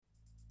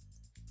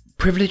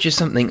Privilege is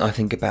something I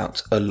think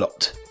about a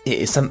lot. It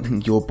is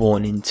something you're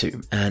born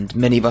into, and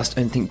many of us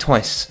don't think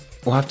twice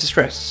or have to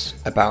stress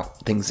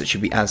about things that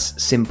should be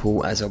as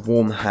simple as a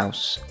warm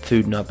house,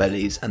 food in our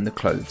bellies, and the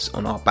clothes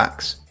on our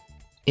backs.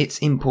 It's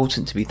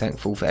important to be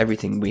thankful for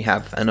everything we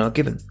have and are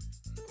given.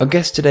 Our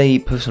guest today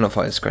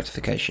personifies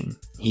gratification.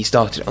 He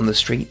started on the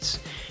streets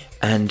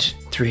and,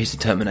 through his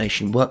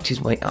determination, worked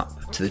his way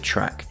up to the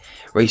track,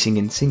 racing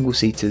in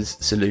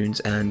single-seaters, saloons,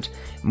 and,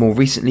 more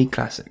recently,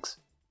 classics.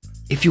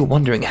 If you're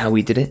wondering how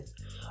he did it,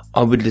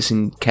 I would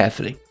listen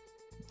carefully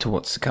to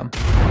what's to come.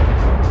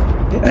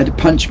 I had to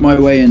punch my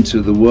way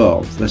into the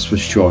world, that's for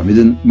sure.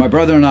 My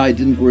brother and I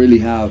didn't really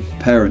have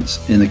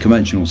parents in the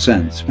conventional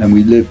sense, and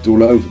we lived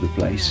all over the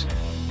place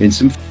in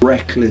some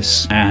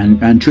reckless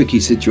and tricky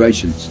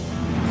situations.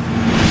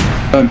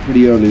 I learned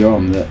pretty early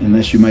on that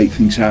unless you make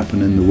things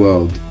happen in the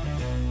world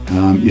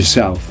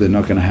yourself, they're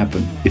not going to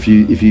happen. If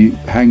you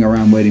hang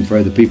around waiting for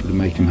other people to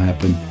make them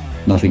happen,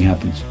 nothing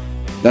happens.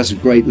 That's a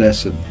great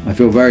lesson. I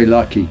feel very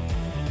lucky,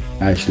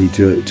 actually,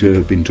 to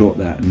have been taught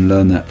that and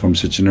learned that from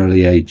such an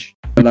early age.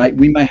 Like,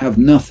 we may have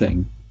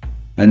nothing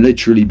and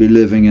literally be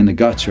living in the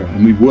gutter,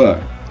 and we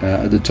were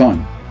at the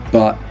time,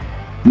 but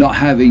not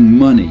having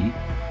money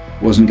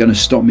wasn't going to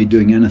stop me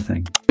doing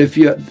anything. If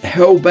you're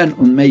hell-bent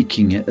on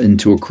making it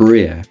into a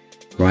career,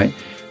 right,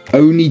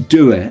 only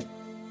do it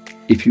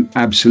if you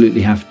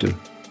absolutely have to.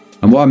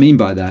 And what I mean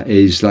by that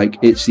is, like,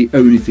 it's the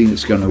only thing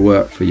that's going to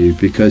work for you,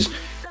 because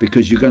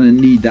you're going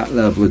to need that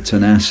level of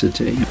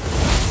tenacity.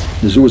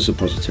 There's always a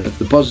positive.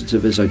 The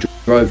positive is I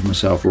drove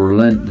myself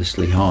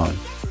relentlessly hard,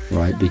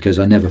 right? Because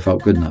I never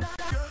felt good enough.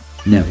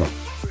 Never.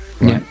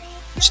 Right?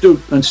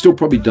 Yeah. Still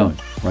probably don't,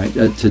 right?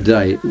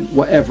 Today,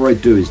 whatever I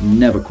do is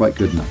never quite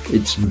good enough.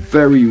 It's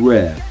very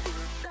rare,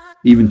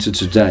 even to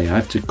today. I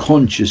have to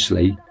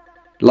consciously,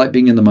 like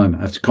being in the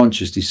moment, I have to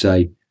consciously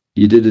say,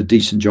 you did a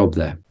decent job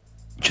there.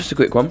 Just a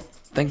quick one.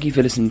 Thank you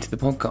for listening to the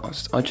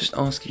podcast. I just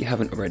ask if you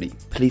haven't already,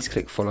 please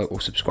click follow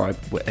or subscribe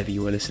wherever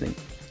you are listening.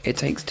 It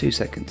takes 2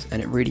 seconds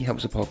and it really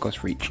helps the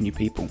podcast reach new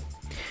people.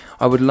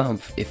 I would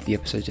love if the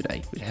episode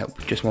today would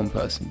help just one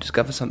person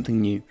discover something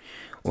new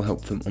or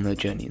help them on their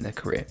journey in their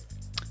career.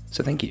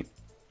 So thank you.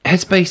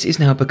 Headspace is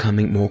now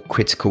becoming more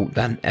critical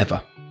than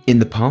ever. In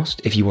the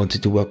past, if you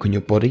wanted to work on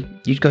your body,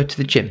 you'd go to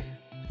the gym.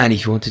 And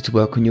if you wanted to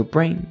work on your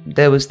brain,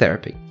 there was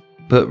therapy.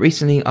 But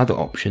recently, other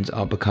options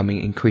are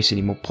becoming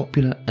increasingly more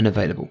popular and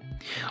available.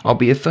 I'll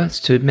be the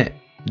first to admit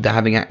that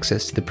having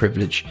access to the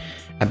privilege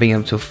and being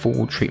able to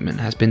afford treatment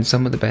has been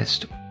some of the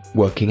best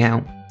working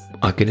out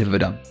I could have ever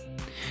done.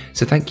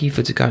 So thank you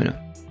for Takona,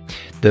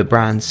 the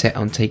brand set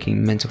on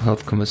taking mental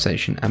health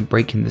conversation and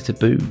breaking the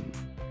taboo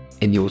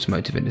in the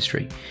automotive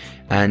industry,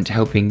 and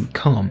helping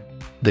calm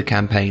the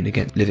campaign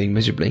against living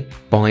miserably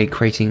by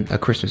creating a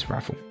Christmas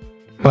raffle.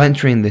 By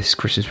entering this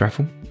Christmas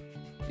raffle,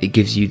 it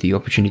gives you the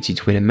opportunity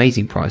to win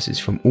amazing prizes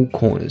from all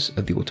corners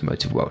of the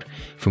automotive world,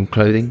 from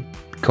clothing,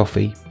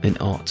 coffee and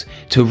art,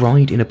 to a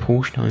ride in a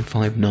Porsche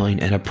 959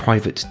 and a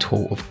private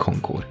tour of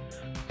Concorde.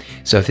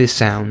 So if this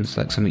sounds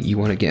like something you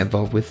want to get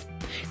involved with,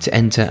 to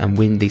enter and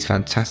win these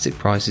fantastic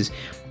prizes,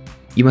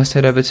 you must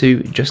head over to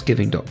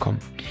justgiving.com.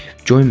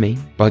 Join me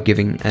by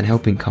giving and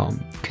helping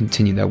Calm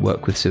continue their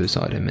work with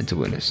suicide and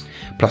mental illness,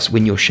 plus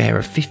win your share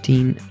of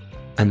 15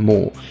 and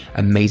more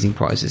amazing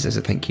prizes as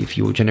a thank you for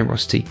your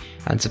generosity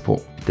and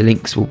support. The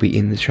links will be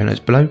in the show notes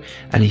below,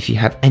 and if you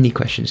have any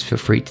questions, feel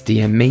free to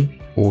DM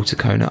me or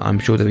Takona. I'm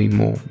sure they'll be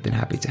more than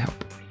happy to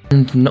help.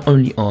 And not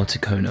only are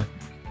Takona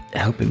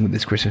helping with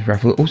this Christmas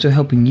raffle, also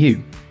helping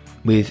you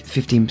with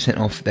 15%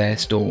 off their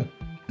store.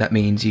 That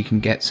means you can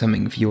get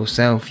something for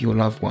yourself, your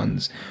loved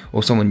ones,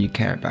 or someone you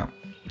care about,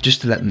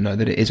 just to let them know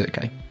that it is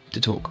okay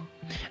to talk,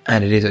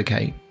 and it is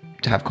okay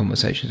to have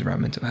conversations around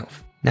mental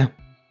health. Now,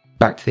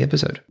 back to the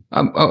episode.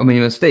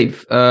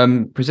 Steve,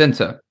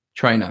 presenter,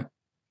 trainer,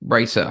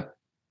 racer,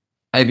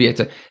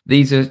 aviator.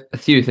 These are a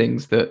few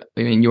things that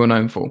you're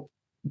known for.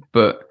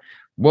 But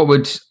what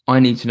would I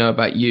need to know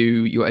about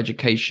you, your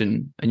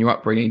education, and your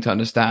upbringing to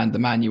understand the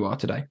man you are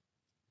today?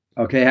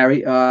 Okay,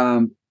 Harry.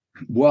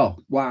 Wow.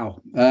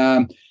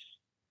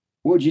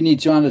 What do you need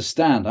to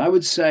understand? I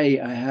would say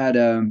I had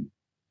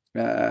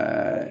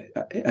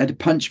to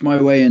punch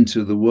my way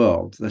into the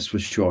world. That's for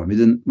sure.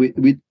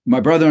 My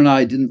brother and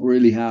I didn't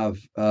really have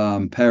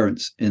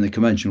parents in the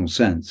conventional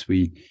sense.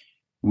 We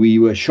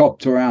were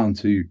shopped around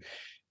to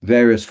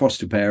various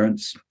foster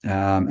parents,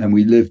 and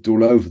we lived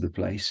all over the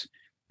place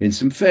in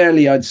some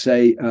fairly, I'd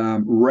say,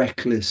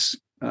 reckless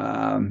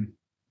and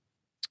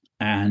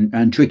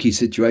tricky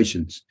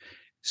situations.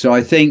 So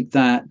I think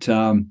that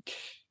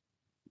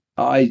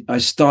I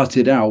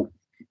started out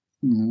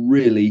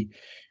really.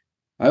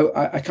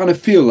 I kind of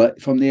feel like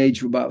from the age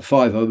of about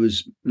 5, I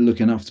was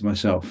looking after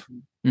myself.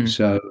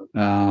 So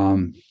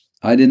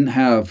I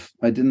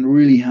didn't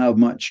really have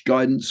much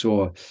guidance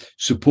or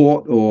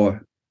support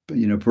or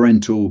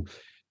parental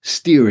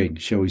steering,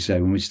 shall we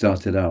say, when we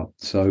started out.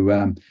 So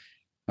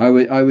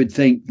I would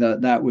think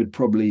that would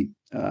probably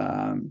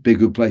be a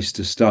good place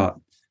to start.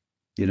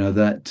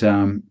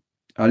 That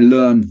I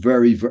learned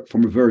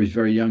from a very,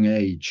 very young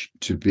age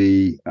to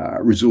be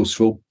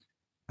resourceful,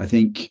 I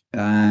think,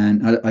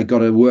 and I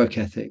got a work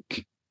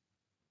ethic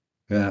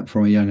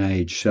from a young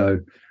age. So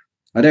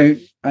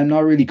I'm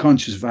not really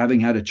conscious of having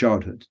had a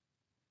childhood.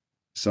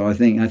 So I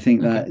think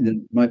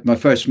that my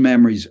first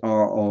memories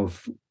are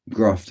of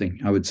grafting,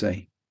 I would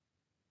say,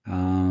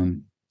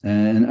 and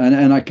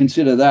I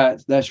consider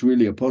that's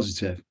really a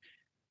positive,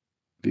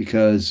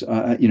 because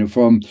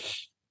from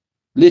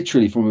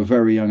literally from a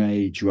very young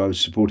age, I was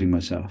supporting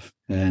myself,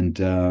 and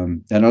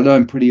I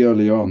learned pretty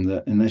early on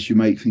that unless you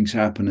make things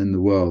happen in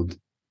the world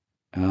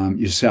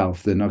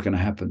yourself, they're not going to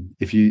happen.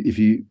 If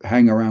you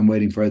hang around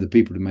waiting for other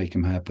people to make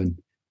them happen,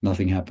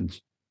 nothing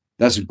happens.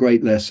 That's a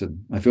great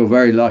lesson. I feel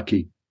very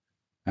lucky,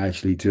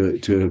 actually,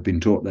 to have been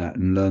taught that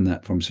and learn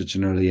that from such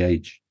an early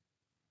age.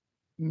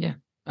 Yeah.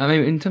 I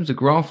mean, in terms of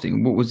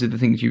grafting, what was the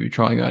things you were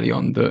trying early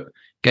on that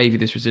gave you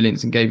this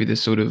resilience and gave you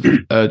this sort of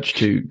urge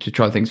to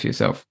try things for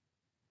yourself?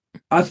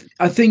 I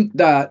think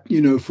that,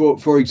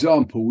 for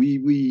example,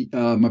 we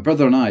my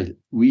brother and I,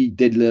 we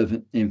did live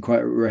in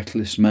quite a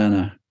reckless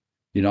manner.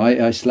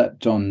 I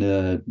slept on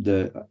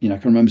the I can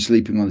remember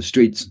sleeping on the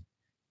streets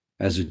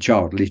as a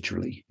child,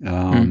 literally.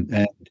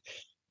 And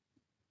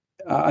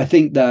I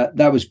think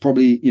that was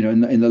probably,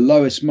 in the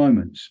lowest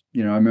moments.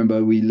 I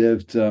remember we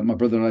lived, my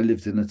brother and I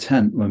lived in a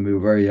tent when we were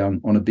very young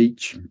on a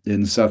beach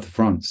in the south of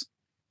France.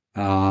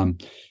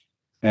 And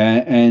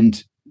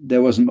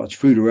there wasn't much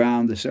food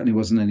around. There certainly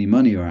wasn't any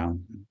money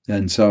around.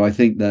 And so I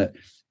think that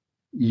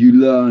you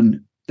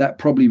learn, that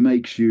probably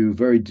makes you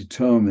very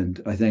determined.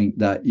 I think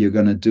that you're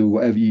going to do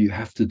whatever you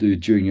have to do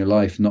during your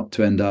life not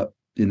to end up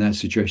in that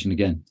situation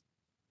again.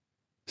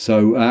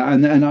 So,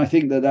 and I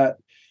think that,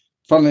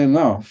 funnily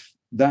enough,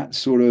 that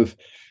sort of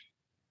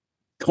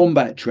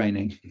combat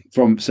training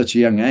from such a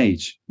young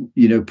age,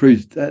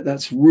 proved that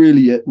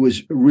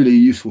was really a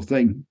useful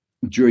thing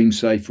during,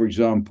 say, for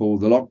example,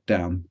 the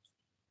lockdown,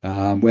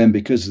 when,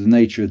 because of the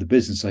nature of the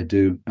business I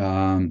do,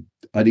 I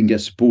didn't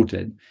get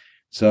supported.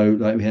 So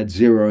we had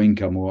zero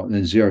income or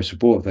zero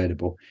support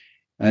available.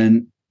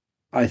 And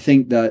I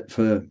think that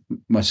for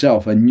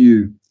myself, I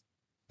knew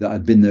that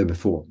I'd been there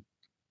before.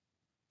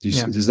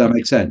 Does that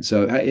make sense?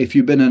 So if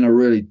you've been in a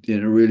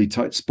really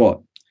tight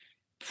spot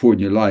before in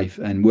your life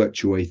and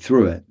worked your way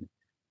through it,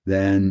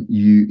 then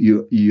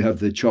you have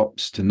the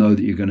chops to know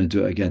that you're going to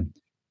do it again.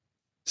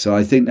 So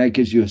I think that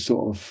gives you a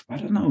sort of, I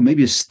don't know,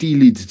 maybe a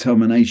steely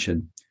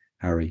determination,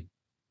 Harry,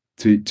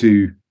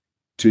 to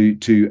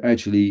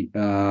actually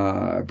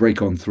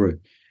break on through.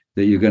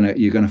 That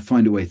you're gonna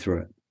find a way through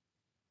it.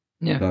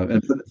 Yeah. So,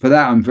 and for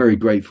that, I'm very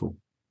grateful.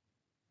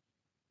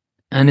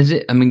 And is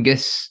it? I mean,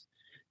 guess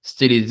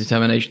steely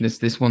determination.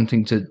 This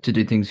wanting to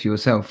do things for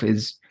yourself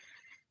is.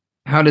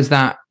 How does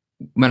that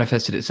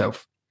manifested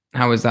itself?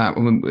 How is that?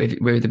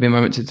 Where there been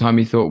moments at the time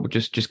you thought, well,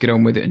 just get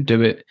on with it and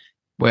do it,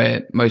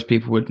 where most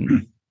people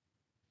wouldn't?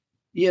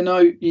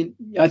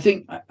 I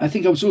think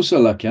I was also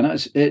lucky, and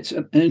it's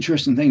an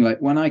interesting thing. Like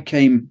when I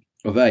came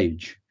of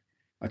age.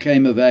 I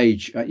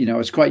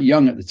was quite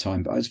young at the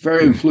time, but I was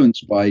very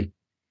influenced by,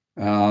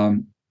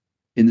 in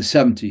the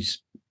 70s,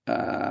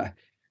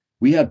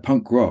 we had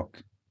punk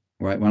rock,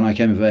 right? When I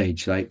came of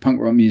age, like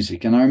punk rock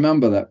music. And I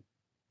remember that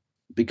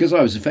because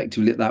I was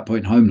effectively at that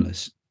point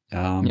homeless,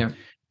 and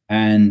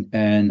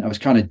I was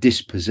kind of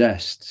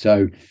dispossessed.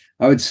 So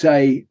I would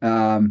say,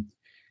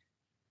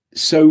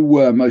 so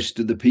were most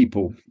of the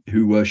people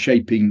who were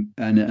shaping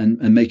and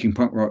making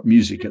punk rock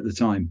music at the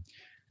time.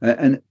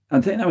 And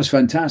I think that was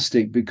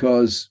fantastic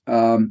because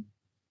the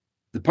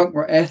punk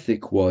rock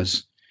ethic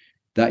was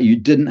that you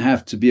didn't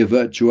have to be a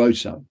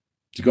virtuoso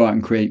to go out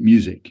and create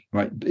music,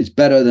 right? It's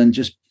better than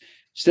just,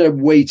 instead of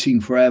waiting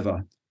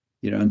forever,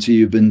 until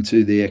you've been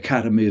to the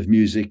Academy of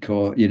Music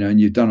or, and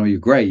you've done all your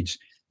grades,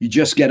 you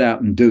just get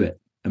out and do it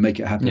and make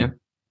it happen. Yeah.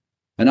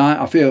 And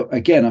I feel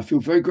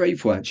very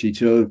grateful actually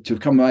to have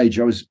come of age.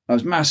 I was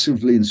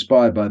massively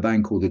inspired by a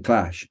band called The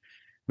Clash,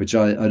 which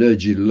I'd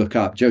urge you to look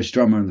up. Joe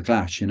Strummer and The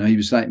Clash, he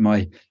was like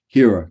my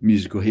hero,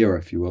 musical hero,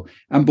 if you will.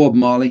 And Bob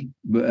Marley,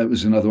 it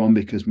was another one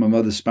because my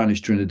mother's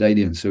Spanish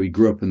Trinidadian, so he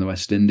grew up in the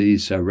West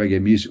Indies, so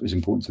reggae music was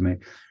important to me.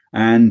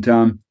 And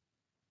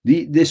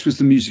this was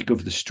the music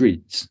of the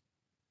streets.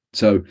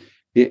 So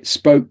it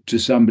spoke to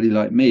somebody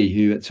like me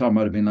who at the time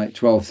might have been like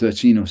 12,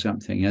 13 or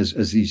something as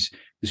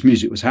this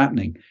music was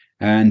happening.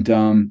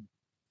 And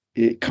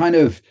it kind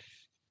of,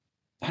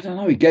 I don't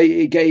know, it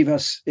gave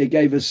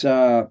us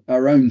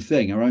our own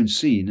thing, our own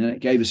scene, and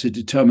it gave us a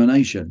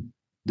determination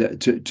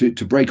that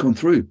to break on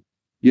through.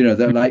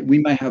 That like we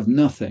may have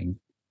nothing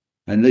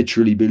and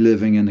literally be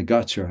living in the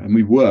gutter, and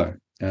we were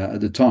at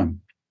the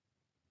time,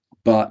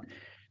 but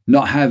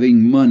not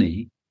having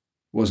money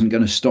wasn't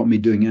going to stop me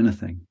doing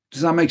anything.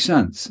 Does that make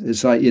sense?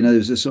 It's like,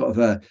 there's a sort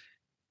of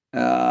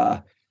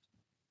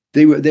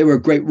they were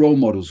great role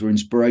models or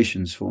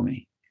inspirations for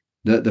me.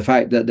 The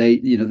fact that they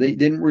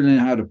didn't really know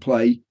how to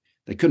play.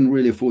 They couldn't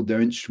really afford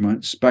their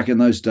instruments. Back in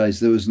those days,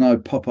 there was no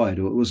pop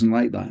idol. It wasn't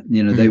like that.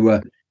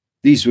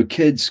 These were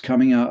kids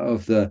coming out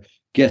of the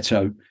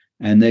ghetto,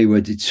 and they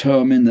were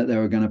determined that they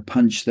were going to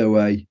punch their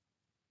way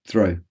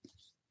through.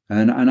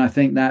 And I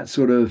think that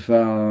sort of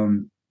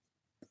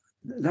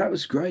that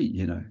was great,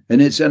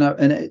 and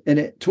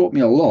it taught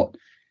me a lot.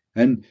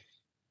 And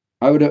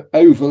I would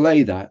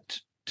overlay that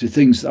to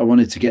things that I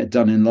wanted to get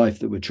done in life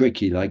that were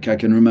tricky. Like I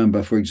can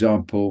remember, for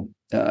example,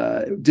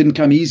 it didn't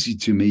come easy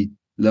to me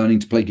learning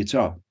to play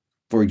guitar.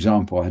 For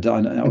example, I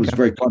was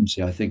very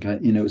clumsy. I think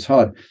it was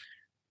hard,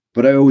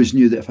 but I always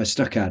knew that if I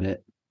stuck at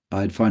it,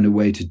 I'd find a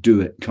way to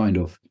do it, kind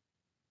of.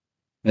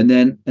 And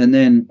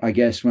then I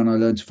guess when I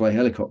learned to fly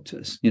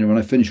helicopters, when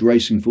I finished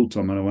racing full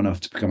time and I went off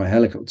to become a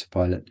helicopter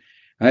pilot,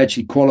 I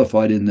actually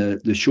qualified in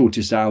the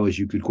shortest hours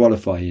you could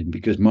qualify in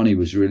because money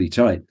was really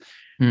tight.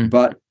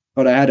 But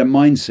I had a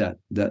mindset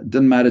that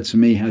didn't matter to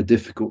me how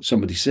difficult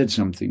somebody said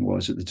something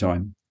was at the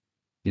time.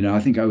 I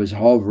think I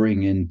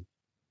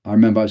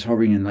remember I was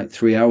hovering in like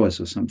 3 hours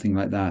or something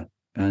like that.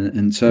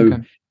 And so,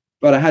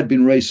 but I had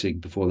been racing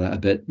before that a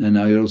bit. And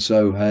I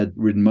also had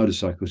ridden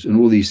motorcycles, and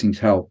all these things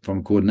help from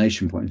a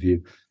coordination point of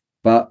view.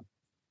 But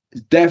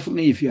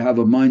definitely if you have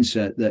a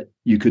mindset that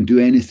you can do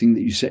anything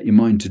that you set your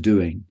mind to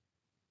doing,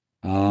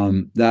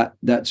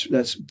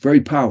 that's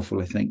very powerful,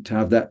 I think, to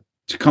have that,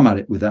 to come at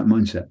it with that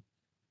mindset.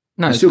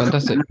 No, it's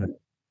fantastic.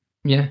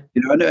 Yeah.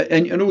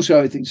 And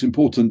also I think it's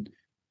important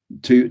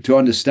to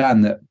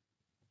understand that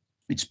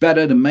it's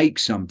better to make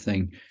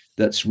something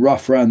that's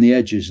rough around the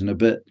edges and a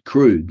bit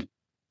crude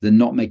than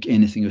not make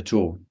anything at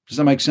all. Does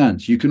that make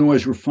sense? You can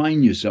always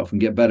refine yourself and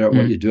get better at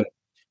what you're doing.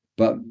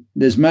 But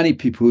there's many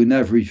people who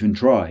never even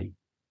try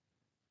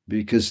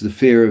because the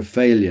fear of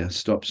failure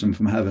stops them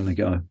from having a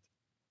go.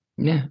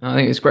 Yeah, I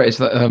think it's great. It's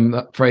like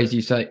that phrase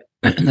you say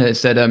that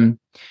said,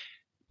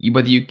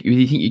 whether you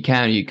think you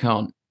can or you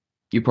can't,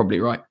 you're probably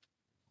right.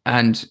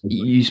 And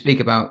you speak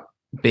about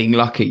being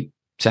lucky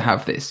to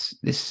have this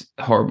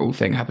horrible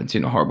thing happen to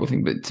you, not a horrible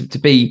thing, but to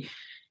be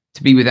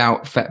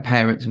without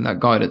parents and that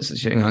guidance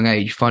at a young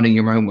age, finding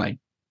your own way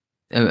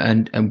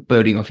and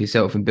building off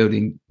yourself and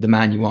building the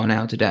man you are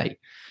now today.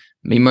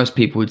 I mean, most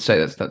people would say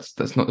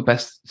that's not the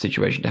best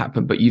situation to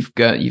happen, but you've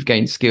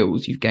gained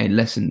skills, you've gained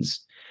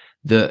lessons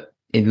that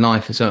in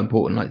life are so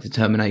important, like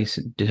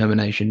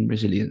determination,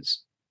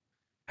 resilience.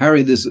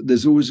 Harry,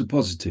 there's always a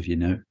positive,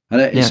 and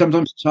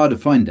sometimes it's hard to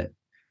find it.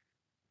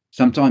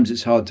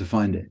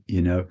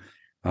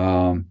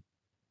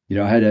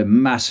 I had a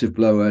massive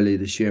blow earlier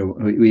this year.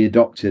 We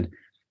adopted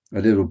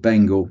a little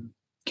Bengal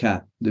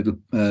cat, little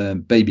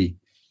baby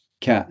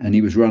cat, and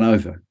he was run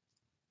over,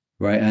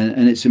 right?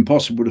 And it's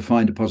impossible to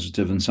find a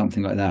positive in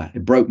something like that.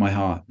 It broke my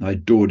heart. I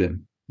adored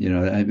him,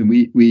 and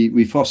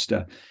we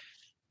foster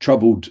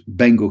troubled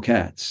Bengal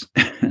cats.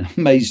 I'm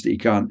amazed that you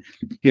can't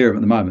hear them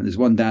at the moment. There's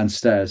one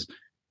downstairs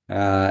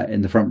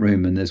in the front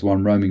room, and there's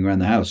one roaming around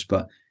the house.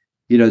 But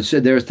so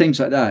there are things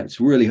like that. It's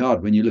really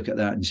hard when you look at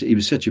that and he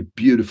was such a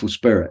beautiful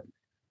spirit.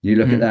 You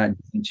look at that and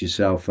you think to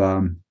yourself,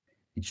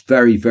 it's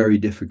very, very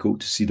difficult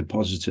to see the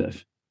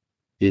positive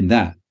in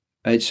that.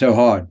 It's so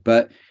hard,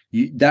 but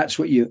that's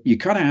what you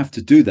kind of have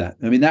to do that.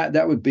 I mean,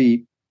 that would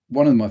be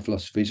one of my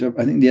philosophies.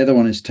 I think the other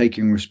one is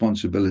taking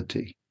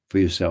responsibility for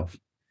yourself,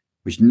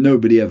 which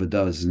nobody ever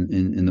does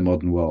in the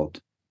modern world.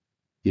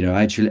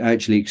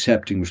 Actually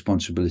accepting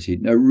responsibility.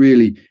 No,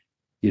 really,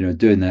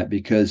 doing that,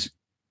 because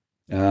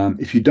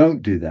if you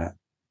don't do that,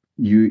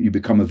 you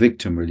become a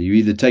victim, really. You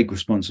either take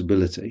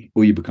responsibility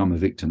or you become a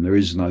victim. There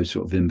is no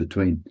sort of in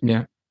between.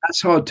 Yeah.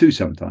 That's hard too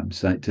sometimes,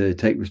 to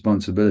take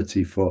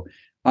responsibility for,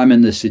 I'm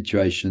in this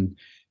situation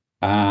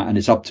and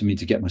it's up to me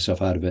to get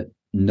myself out of it,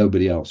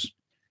 nobody else.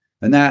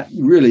 And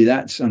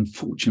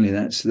unfortunately,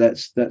 that's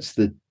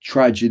the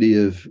tragedy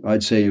of,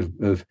 I'd say,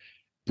 of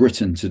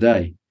Britain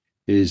today,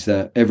 is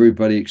that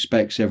everybody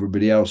expects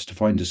everybody else to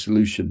find a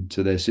solution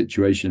to their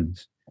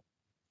situations.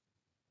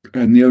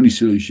 And the only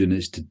solution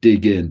is to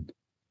dig in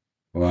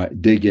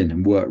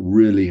and work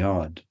really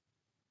hard,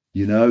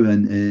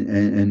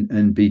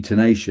 and be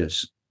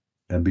tenacious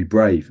and be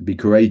brave and be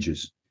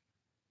courageous.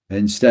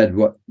 Instead,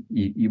 what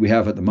we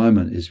have at the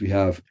moment is we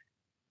have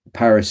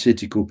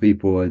parasitical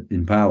people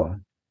in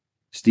power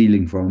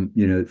stealing from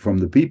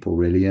the people,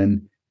 really,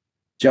 and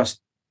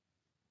just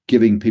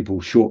giving people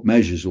short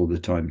measures all the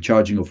time,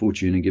 charging a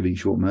fortune and giving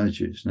short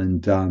measures.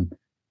 And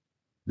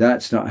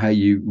that's not how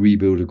you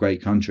rebuild a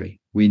great country.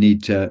 We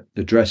need to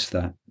address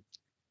that.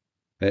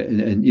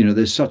 And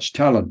there's such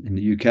talent in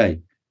the UK.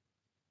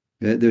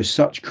 There's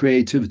such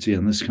creativity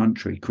in this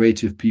country,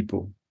 creative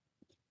people,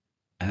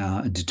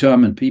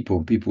 determined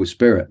people with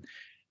spirit.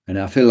 And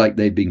I feel like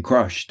they've been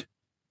crushed,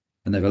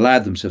 and they've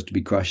allowed themselves to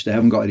be crushed. They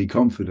haven't got any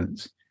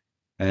confidence,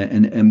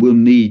 and we'll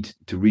need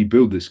to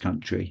rebuild this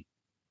country.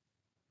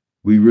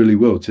 We really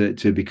will,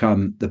 to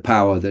become the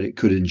power that it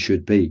could and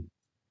should be.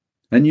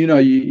 And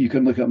you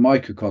can look at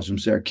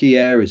microcosms. There are key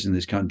areas in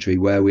this country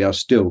where we are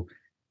still.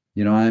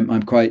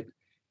 I'm quite.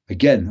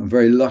 Again, I'm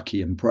very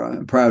lucky and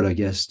proud, I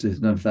guess, to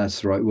know if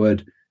that's the right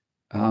word,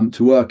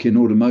 to work in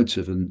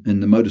automotive and in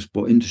the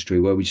motorsport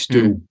industry, where we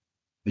still,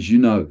 as you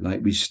know,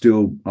 we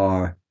still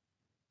are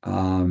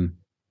a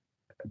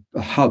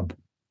hub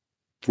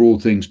for all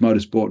things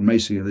motorsport and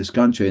racing in this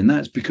country. And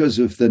that's because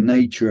of the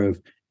nature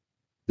of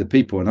the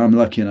people, and I'm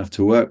lucky enough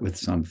to work with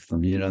some of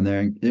them,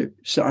 and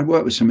so I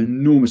work with some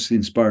enormously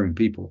inspiring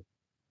people,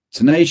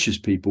 tenacious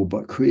people,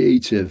 but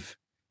creative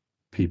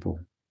people,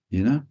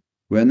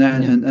 when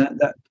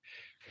that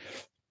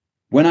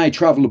when I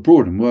travel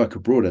abroad and work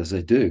abroad as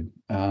I do,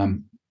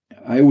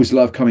 I always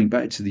love coming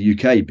back to the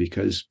UK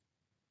because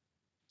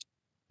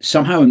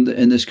somehow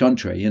in this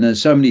country,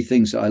 so many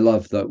things that I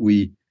love.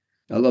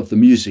 I love the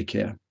music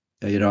here.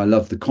 I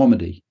love the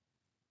comedy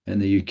in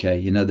the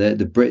UK.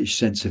 The British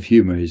sense of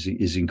humor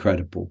is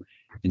incredible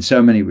in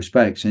so many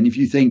respects. And if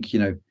you think,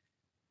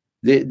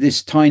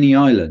 this tiny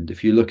island,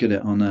 if you look at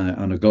it on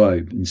a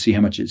globe and see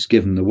how much it's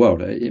given the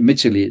world,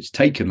 admittedly, it's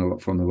taken a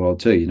lot from the world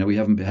too. We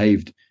haven't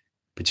behaved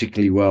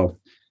particularly well,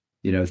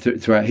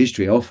 throughout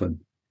history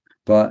often,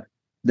 but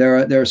there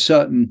are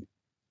certain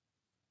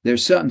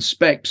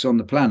specks on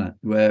the planet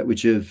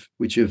which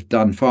have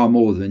done far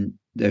more than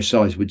their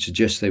size would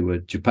suggest they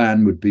would.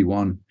 Japan would be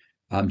one.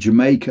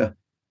 Jamaica,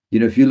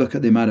 if you look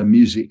at the amount of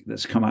music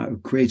that's come out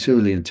of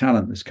creativity and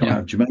talent that's come out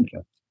of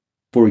Jamaica,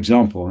 for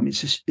example,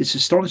 it's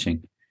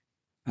astonishing.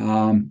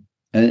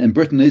 And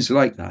Britain is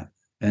like that.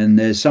 And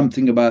there's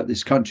something about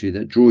this country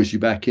that draws you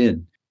back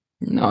in.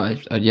 No,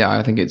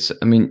 I think it's.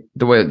 I mean,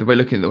 the way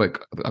looking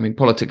at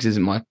politics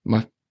isn't my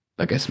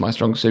I guess my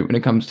strong suit when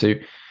it comes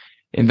to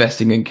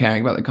investing and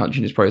caring about the country.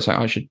 And it's probably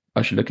something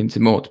I should look into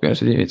more. To be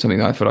honest with you, it's something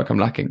that I feel like I'm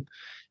lacking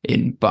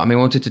in. But I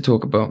wanted to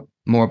talk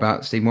more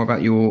about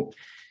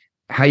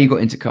how you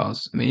got into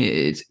cars.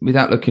 It's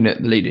without looking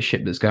at the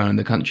leadership that's going on in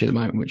the country at the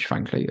moment, which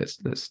frankly, let's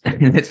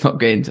not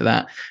get into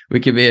that. We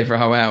could be here for a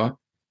whole hour.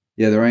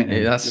 Yeah, there ain't.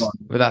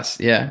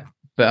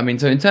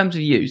 But so in terms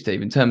of you,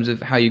 Steve, in terms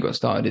of how you got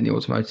started in the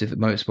automotive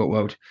motorsport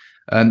world,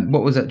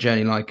 what was that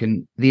journey like?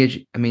 And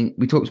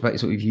we talked about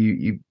sort of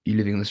you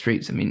living on the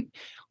streets.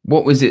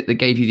 What was it that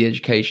gave you the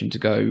education to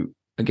go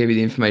and gave you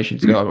the information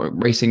to go,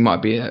 racing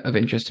might be of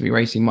interest to me,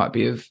 racing might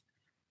be of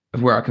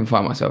where I can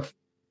find myself?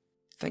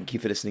 Thank you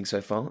for listening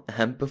so far.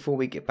 And before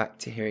we get back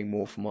to hearing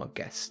more from our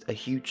guests, a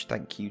huge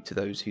thank you to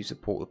those who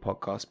support the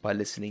podcast by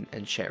listening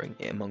and sharing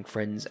it among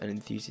friends and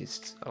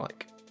enthusiasts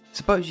alike.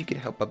 Suppose you could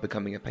help by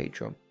becoming a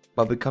patron.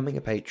 By becoming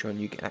a patron,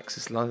 you can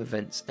access live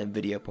events and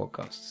video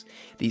podcasts.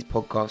 These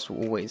podcasts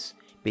will always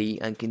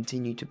be and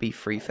continue to be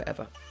free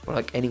forever. But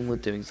like anyone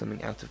doing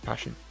something out of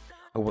passion,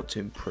 I want to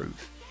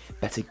improve.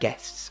 Better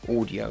guests,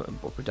 audio and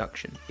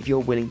production. If you're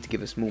willing to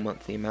give a small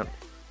monthly amount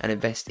and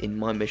invest in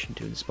my mission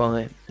to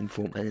inspire,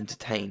 inform and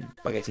entertain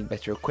by getting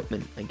better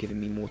equipment and giving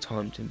me more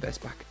time to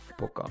invest back in the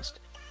podcast,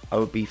 I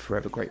would be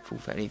forever grateful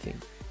for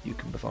anything you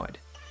can provide.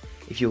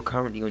 If you're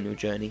currently on your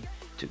journey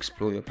to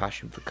explore your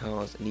passion for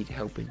cars and need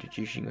help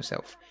introducing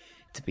yourself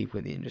to people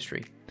in the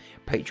industry,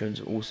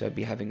 patrons will also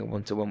be having a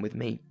one-to-one with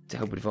me to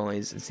help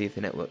advise and see if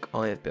the network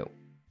I have built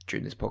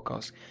during this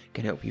podcast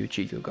can help you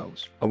achieve your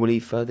goals. I will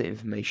leave further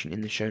information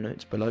in the show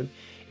notes below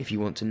if you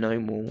want to know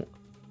more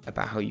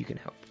about how you can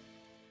help.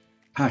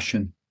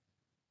 Passion,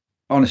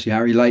 honestly,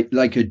 Harry,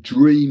 like a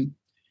dream.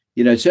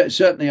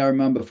 Certainly I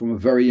remember from a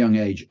very young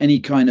age, any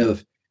kind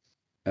of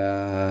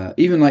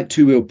even like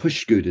two-wheel push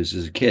scooters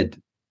as a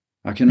kid.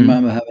 I can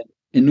remember having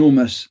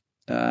enormous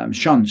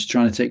shunts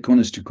trying to take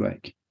corners too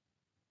quick.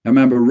 I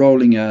remember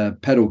rolling a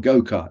pedal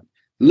go-kart,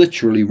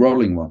 literally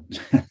rolling one.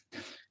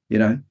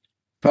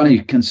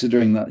 Funny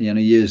considering that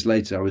years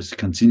later I was to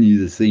continue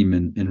the theme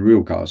in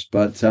real cars.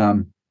 But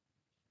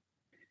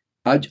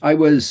I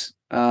was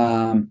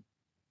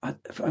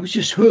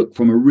just hooked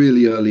from a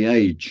really early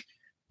age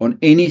on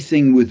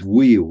anything with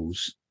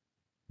wheels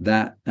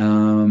that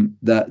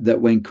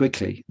went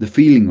quickly. The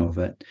feeling of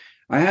it.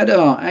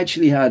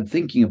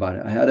 Thinking about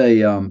it,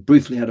 I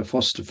briefly had a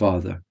foster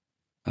father,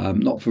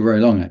 not for very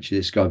long actually,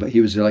 this guy, but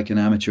he was like an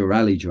amateur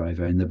rally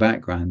driver in the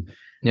background.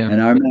 Yeah.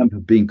 And I remember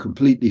being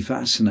completely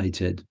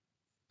fascinated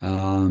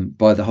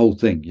by the whole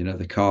thing,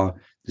 the car,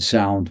 the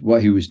sound,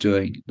 what he was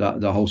doing,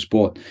 the whole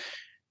sport.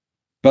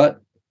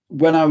 But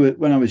when I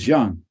was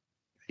young,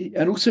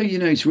 and also,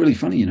 it's really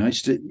funny, I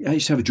used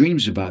to have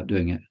dreams about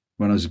doing it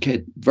when I was a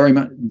kid. Very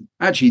much,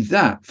 actually,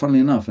 that, funnily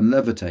enough, and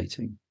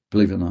levitating.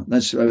 Believe it or not,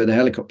 that's where the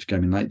helicopter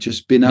came in. Like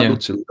just being able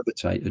to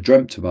levitate. I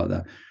dreamt about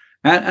that,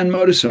 and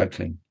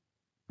motorcycling.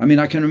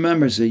 I can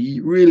remember as a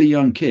really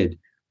young kid,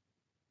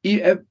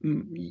 like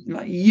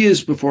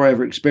years before I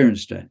ever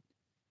experienced it,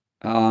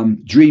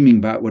 dreaming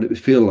about what it would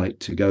feel like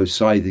to go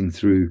scything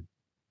through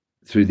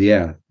the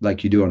air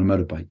like you do on a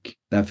motorbike.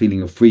 That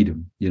feeling of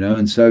freedom,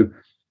 And so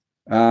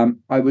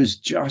I was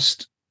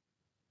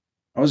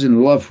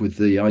in love with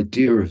the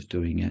idea of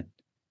doing it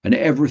and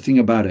everything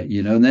about it,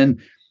 And then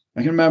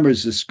I can remember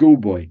as a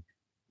schoolboy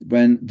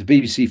when the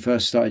BBC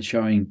first started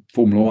showing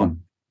Formula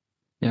One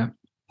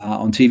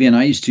on TV, and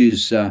I used to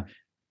use the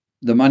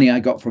money I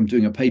got from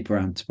doing a paper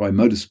round to buy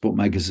Motorsport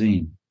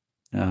magazine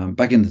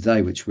back in the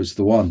day, which was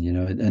the one,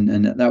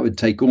 and that would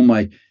take all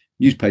my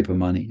newspaper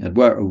money. I'd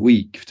work a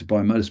week to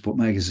buy Motorsport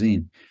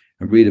magazine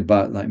and read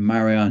about like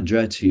Mario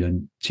Andretti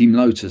and Team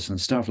Lotus and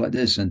stuff like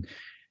this, and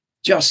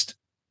just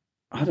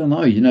I don't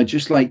know,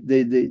 just like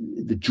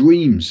the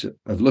dreams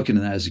of looking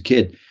at that as a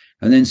kid.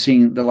 And then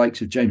seeing the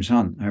likes of James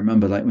Hunt. I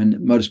remember like when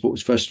motorsport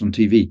was first on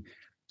TV,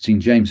 seeing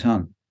James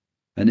Hunt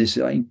and this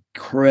like,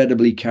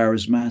 incredibly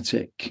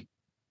charismatic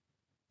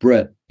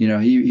Brit. You know,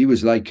 he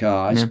was like,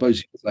 I suppose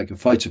he was like a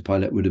fighter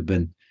pilot would have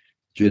been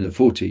during the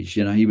 40s.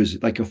 You know, he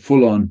was like a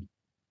full-on,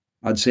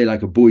 I'd say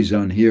like a boy's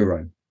own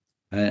hero.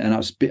 And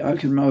I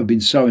can remember being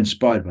so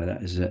inspired by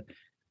that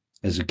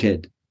as a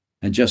kid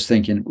and just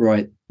thinking,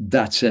 right,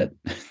 that's it.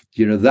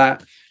 You know,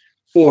 that,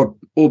 or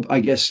I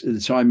guess at the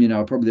time, you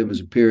know, probably there was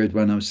a period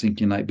when I was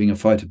thinking like being a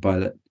fighter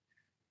pilot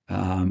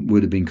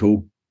would have been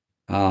cool.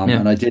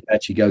 And I did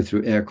actually go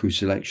through aircrew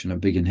selection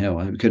at Biggin Hill.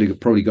 I could have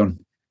probably gone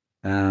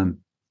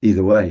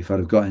either way if I'd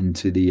have got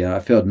into the,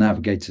 I failed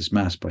navigator's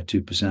maths by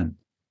 2%.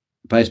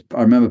 I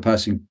remember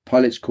passing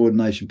pilot's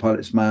coordination,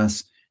 pilot's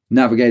maths,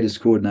 navigator's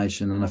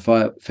coordination, and I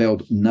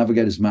failed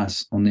navigator's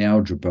maths on the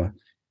algebra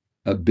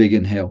at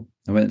Biggin Hill.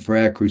 I went for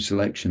aircrew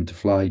selection to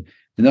fly.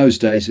 In those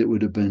days, it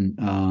would have been,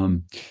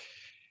 I'm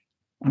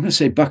going to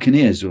say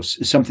Buccaneers or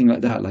something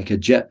like that, like a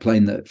jet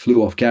plane that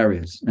flew off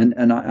carriers.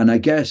 And I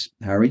guess,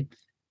 Harry,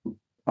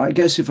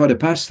 if I'd have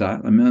passed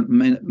that, I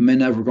may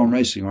never have gone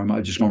racing, or I might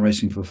have just gone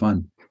racing for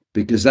fun,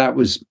 because that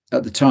was,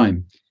 at the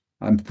time,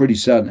 I'm pretty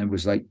certain it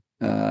was like,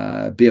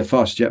 be a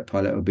fast jet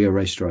pilot or be a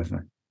race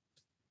driver.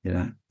 You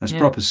know, that's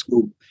proper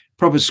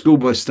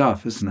schoolboy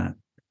stuff, isn't it?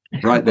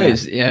 Right there.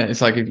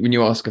 It's like when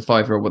you ask a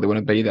 5-year-old what they want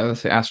to be, they'll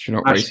say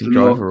astronaut, racing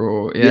driver,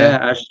 or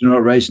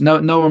astronaut race. No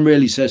one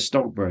really says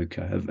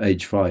stockbroker at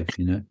age 5.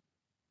 You know,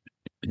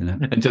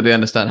 until they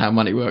understand how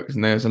money works,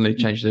 and they suddenly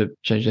change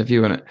their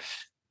view on it.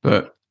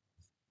 But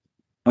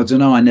I don't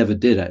know. I never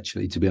did,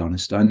 actually, to be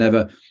honest. I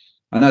know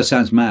it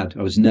sounds mad.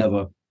 I was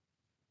never.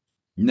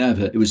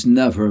 It was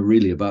never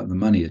really about the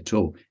money at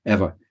all,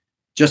 ever.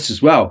 Just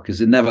as well,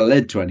 because it never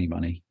led to any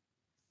money.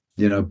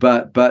 You know,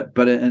 but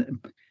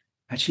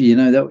actually, you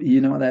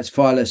know, that's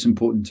far less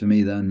important to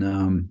me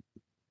than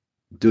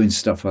doing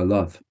stuff I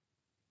love.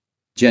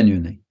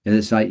 Genuinely, and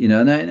it's like, you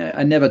know, and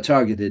I never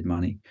targeted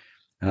money,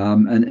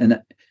 and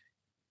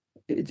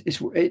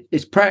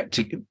it's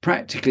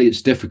practically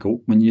it's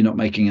difficult when you're not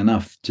making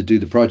enough to do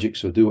the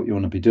projects or do what you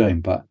want to be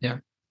doing. But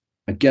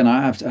again,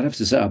 I'd have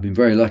to say I've been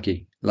very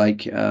lucky.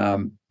 Like, I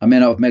may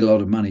not have made a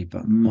lot of money,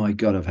 but my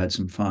God, I've had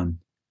some fun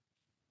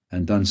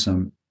and done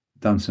some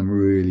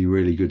really,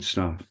 really good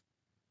stuff.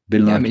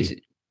 Been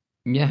lucky.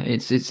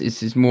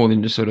 It's more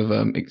than just sort of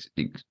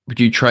would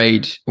you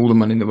trade all the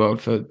money in the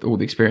world for all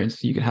the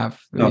experience you could have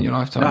in your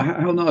lifetime? No,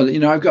 hell no. You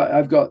know, I've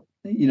got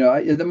you know,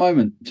 at the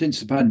moment, since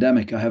the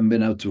pandemic, I haven't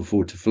been able to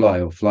afford to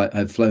fly.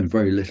 I've flown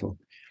very little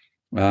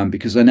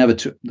because I never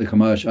took the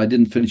commercial. I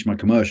didn't finish my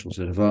commercials.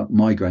 I have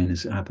migraine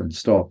as it happened,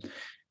 stopped.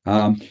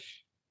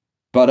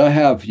 But I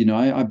have, you know,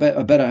 I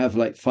bet I have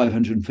like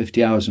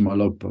 550 hours in my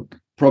logbook,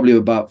 probably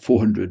about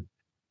 400,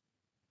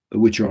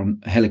 which are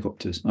on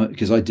helicopters,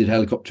 because I did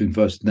helicoptering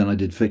first, then I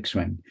did fixed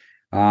wing.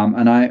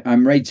 And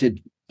I'm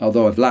rated,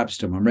 although I've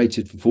lapsed them, I'm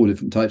rated for 4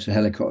 different types of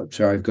helicopters.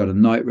 I've got a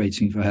night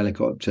rating for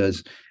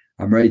helicopters.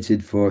 I'm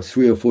rated for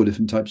 3 or 4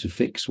 different types of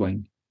fixed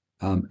wing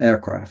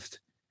aircraft.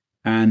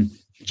 And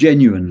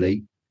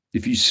genuinely,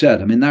 if you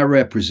said, I mean, that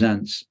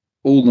represents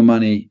all the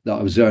money that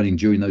I was earning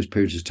during those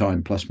periods of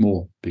time, plus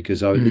more,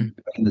 because back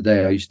in the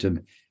day, I used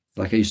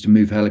to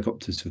move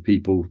helicopters for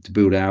people to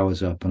build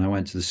hours up. And I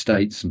went to the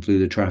States and flew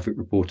the traffic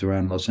report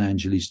around Los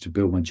Angeles to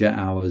build my jet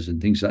hours and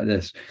things like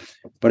this.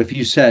 But if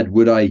you said,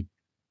 would I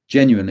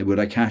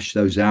cash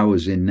those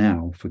hours in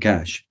now for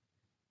cash?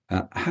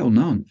 Hell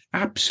no,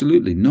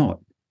 absolutely not.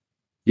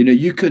 You know,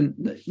 you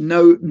can,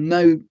 no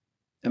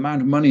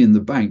amount of money in the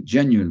bank,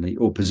 genuinely,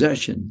 or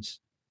possessions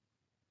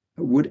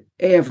would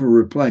ever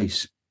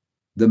replace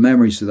the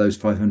memories of those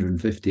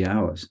 550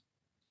 hours.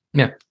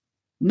 Yeah.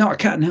 Not a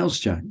cat and hell's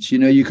chance. You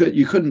know, you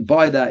couldn't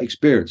buy that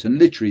experience. And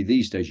literally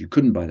these days you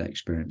couldn't buy that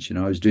experience. You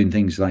know, I was doing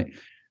things like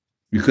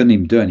you couldn't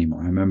even do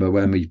anymore. I remember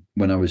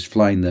when I was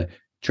flying the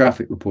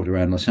traffic report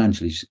around Los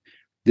Angeles,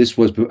 this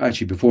was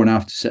actually before and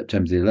after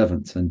September the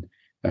 11th. And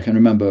I can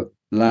remember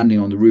landing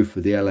on the roof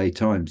of the LA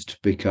Times to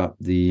pick up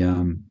the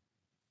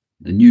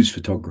news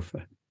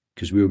photographer,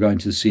 because we were going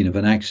to the scene of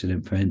an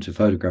accident for him to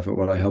photograph it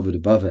while I hovered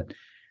above it.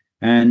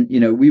 And, you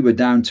know, we were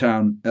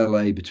downtown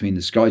LA between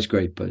the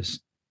skyscrapers.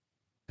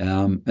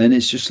 And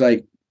it's just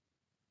like,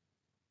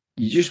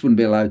 you just wouldn't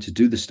be allowed to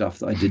do the stuff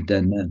that I did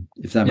then,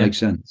 if that makes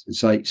sense.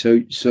 It's like, so,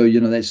 you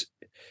know, that's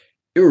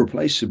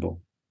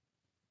irreplaceable.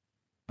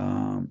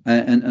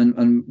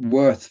 And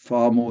worth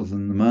far more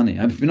than the money.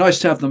 It'd be nice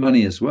to have the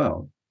money as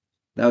well.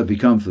 That would be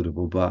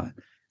comfortable, but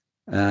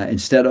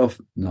instead of,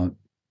 no.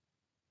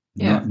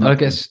 Yeah, I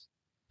guess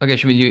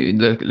when you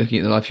looking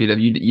at the life you live,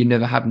 you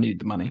never have needed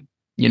the money.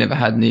 You never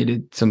had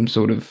needed some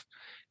sort of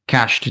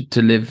cash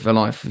to live a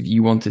life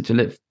you wanted to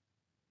live.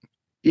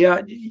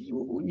 Yeah,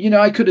 you know,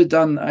 I could have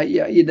done.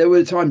 There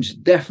were times,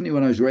 definitely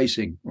when I was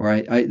racing,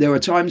 right? There were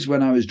times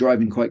when I was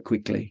driving quite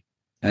quickly,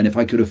 and if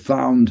I could have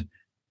found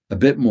a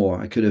bit more,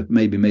 I could have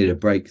maybe made a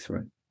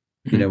breakthrough.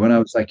 You know, when I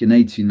was like in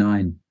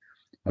 '89,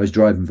 I was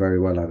driving very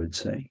well, I would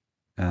say.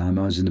 I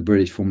was in the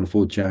British Formula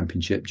Ford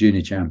Championship,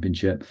 Junior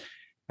Championship,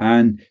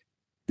 and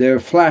there are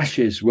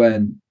flashes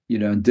when,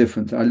 in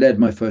different. I led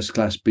my first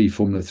Class B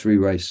Formula 3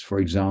 race, for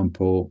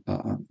example.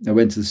 I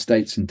went to the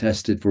States and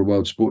tested for a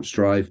World Sports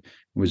Drive,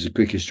 was the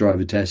quickest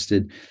driver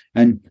tested.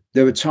 And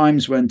there were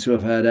times when to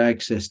have had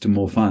access to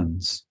more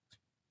funds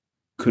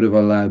could have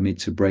allowed me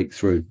to break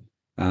through.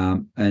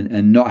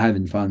 And not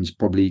having funds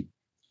probably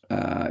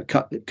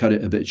cut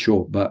it a bit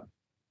short. But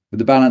with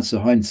the balance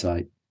of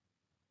hindsight,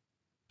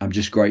 I'm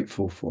just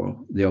grateful for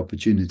the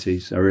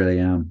opportunities. I really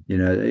am.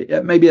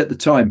 Maybe at the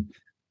time,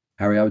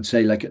 Harry, I would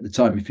say, like at the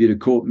time, if you'd have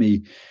caught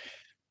me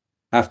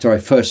after I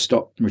first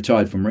stopped and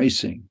retired from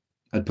racing,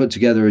 I'd put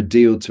together a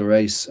deal to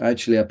race.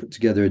 Actually, I put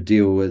together a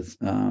deal with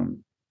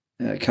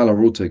Keller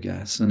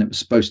Autogas, and it was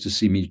supposed to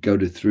see me go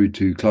through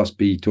to Class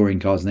B touring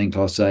cars and then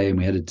Class A, and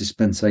we had a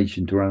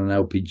dispensation to run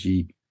an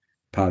LPG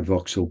powered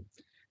Vauxhall.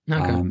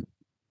 Okay.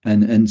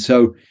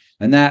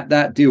 And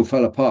that deal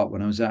fell apart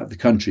when I was out of the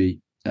country,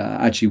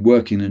 actually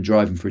working and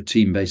driving for a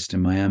team based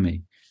in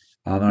Miami.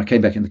 And I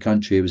came back in the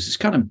country. It was just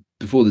kind of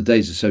before the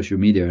days of social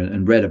media,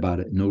 and read about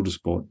it in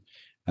Autosport,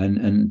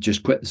 and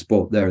just quit the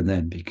sport there and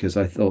then, because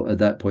I thought at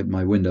that point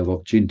my window of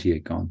opportunity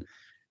had gone.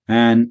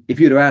 And if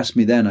you'd have asked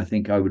me then, I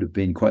think I would have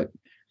been quite,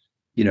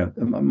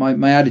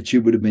 my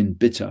attitude would have been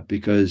bitter,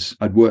 because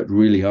I'd worked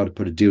really hard to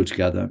put a deal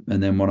together,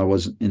 and then when I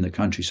wasn't in the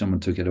country, someone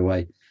took it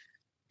away.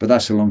 But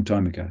that's a long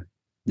time ago.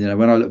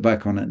 When I look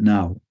back on it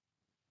now,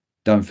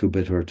 don't feel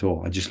bitter at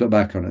all. I just look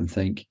back on it and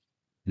think,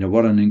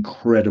 what an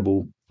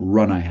incredible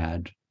run I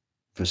had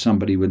for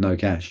somebody with no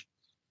cash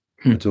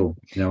at all,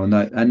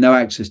 and no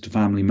access to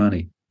family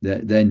money.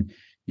 Then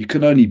you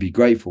can only be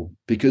grateful,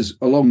 because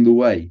along the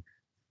way,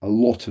 a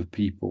lot of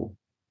people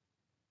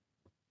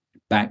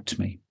backed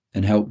me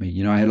and helped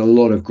me. I had a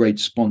lot of great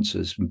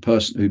sponsors and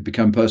who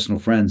become personal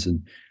friends,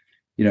 and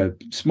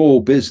small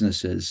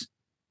businesses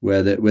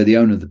where the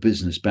owner of the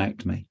business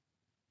backed me.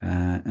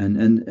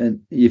 And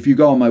if you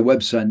go on my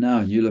website now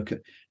and you look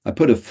at, I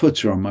put a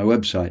footer on my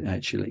website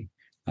actually.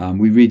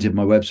 We redid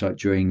my website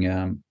during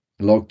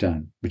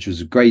lockdown, which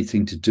was a great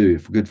thing to do.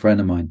 If a good friend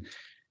of mine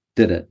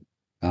did it,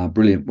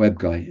 brilliant web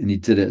guy, and he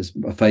did it as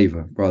a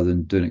favor rather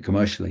than doing it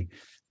commercially.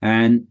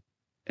 And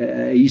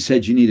he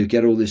said, you need to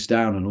get all this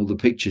down and all the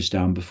pictures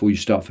down before you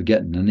start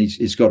forgetting. And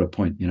he's got a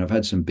point. I've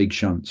had some big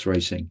shunts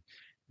racing,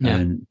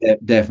 and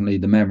definitely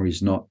the memory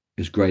is not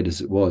as great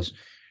as it was.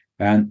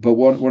 But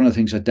one of the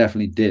things I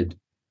definitely did,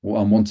 what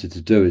I wanted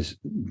to do, is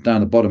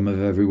down the bottom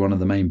of every one of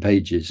the main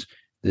pages,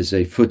 there's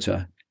a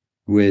footer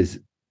with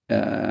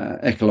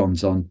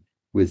echelons on,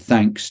 with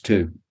thanks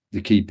to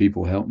the key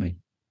people who helped me.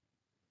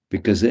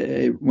 Because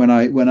when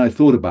I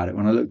thought about it,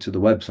 when I looked at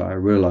the website, I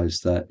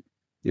realized that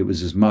it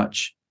was as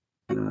much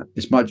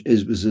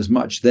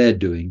their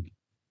doing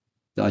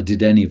that I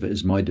did any of it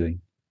as my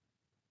doing.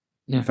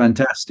 Yeah.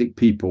 Fantastic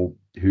people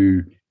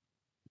who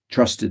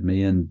trusted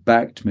me and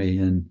backed me,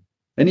 and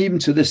even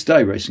to this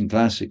day, Racing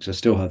Classics, I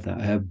still have that.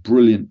 I have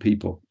brilliant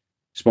people,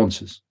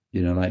 sponsors,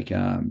 like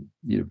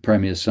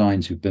Premier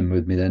Signs, who've been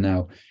with me. They're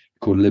now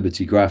called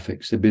Liberty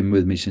Graphics. They've been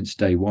with me since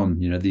day one.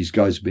 These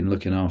guys have been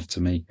looking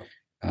after me.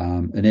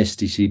 And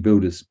STC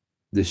Builders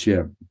this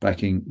year,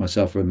 backing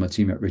myself and my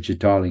teammate Richard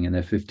Darling in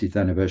their 50th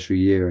anniversary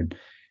year.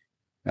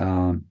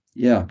 And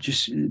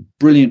just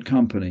brilliant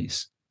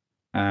companies,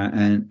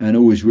 and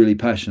always really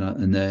passionate,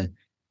 and they're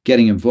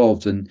getting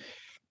involved. And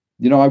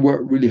I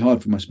work really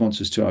hard for my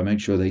sponsors too. I make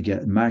sure they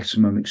get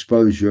maximum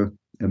exposure,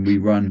 and we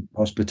run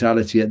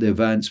hospitality at the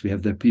events. We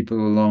have their people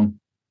along,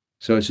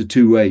 so it's a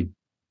two-way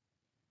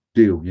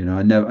deal.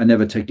 I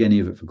never take any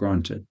of it for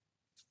granted.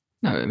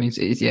 No, I mean,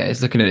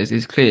 it's looking at it.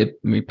 It's clear.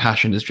 I mean,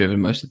 passion has driven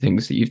most of the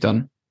things that you've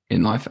done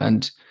in life,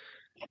 and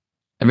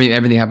I mean,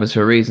 everything happens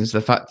for a reason. So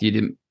the fact that you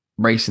didn't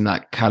race in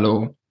that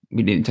Calor,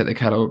 you didn't take the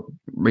Calor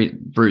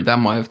route, that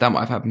might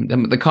have happened.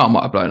 The car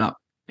might have blown up.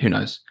 Who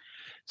knows?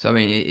 So I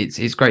mean,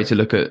 it's great to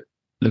look at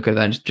that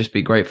and just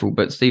be grateful.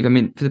 But Steve, I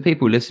mean, for the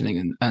people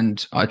listening,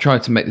 and I try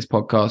to make this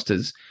podcast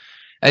as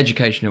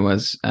educational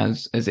as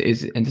it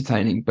is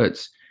entertaining,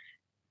 but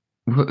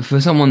for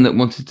someone that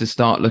wanted to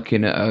start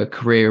looking at a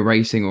career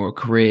racing, or a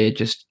career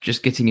just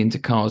getting into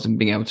cars and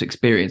being able to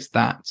experience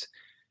that,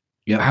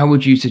 how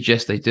would you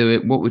suggest they do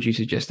it? What would you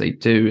suggest they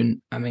do?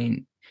 And I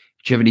mean,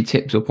 do you have any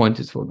tips or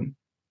pointers for them?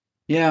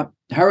 Yeah,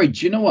 Harry,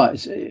 do you know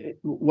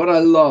what I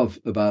love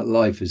about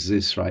life is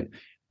this, right?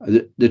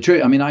 The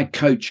truth. I mean, I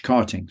coach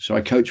karting, so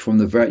I coach from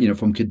the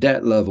from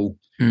cadet level.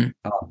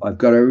 I've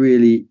got a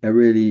really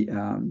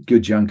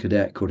good young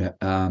cadet called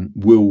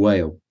Will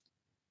Whale,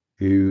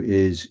 who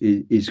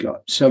he's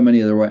got so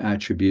many of the right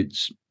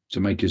attributes to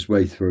make his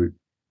way through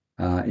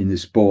in the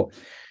sport.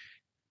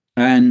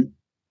 And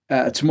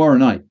tomorrow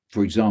night,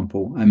 for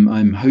example,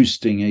 I'm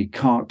hosting a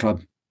kart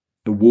club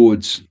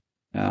awards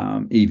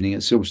evening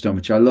at Silverstone,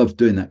 which I love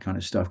doing that kind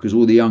of stuff, because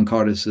all the young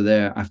kartists are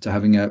there after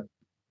having a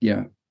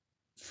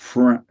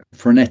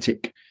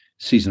frenetic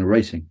season of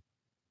racing.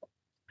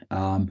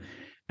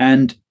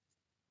 And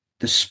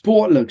the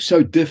sport looks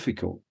so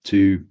difficult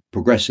to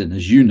progress in,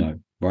 as you know,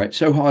 right?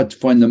 So hard to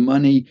find the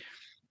money,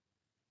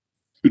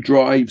 the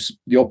drives,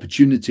 the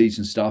opportunities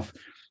and stuff,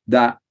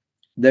 that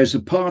there's a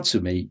part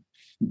of me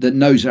that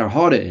knows how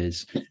hard it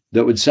is,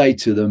 that would say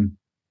to them,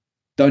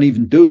 don't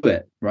even do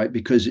it, right?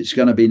 Because it's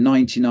going to be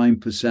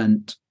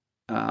 99%,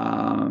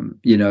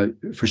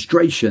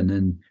 frustration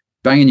and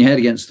banging your head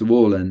against the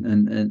wall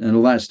and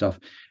all that stuff,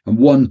 and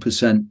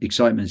 1%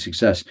 excitement and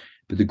success.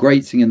 But the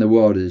great thing in the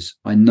world is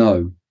I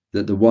know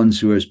that the ones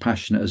who are as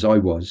passionate as I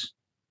was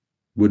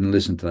wouldn't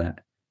listen to that.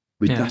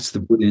 That's the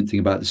brilliant thing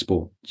about the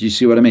sport. Do you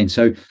see what I mean?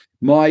 So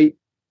it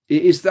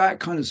is that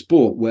kind of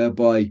sport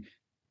whereby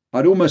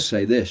I'd almost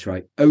say this,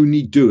 right?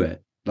 Only do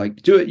it. Like,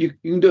 do it. You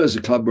can do it as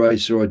a club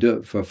racer or do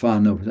it for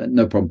fun,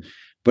 no problem.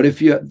 But if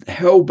you're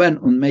hell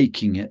bent on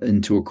making it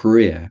into a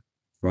career,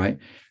 right?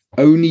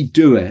 Only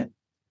do it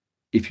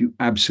if you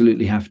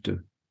absolutely have to.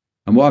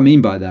 And what I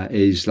mean by that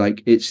is,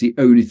 like, it's the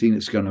only thing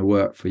that's going to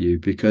work for you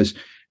because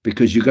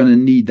you're going to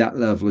need that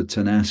level of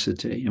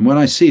tenacity. And when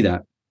I see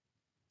that,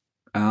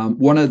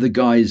 one of the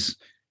guys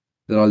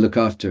that I look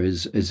after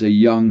is a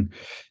young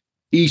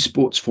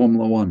esports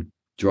Formula One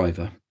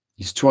driver.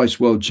 He's twice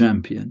world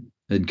champion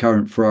and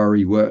current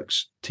Ferrari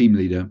works team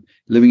leader,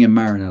 living in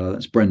Maranello.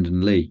 That's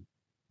Brendan Lee.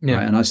 Yeah.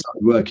 Right? And I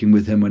started working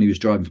with him when he was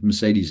driving for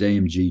Mercedes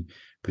AMG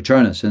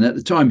Petronas. And at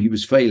the time, he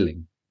was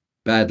failing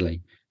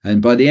badly. And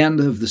by the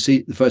end of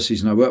the first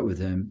season I worked with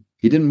him,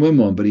 he didn't win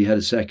one, but he had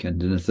a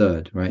second and a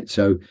third, right?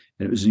 So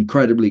it was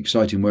incredibly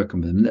exciting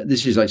working with him.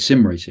 This is like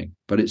sim racing,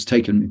 but it's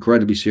taken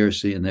incredibly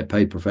seriously, and they're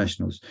paid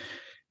professionals.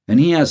 And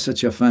he has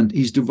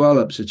he's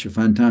developed such a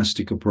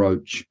fantastic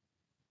approach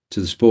to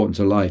the sport and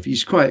to life.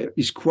 He's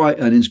quite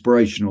an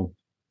inspirational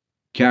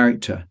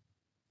character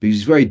because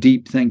he's very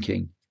deep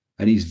thinking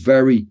and he's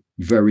very,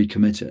 very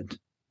committed.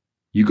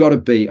 You got to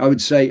be. I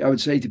would say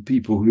to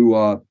people who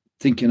are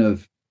thinking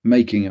of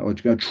making it or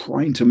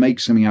trying to make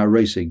something out of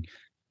racing,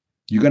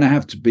 you're going to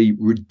have to be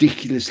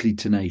ridiculously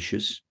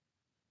tenacious.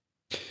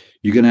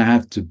 You're going to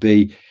have to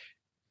be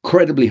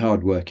incredibly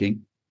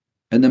hardworking.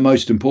 And the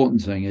most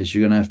important thing is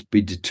you're going to have to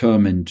be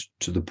determined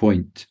to the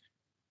point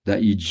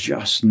that you're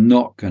just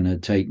not going to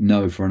take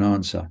no for an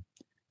answer,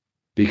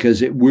 because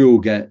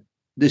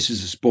this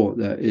is a sport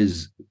that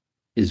is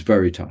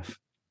very tough.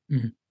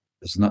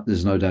 Mm-hmm.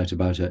 There's no doubt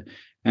about it.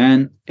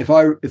 And if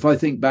I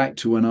think back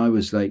to when I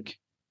was like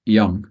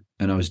young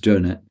and I was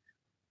doing it,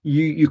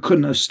 you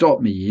couldn't have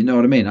stopped me. You know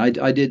what I mean?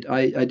 I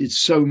did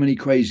so many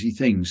crazy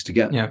things to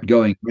get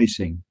going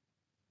racing.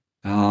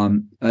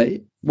 One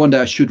day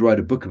I should write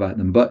a book about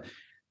them. But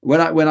when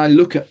I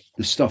look at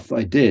the stuff that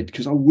I did,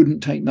 because I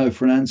wouldn't take no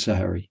for an answer,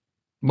 Harry.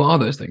 What are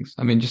those things?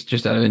 I mean,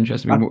 just out of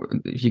interest, I mean,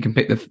 if you can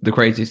pick the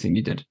craziest thing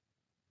you did.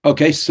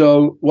 Okay,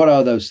 so what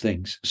are those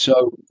things?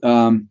 So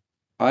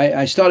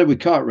I started with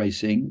kart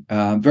racing.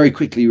 Very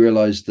quickly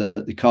realized that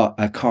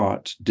a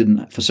kart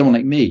didn't, for someone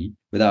like me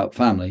without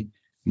family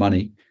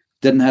money,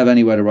 didn't have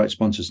anywhere to write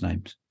sponsors'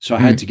 names. So I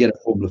had to get a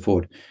Formula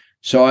Ford.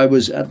 So I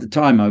was, at the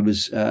time,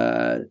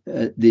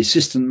 the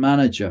assistant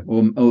manager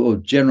or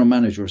general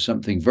manager or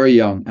something, very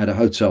young, at a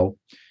hotel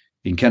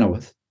in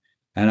Kenilworth.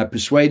 And I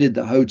persuaded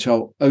the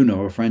hotel owner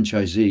or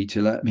franchisee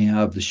to let me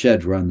have the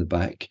shed around the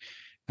back.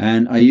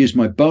 And I used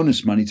my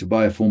bonus money to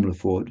buy a Formula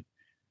Ford.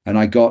 And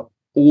I got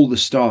all the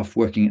staff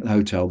working at the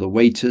hotel, the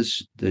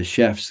waiters, the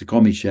chefs, the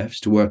commis chefs,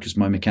 to work as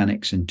my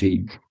mechanics and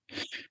team.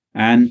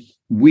 And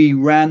we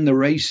ran the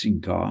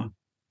racing car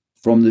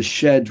from the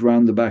shed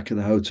round the back of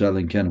the hotel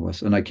in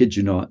Kenilworth, and I kid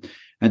you not.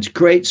 And to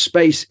create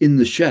space in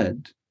the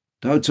shed,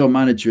 the hotel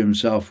manager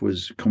himself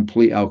was a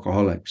complete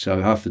alcoholic, so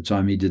half the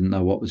time he didn't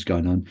know what was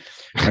going on.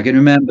 I can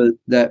remember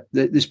that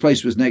this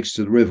place was next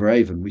to the River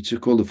Avon. We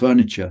took all the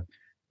furniture,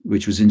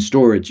 which was in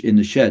storage, in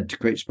the shed to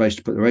create space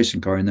to put the racing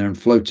car in there, and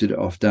floated it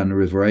off down the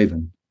River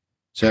Avon.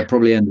 So it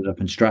probably ended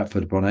up in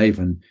Stratford upon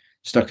Avon,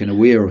 stuck in a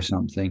weir or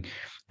something.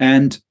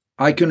 And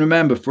I can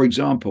remember, for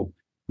example,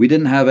 we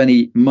didn't have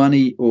any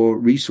money or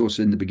resource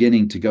in the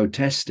beginning to go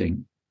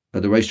testing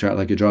at the racetrack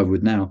like a driver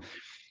would now.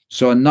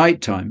 So at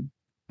night time,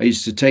 I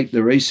used to take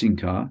the racing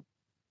car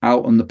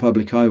out on the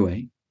public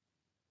highway,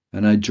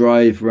 and I'd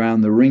drive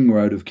around the ring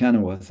road of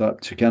Kenilworth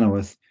up to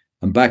Kenilworth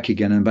and back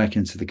again and back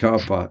into the car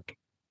park.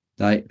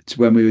 It's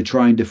when we were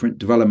trying different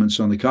developments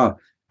on the car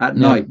at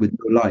night with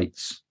no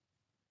lights.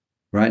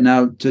 Right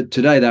now,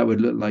 today that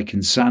would look like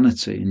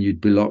insanity, and you'd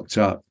be locked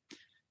up,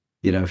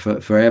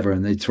 forever,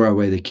 and they'd throw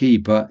away the key.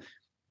 But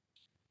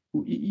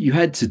you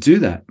had to do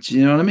that. Do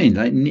you know what I mean?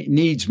 Like,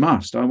 needs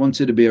must. I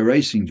wanted to be a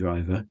racing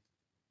driver,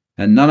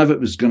 and none of it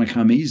was going to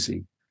come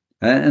easy.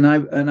 And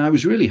I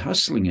was really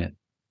hustling it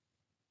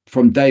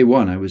from day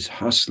one. I was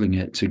hustling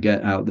it to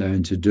get out there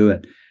and to do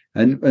it.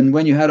 And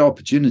when you had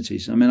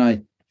opportunities, I mean,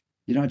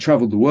 I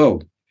traveled the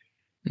world.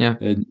 Yeah.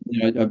 And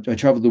I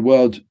traveled the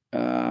world,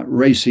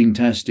 racing,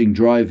 testing,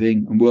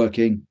 driving, and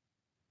working,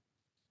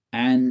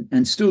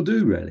 and still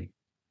do, really,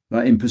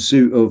 like, in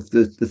pursuit of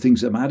the things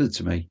that mattered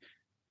to me.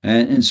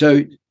 And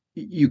so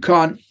you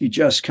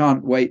just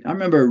can't wait. I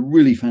remember a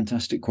really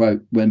fantastic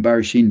quote when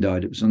Barry Sheen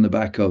died. It was on the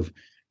back of,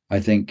 I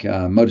think,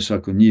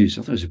 Motorcycle News.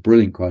 I thought it was a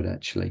brilliant quote,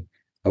 actually.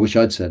 I wish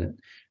I'd said it.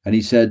 And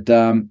he said,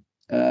 don't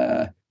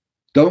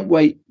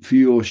wait for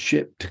your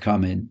ship to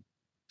come in,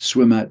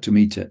 swim out to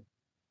meet it.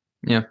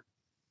 Yeah.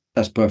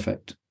 That's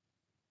perfect.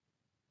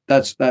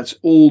 that's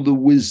all the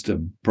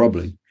wisdom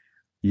probably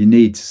you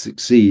need to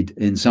succeed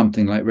in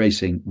something like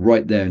racing,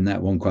 right there in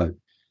that one quote.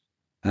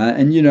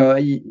 And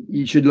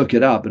you should look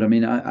it up. But I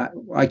mean,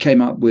 I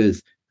came up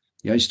with.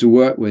 I used to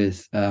work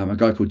with a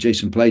guy called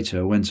Jason Plato,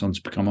 who went on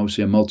to become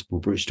obviously a multiple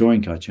British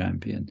touring car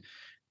champion,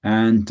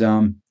 and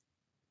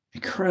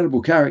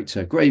incredible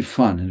character, great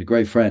fun, and a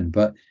great friend.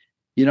 But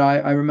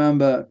I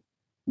remember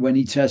when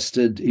he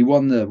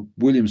won the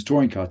Williams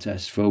touring car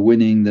test for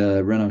winning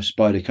the Renault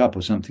Spider Cup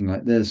or something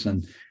like this,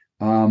 and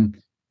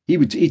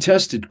he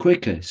tested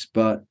quickest,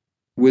 but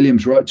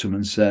Williams wrote to him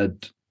and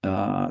said,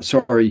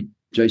 "Sorry,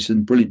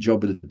 Jason, brilliant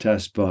job at the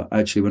test, but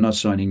actually we're not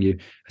signing you."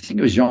 I think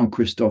it was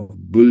Jean-Christophe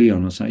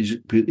Bouillon or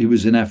something. He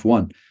was in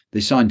F1. They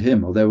signed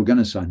him, or they were going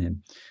to sign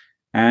him.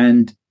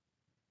 And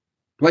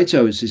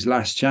Plato was his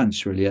last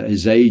chance, really, at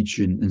his age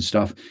and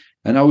stuff.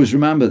 And I always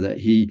remember that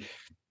he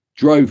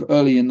drove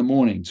early in the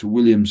morning to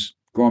Williams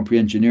Grand Prix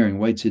Engineering,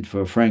 waited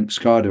for Frank's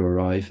car to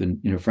arrive, and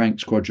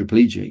Frank's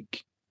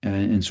quadriplegic,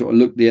 and sort of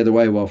looked the other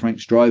way while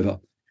Frank's driver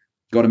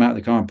got him out of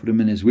the car and put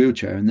him in his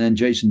wheelchair. And then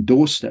Jason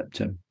doorstepped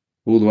him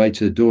all the way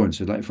to the door and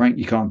said, like, "Frank,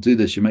 you can't do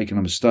this. You're making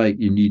a mistake.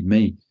 You need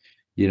me.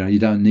 You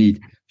don't need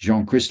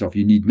Jean-Christophe.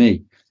 You need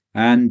me."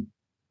 And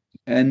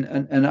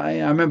I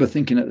remember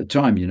thinking at the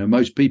time,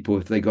 most people,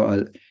 if they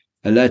got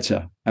a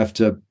letter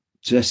after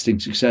testing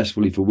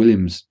successfully for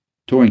Williams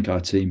touring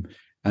car team,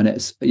 and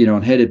it's,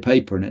 on headed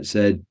paper, and it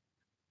said,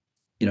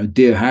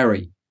 "Dear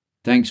Harry,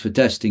 thanks for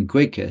testing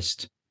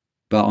quickest,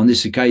 but on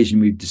this occasion,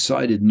 we've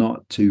decided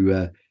not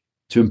to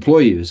employ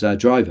you as our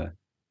driver."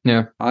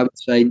 Yeah, I would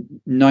say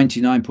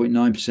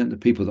 99.9% of the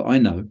people that I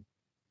know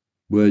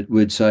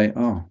would say,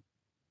 "Oh,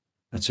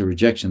 that's a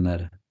rejection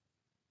letter."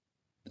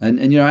 And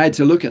I had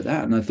to look at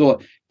that, and I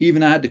thought,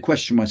 even I had to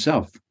question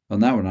myself on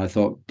that one. I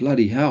thought,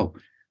 bloody hell,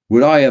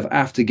 would I have,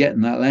 after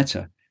getting that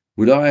letter,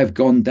 would I have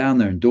gone down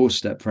there and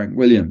doorstep Frank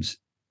Williams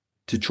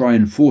to try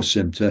and force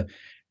him to?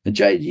 And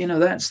Jay,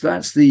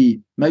 that's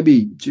the,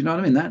 maybe, do you know what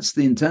I mean? That's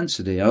the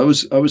intensity. I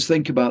was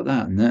thinking about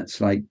that, and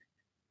that's like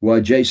why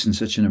Jason's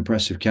such an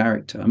impressive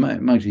character.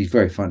 He's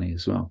very funny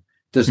as well.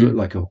 Does look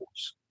like a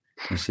horse.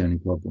 That's the only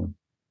problem.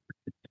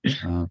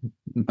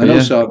 And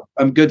also,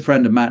 I'm a good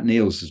friend of Matt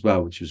Neal's as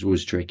well, which was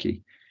always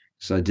tricky.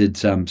 So I did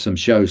some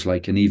shows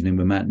like An Evening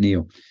with Matt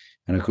Neal,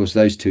 and of course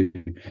those two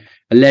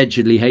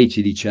allegedly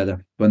hated each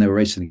other when they were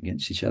racing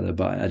against each other.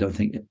 But I don't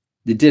think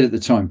they did at the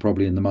time,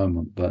 probably in the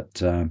moment. But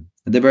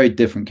they're very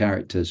different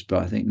characters.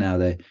 But I think now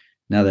they're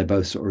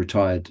both sort of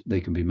retired.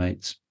 They can be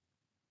mates.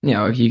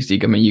 Yeah,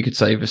 you could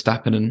say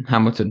Verstappen and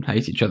Hamilton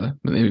hate each other,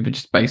 but they were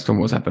just based on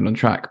what's happened on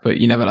track. But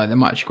you never know; they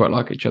might actually quite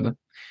like each other.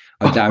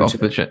 I doubt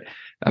it.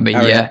 I mean,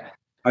 yeah,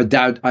 I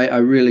doubt. I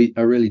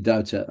really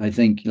doubt it. I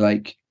think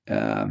like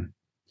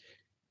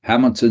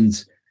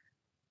Hamilton's.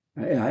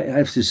 I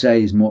have to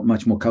say, he's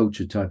much more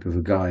cultured type of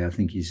a guy. I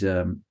think he's.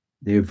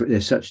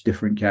 They're such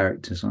different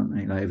characters, aren't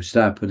they? Like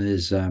Verstappen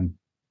is. I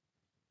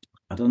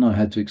don't know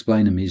how to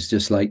explain him. He's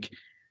just like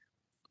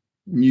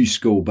new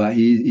school, but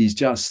he's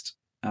just.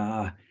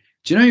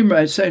 Do you know?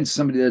 I was saying to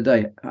somebody the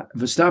other day,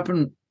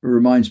 Verstappen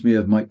reminds me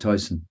of Mike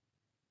Tyson.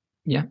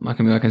 Yeah, I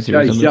can see.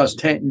 He's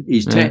just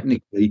he's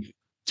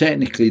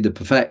technically the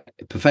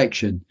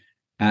perfection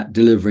at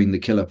delivering the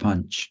killer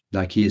punch.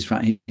 Like he's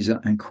an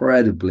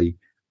incredibly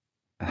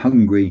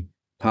hungry,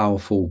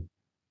 powerful,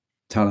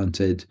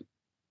 talented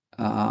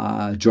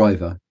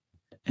driver.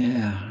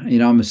 Yeah,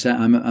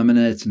 I'm an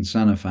Ayrton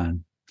Senna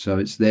fan, so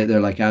it's they're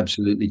like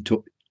absolutely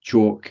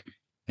chalk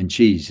and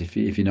cheese, if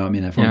you know what I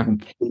mean. They're from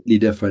completely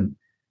different.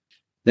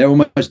 They're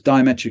almost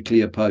diametrically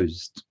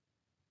opposed.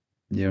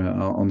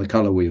 On the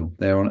color wheel,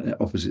 they're on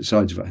opposite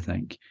sides of it, I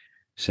think.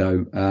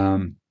 So,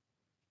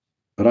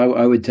 but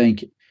I would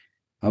think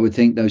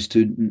those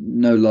two,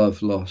 no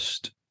love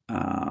lost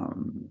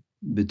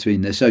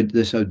between. They're so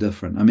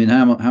different. I mean,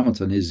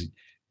 Hamilton's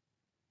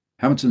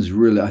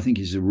really. I think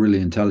he's a really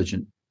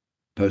intelligent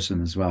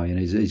person as well.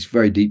 He's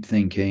very deep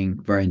thinking,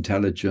 very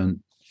intelligent,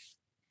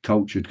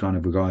 cultured kind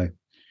of a guy.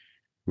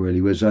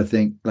 Really was. I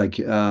think like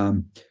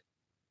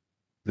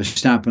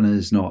Verstappen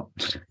is not.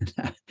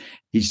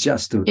 He's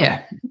just an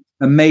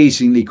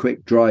amazingly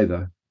quick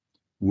driver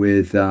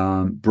with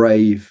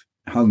brave,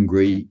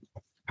 hungry,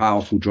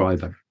 powerful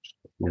driver.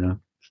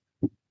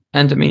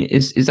 And I mean,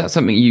 is that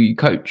something you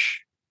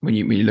coach when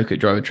you look at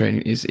driver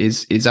training?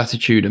 Is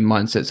attitude and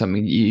mindset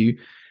something that you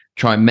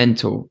try and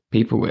mentor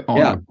people with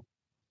on?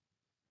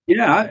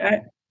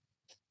 Yeah,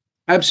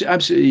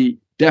 absolutely,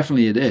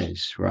 definitely it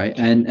is, right.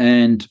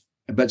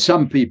 But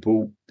some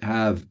people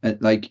have,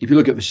 like, if you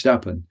look at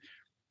Verstappen,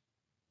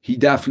 he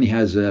definitely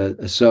has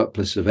a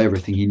surplus of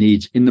everything he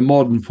needs in the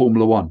modern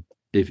Formula One,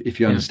 if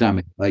you understand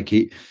me. Like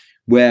he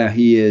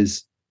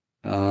is,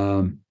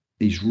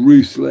 he's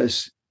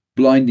ruthless,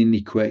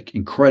 blindingly quick,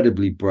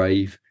 incredibly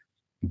brave,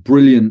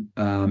 brilliant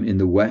in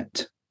the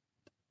wet.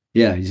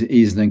 Yeah,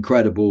 he's an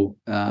incredible,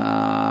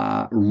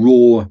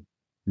 raw,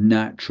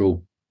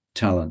 natural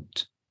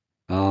talent.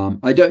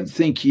 I don't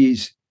think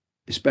he's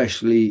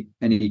especially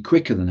any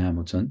quicker than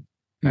Hamilton.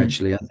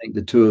 Actually, I think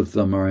the two of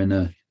them are in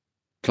a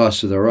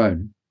class of their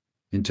own.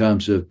 in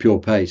terms of pure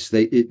pace.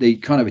 They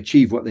kind of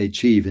achieve what they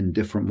achieve in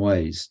different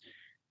ways,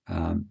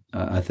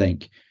 I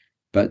think.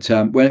 But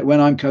when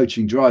I'm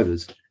coaching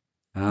drivers,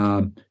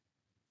 I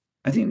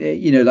think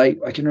that, like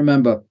I can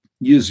remember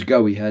years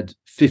ago we had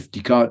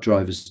 50 kart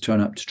drivers turn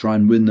up to try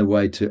and win their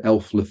way to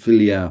Elf La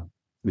Filière,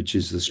 which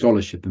is the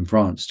scholarship in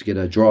France to get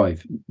a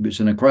drive. It's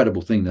an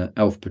incredible thing that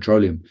Elf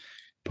Petroleum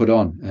put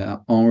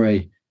on.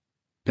 Henri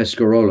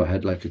Pescarolo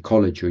had like a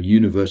college or a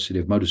university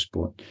of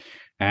motorsport.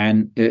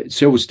 And at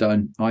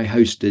Silverstone, I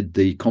hosted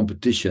the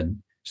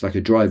competition. It's like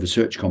a driver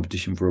search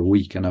competition for a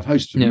week. And I've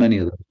hosted many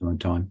of those in my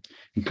time,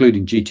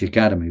 including GT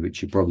Academy,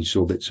 which you probably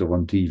saw bits of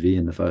on TV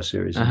in the first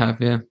series. I have,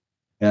 yeah.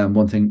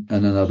 One thing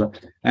and another.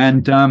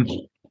 And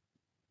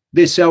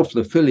this Elf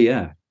La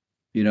Filière,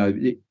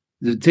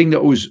 the thing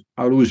that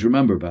I'll always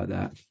remember about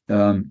that,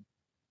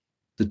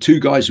 the two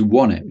guys who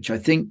won it, which I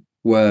think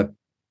was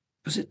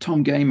it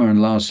Tom Gamer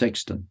and Lars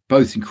Sexton,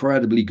 both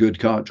incredibly good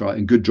kart drivers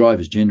and good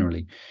drivers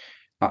generally.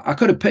 I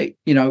could have picked,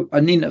 I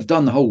needn't have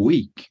done the whole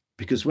week,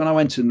 because when I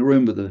went in the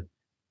room with the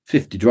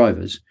 50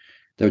 drivers,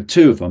 there were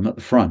two of them at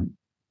the front,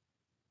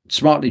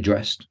 smartly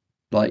dressed,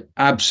 like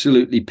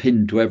absolutely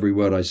pinned to every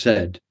word I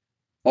said,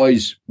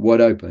 eyes wide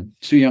open,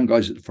 two young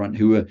guys at the front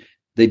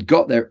they'd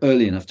got there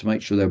early enough to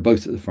make sure they were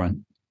both at the front.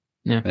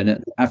 Yeah.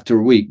 And after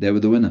a week, they were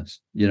the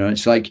winners.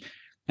 It's like,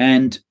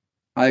 and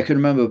I can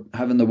remember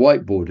having the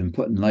whiteboard and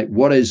putting like,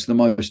 what is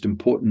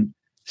the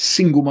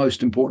single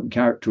most important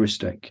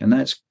characteristic? And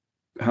that's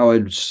how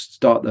I'd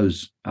start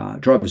those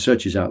driver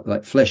searches out,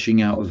 like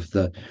fleshing out of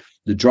the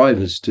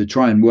drivers to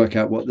try and work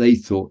out what they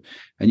thought.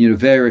 And,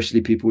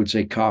 variously people would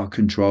say car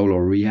control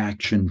or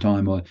reaction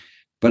time,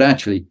 but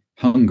actually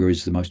hunger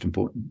is the most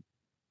important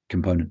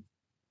component.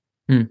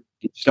 It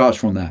starts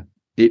from that.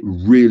 It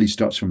really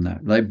starts from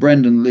that. Like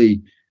Brendan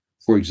Lee,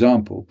 for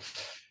example,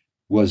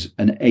 was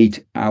an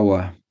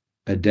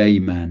 8-hour-a-day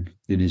man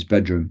in his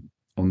bedroom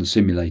on the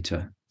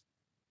simulator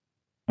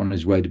on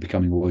his way to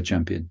becoming a world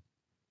champion.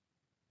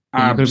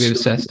 You've got to be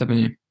obsessed, haven't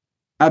you?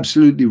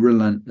 Absolutely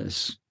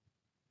relentless,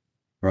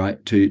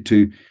 right?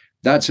 To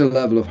that's a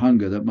level of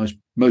hunger that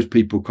most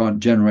people can't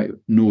generate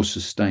nor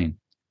sustain,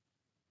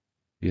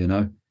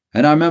 And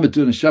I remember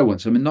doing a show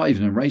once. I mean, not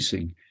even in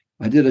racing.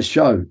 I did a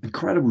show,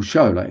 incredible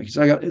show. Like,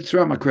 I got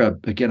throughout my career,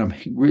 again, I'm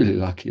really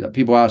lucky that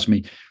people ask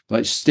me,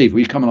 like, Steve, will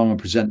you come along and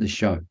present this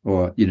show,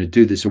 or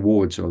do this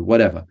awards or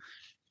whatever?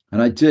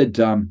 And I did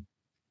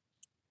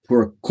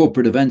for a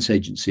corporate events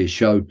agency a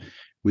show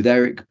with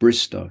Eric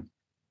Bristow.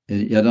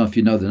 I don't know if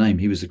you know the name.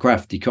 He was the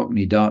crafty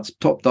Cockney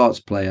top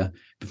darts player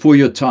before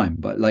your time,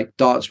 but like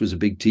darts was a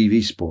big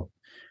TV sport,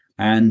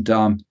 and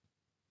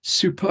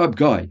superb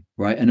guy,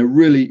 right? And a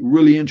really,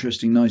 really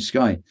interesting, nice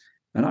guy.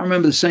 And I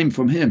remember the same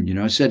from him.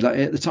 I said, like,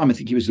 at the time, I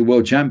think he was the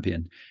world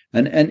champion.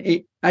 And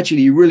it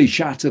actually really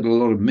shattered a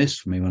lot of myths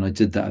for me when I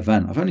did that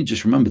event. I've only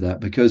just remembered that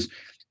because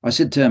I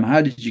said to him,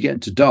 how did you get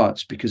into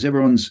darts? Because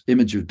everyone's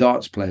image of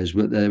darts players,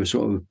 they were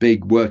sort of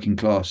big working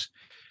class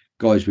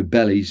guys with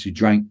bellies who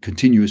drank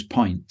continuous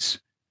pints.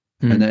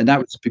 And that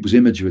was people's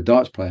image of a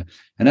darts player.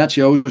 And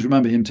actually, I always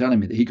remember him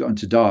telling me that he got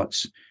into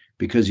darts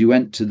because he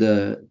went to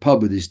the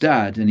pub with his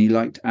dad and he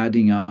liked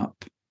adding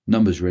up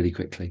numbers really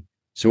quickly.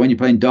 So when you're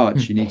playing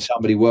darts, you need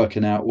somebody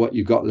working out what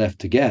you've got left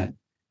to get.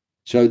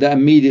 So that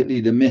immediately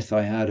the myth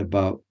I had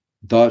about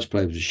darts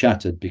players was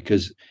shattered,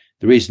 because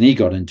the reason he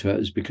got into it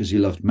is because he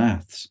loved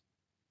maths.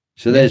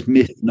 So there's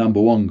myth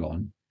number one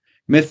gone.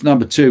 Myth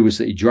number two was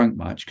that he drank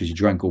much, because he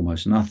drank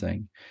almost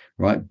nothing,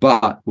 right?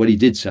 But what he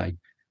did say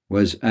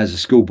was, as a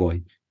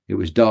schoolboy, it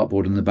was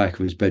dartboard on the back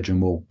of his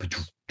bedroom wall.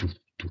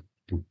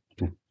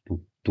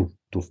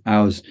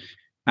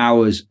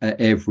 Hours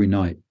every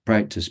night,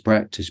 practice,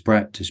 while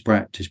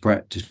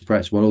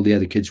all the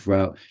other kids were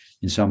out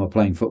in summer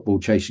playing football,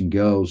 chasing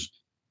girls.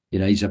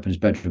 He's up in his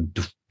bedroom.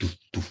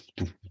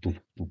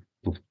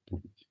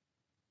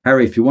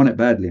 Harry, if you want it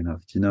badly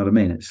enough, do you know what I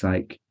mean? It's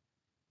like,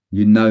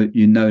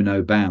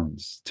 no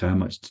bounds to how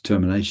much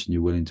determination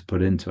you're willing to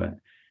put into it.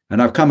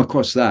 And I've come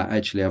across that,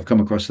 actually. I've come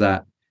across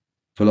that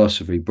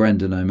philosophy.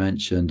 Brendan, I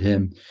mentioned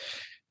him.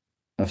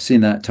 I've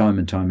seen that time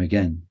and time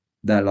again,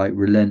 that like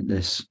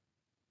relentless,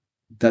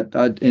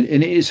 and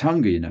it is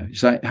hunger,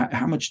 It's like,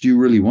 how much do you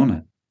really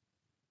want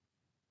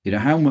it?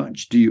 How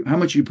much are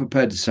you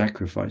prepared to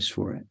sacrifice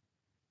for it?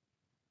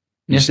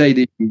 You say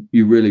that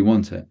you really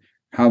want it.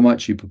 How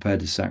much are you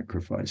prepared to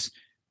sacrifice?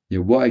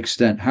 What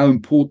extent, how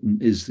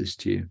important is this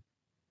to you?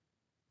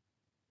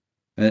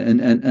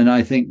 And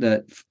I think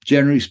that,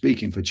 generally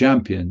speaking, for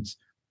champions,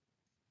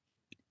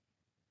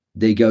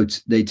 they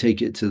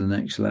take it to the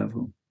next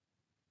level.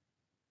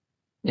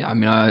 Yeah, I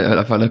mean,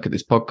 if I look at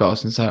this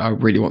podcast and say, I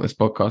really want this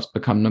podcast to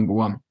become number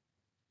one,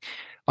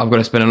 I've got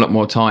to spend a lot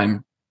more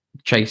time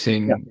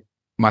chasing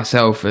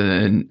myself,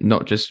 and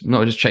not just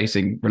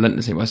chasing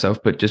relentlessly myself,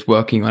 but just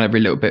working on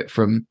every little bit,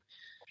 from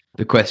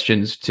the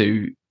questions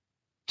to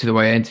the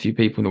way I interview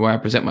people and the way I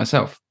present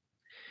myself.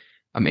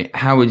 I mean,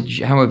 how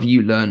have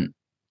you learned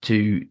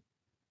to,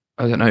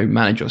 I don't know,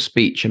 manage your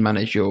speech and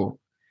manage your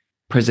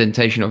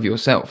presentation of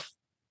yourself?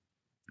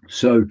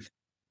 So,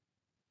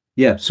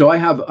 Yeah. So I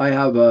have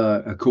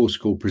a course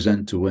called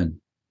Present to Win,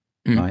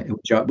 right?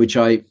 Which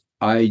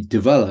I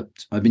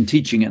developed. I've been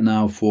teaching it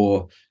now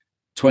for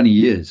 20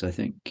 years, I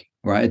think.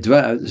 Right. I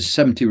developed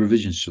 70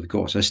 revisions to the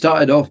course. I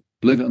started off,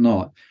 believe it or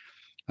not,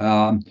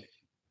 um,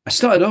 I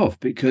started off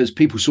because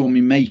people saw me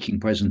making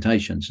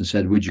presentations and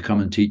said, "Would you come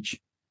and teach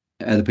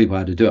other people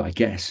how to do it?" I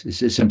guess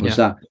it's as simple as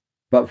that.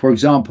 But for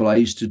example, I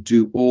used to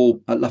do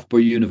all at Loughborough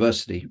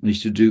University. I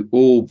used to do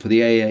all for the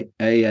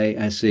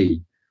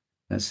AASE.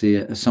 That's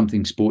the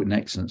something sport and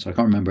excellence. I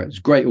can't remember it. It's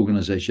a great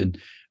organization.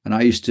 And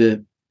I used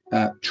to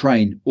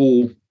train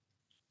all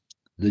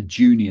the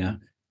junior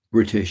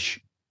British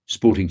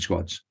sporting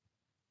squads.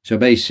 So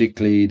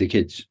basically the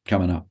kids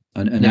coming up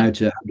and how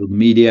to handle the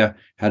media,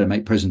 how to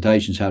make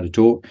presentations, how to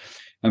talk.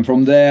 And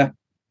from there,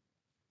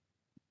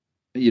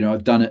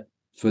 I've done it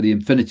for the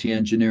Infinity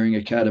Engineering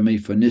Academy,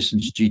 for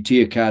Nissan's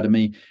GT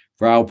Academy,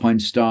 for Alpine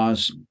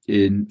Stars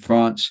in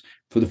France,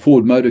 for the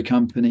Ford Motor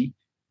Company.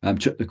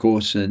 Took the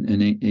course and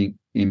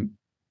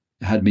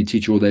had me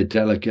teach all their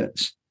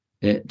delegates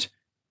it.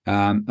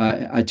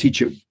 I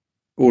teach it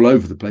all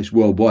over the place,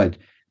 worldwide.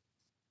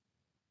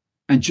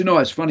 And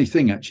it's a funny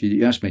thing, actually, that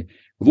you asked me.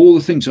 Of all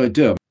the things I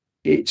do,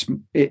 in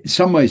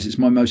some ways it's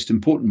my most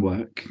important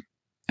work,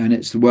 and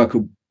it's the work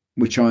of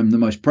which I'm the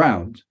most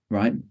proud,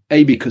 right?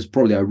 Because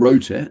probably I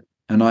wrote it,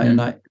 and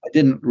I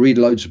didn't read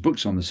loads of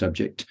books on the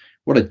subject.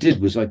 What I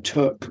did was I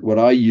took what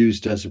I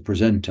used as a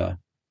presenter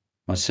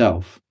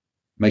myself,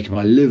 making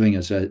my living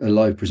as a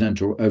live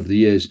presenter over the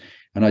years,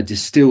 and I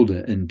distilled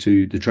it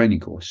into the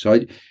training course.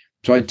 So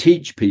I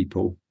teach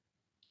people,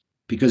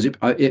 because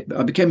I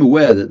became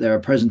aware that there are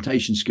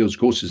presentation skills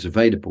courses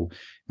available.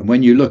 And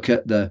when you look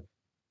at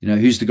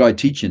who's the guy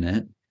teaching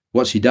it,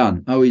 what's he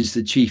done? Oh, he's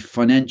the chief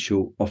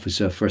financial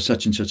officer for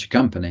such and such a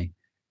company.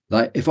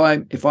 Like if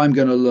I'm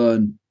going to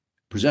learn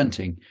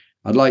presenting,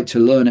 I'd like to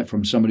learn it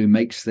from somebody who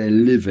makes their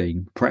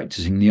living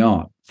practicing the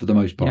art for the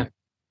most part. Yeah.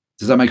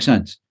 Does that make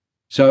sense?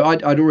 So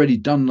I'd already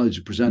done loads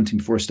of presenting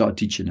before I started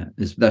teaching it.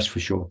 That's for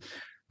sure.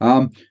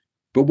 But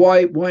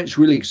why it's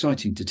really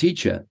exciting to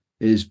teach it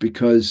is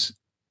because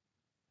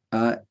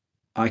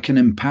I can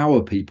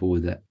empower people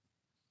with it.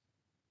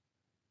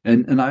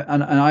 And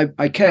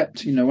I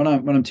kept, when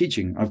I'm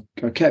teaching,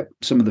 I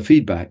kept some of the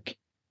feedback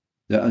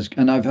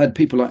and I've had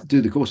people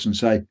do the course and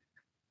say,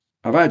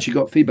 I've actually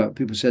got feedback.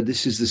 People said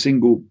this is the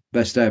single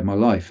best day of my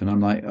life, and I'm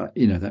like,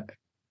 that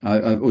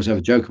I always have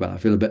a joke about it. I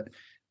feel a bit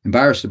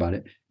embarrassed about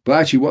it, but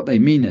actually, what they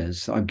mean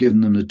is I've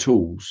given them the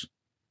tools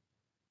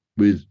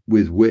with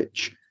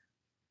which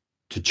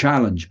to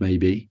challenge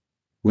maybe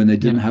when they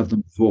didn't have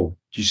them before.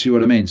 Do you see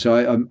what I mean?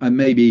 So I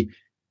maybe.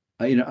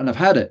 And I've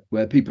had it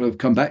where people have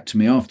come back to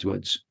me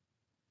afterwards,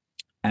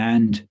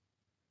 and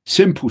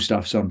simple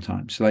stuff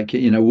sometimes, like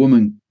a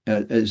woman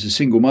as a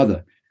single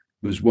mother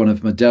was one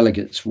of my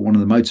delegates for one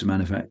of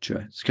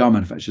the car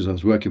manufacturers I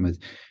was working with,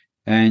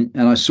 and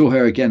I saw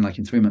her again like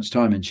in 3 months'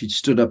 time, and she'd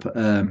stood up at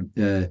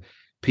a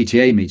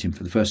PTA meeting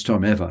for the first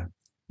time ever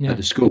at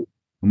the school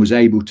and was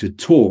able to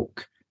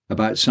talk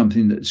about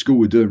something that the school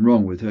were doing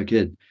wrong with her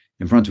kid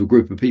in front of a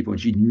group of people,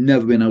 and she'd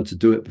never been able to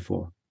do it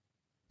before.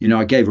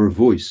 I gave her a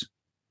voice,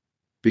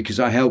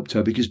 because I helped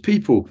her, because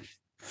people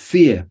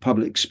fear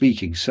public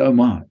speaking so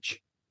much.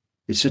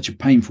 It's such a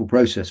painful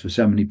process for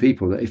so many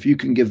people that if you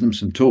can give them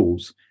some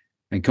tools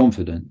and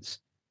confidence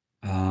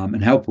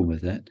and help them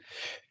with it.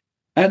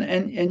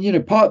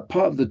 And part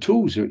of the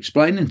tools are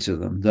explaining to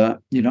them that,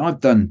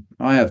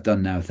 I have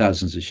done now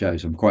thousands of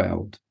shows. I'm quite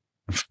old,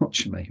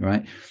 unfortunately,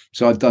 right?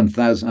 So I've done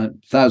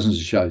thousands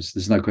of shows.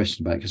 There's no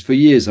question about it. Because for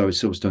years I was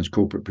Silverstone's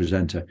corporate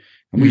presenter,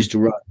 and we used to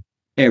run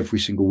every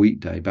single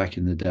weekday back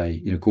in the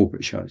day,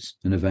 corporate shows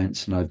and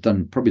events. And I've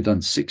probably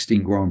done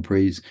 16 Grand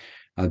Prix.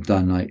 I've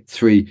done like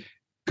 3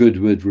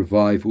 Goodwood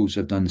revivals.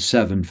 I've done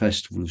 7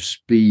 Festival of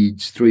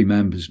Speeds, 3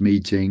 members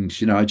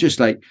meetings. I just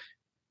the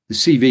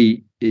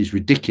CV is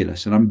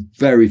ridiculous. And I'm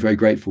very, very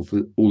grateful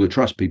for all the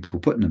trust people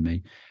putting in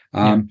me.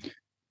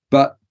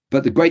 But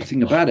the great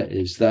thing about it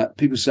is that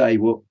people say,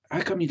 well, how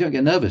come you don't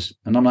get nervous?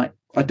 And I'm like,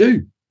 I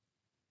do.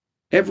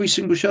 Every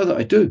single show that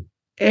I do,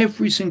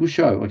 every single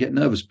show I get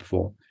nervous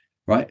before.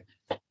 Right.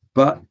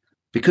 But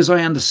because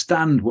I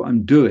understand what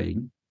I'm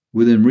doing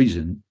within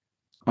reason,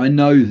 I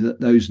know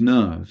that those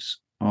nerves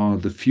are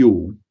the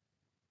fuel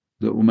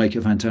that will make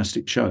a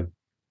fantastic show.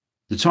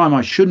 The time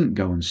I shouldn't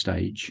go on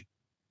stage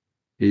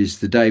is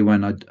the day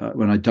when I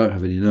don't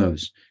have any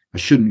nerves. I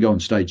shouldn't go on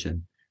stage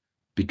then,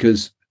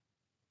 because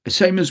the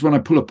same as when I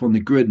pull up on the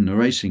grid in a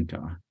racing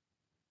car,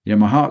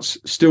 my heart's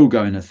still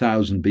going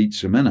 1,000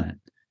 beats a minute.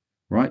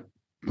 Right.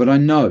 But I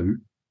know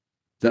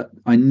that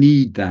I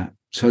need that,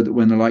 so that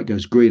when the light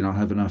goes green, I'll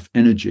have enough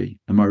energy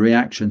and my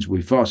reactions will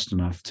be fast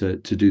enough to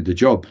do the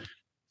job.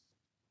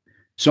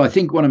 So I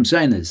think what I'm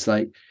saying is,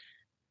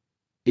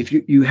 if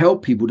you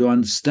help people to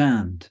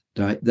understand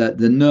that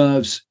the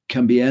nerves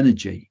can be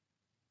energy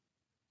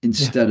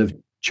instead of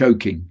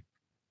choking.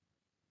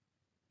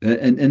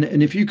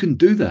 And if you can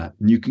do that,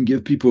 and you can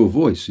give people a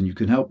voice and you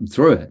can help them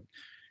through it.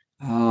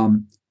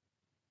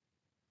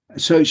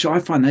 So I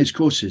find those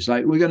courses, we're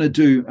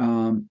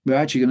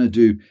actually going to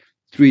do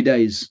 3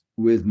 days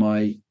with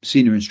my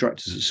senior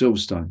instructors at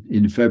Silverstone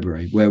in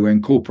February, where we're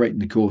incorporating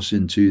the course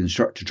into the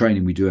instructor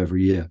training we do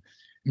every year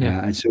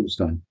at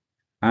Silverstone.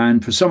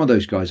 And for some of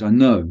those guys, I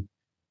know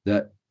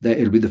that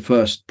it'll be the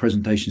first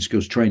presentation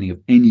skills training of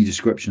any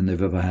description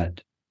they've ever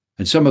had.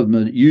 And some of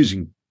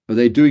them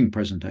they're doing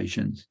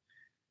presentations.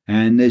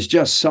 And there's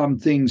just some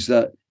things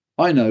that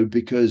I know,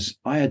 because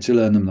I had to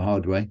learn them the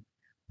hard way,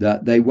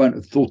 that they won't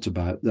have thought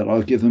about, that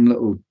I'll give them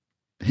little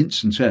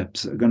hints and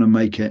tips that are going to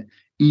make it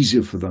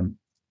easier for them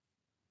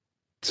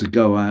to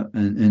go out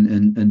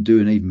and do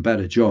an even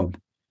better job.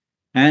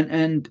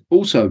 And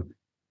also,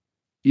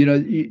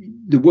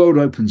 the world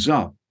opens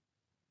up.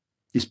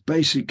 It's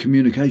basic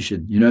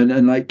communication,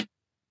 and like,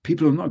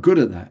 people are not good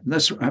at that. And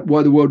that's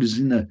why the world is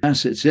in the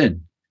mess it's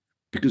in,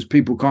 because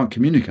people can't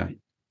communicate.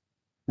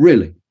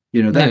 Really,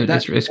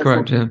 it's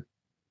correct. Yeah.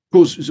 Of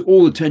course, it's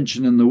all the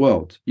tension in the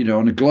world,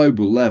 on a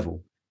global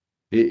level,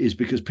 it is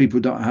because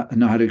people don't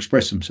know how to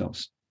express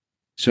themselves.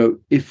 So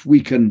if we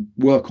can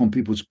work on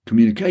people's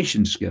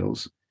communication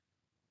skills,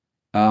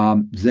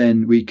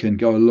 then we can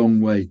go a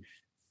long way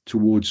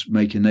towards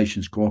making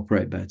nations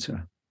cooperate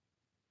better.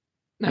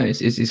 No,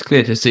 it's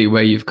clear to see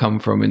where you've come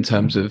from in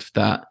terms of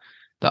that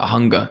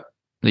hunger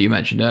that you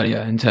mentioned earlier,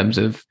 in terms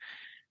of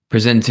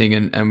presenting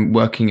and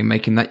working and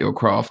making that your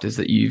craft, is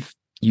that you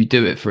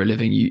do it for a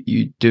living.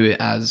 You do it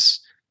as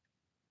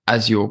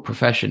your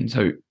profession.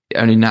 So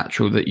only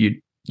natural that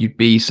you'd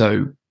be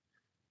so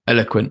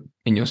eloquent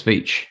in your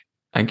speech,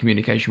 and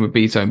communication would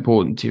be so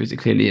important to you, as it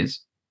clearly is.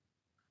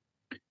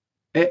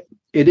 It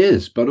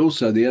is, but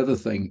also the other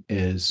thing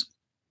is,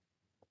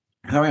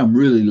 Harry, I'm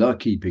really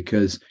lucky,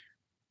 because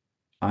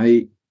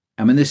I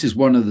mean, this is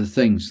one of the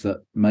things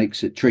that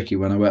makes it tricky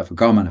when I work for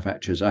car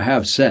manufacturers. I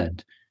have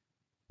said,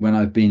 when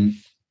I've been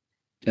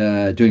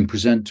doing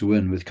present to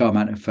win with car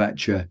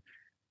manufacturer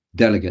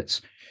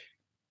delegates,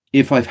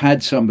 if I've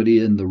had somebody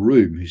in the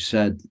room who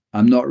said,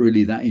 I'm not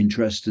really that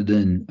interested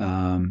in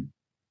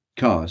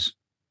cars,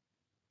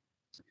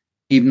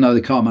 even though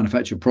the car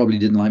manufacturer probably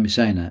didn't like me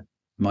saying that,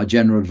 my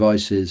general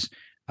advice is,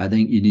 I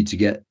think you need to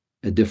get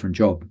a different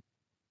job.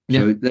 Yeah.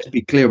 So let's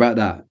be clear about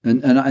that.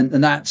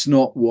 And that's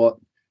not what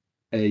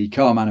a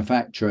car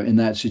manufacturer in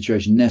that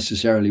situation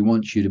necessarily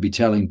wants you to be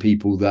telling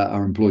people that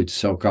are employed to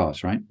sell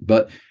cars, right?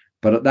 But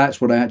that's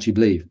what I actually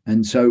believe.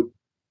 And so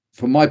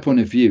from my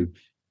point of view,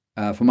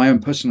 for my own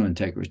personal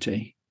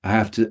integrity, I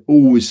have to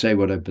always say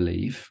what I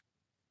believe,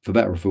 for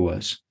better or for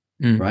worse,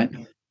 right?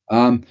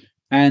 And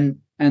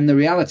the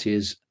reality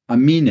is, I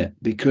mean it,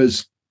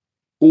 because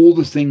all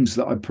the things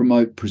that I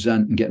promote,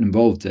 present, and get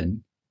involved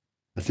in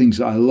are things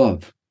that I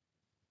love.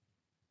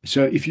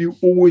 So if you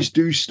always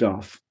do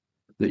stuff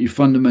that you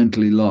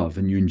fundamentally love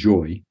and you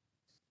enjoy,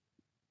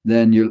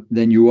 then you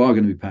are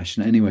going to be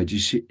passionate anyway. Do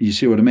you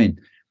see what I mean?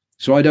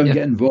 So I don't get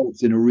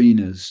involved in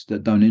arenas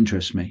that don't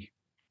interest me.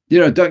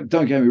 Don't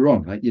get me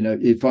wrong. Like,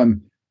 if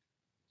I'm,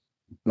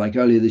 like,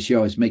 earlier this year,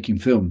 I was making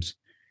films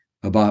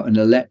about an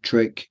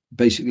electric,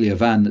 basically a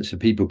van that's a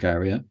people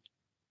carrier.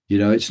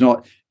 That's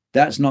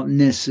not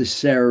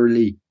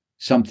necessarily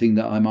something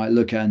that I might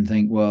look at and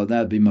think, well,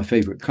 that'd be my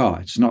favorite car.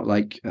 It's not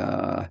like,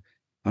 I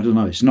don't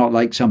know. It's not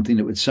like something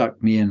that would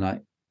suck me in,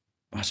 like,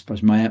 I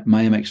suppose my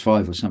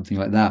MX-5 or something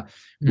like that,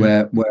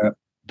 where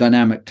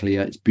dynamically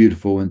it's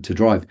beautiful and to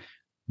drive.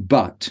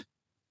 But,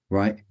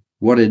 right,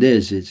 what it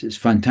is, it's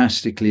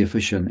fantastically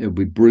efficient. It'll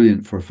be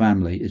brilliant for a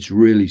family. It's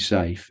really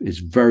safe. It's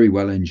very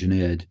well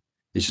engineered.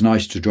 It's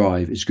nice to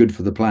drive. It's good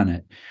for the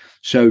planet.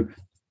 So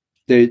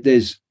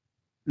there's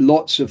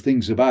lots of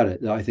things about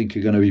it that I think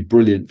are going to be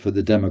brilliant for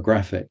the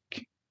demographic.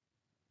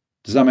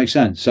 Does that make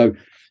sense?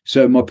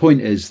 So my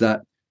point is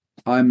that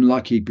I'm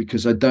lucky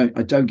because I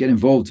don't get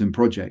involved in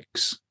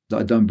projects that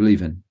I don't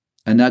believe in.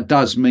 And that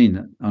does mean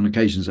that on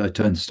occasions I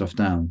turn stuff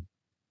down,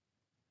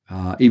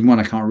 even when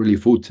I can't really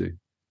afford to,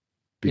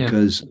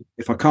 because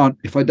if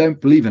I don't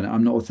believe in it,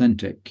 I'm not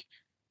authentic.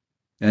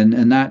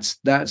 And that's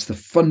the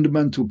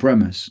fundamental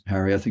premise,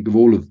 Harry, I think, of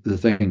all of the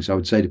things I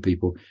would say to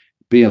people: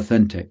 be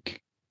authentic.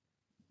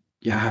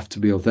 You have to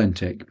be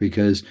authentic,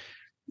 because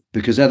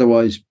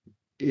otherwise,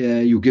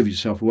 you'll give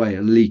yourself away.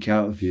 It'll leak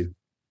out of you.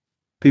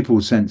 People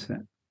will sense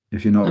it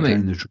if you're not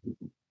telling the truth.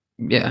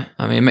 Yeah,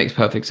 I mean, it makes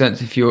perfect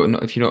sense. If you're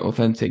not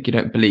authentic, you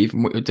don't believe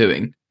in what you're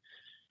doing,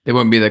 there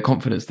won't be the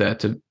confidence there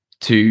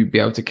to be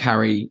able to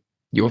carry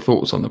your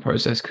thoughts on the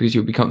process, because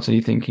you'll be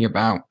constantly thinking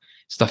about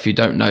stuff you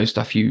don't know,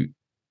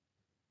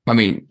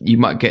 you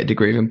might get a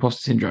degree of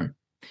imposter syndrome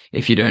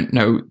if you don't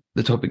know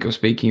the topic you're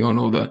speaking on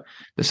or the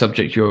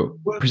subject you're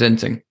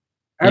presenting.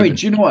 Harry,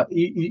 do you know what?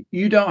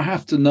 You don't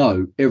have to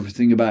know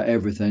everything about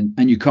everything,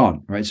 and you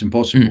can't, right? It's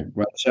impossible,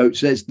 right? So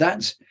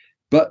that's,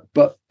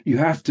 but you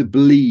have to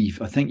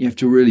believe. I think you have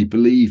to really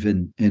believe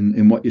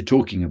in what you're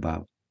talking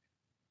about.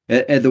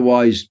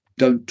 Otherwise,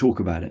 don't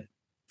talk about it.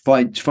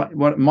 Find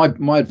what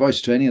my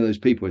advice to any of those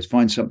people is: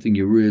 find something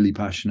you're really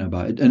passionate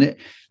about. And it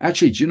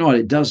actually, do you know what?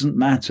 It doesn't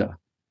matter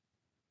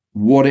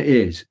what it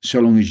is,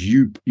 so long as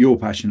you're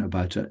passionate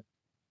about it.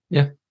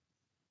 Yeah.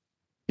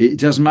 It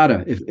doesn't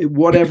matter if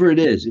whatever it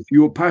is, if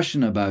you're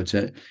passionate about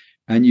it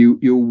and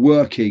you're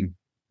working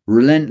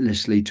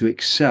relentlessly to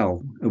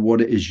excel at what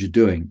it is you're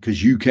doing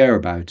because you care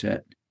about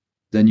it,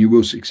 then you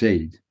will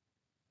succeed.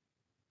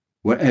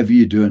 Whatever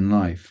you do in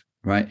life,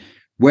 right?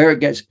 Where it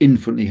gets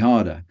infinitely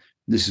harder,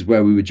 this is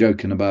where we were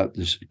joking about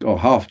this, or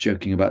half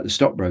joking about the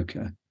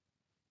stockbroker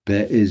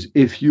bit, is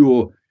if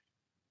your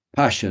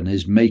passion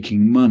is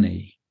making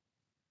money,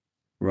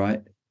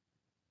 right?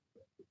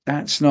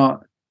 That's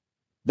not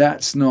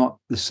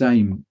the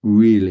same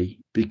really,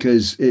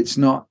 because it's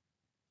not,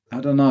 I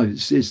don't know,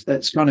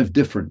 it's kind of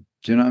different.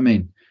 Do you know what I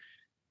mean?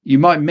 You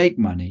might make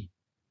money,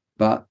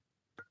 but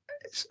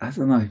I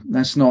don't know.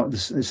 It's not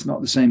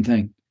the same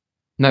thing.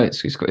 No,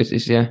 it's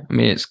yeah. I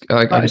mean,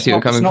 I can see where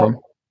you're coming from.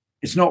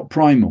 It's not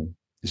primal.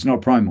 It's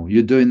not primal.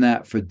 You're doing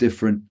that for a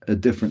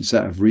different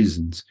set of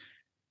reasons.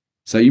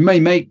 So you may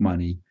make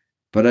money,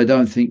 but I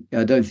don't think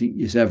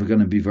it's ever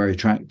going to be very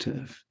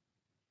attractive.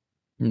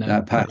 No,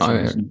 that passion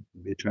isn't going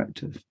to be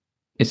attractive.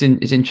 It's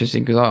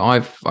interesting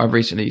because I've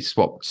recently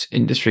swapped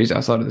industries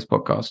outside of this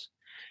podcast.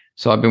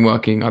 So I've been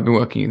working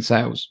in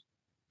sales,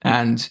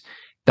 and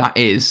that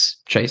is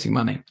chasing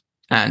money.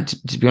 And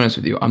to be honest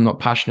with you, I'm not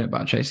passionate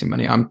about chasing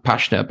money. I'm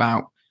passionate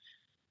about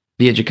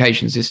the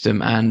education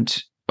system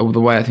and all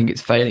the way I think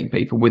it's failing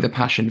people with a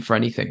passion for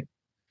anything.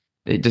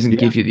 It doesn't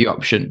give you the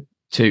option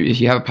to, if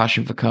you have a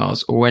passion for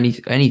cars or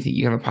anything,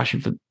 you have a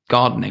passion for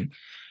gardening.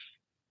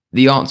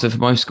 The answer for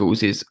most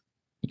schools is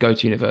go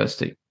to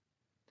university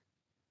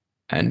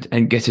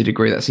and get a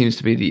degree. That seems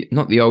to be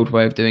not the old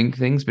way of doing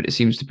things, but it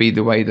seems to be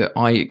the way that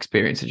I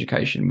experienced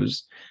education.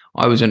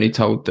 I was only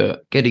told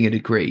that getting a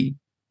degree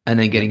and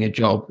then getting a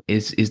job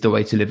is the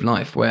way to live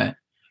life, where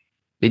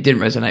it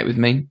didn't resonate with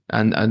me,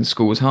 and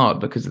school was hard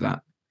because of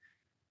that.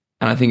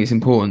 And I think it's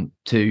important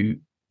to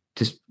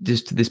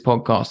just to this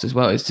podcast as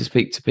well, is to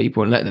speak to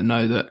people and let them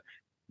know that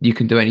you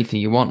can do anything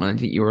you want. And I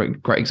think you're a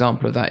great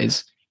example of that.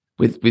 Is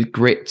with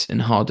grit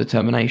and hard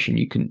determination,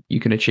 you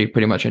can achieve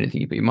pretty much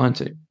anything you put your mind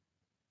to.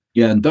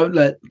 Yeah, and don't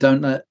let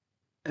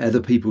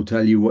other people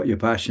tell you what your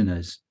passion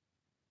is.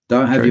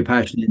 Don't have your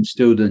passion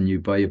instilled in you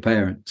by your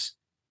parents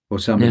or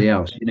somebody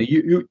else. You know,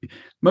 you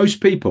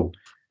most people,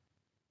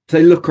 if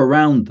they look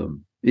around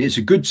them, it's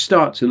a good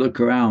start to look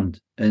around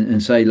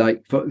and say,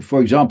 like,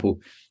 for example,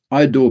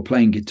 I adore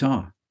playing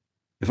guitar.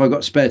 If I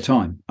got spare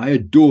time, I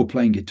adore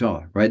playing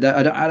guitar, right?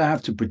 I don't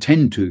have to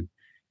pretend to,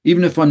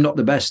 even if I'm not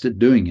the best at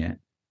doing it,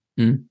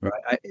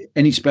 right?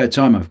 Any spare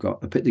time I've got,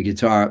 I pick the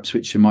guitar up,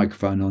 switch the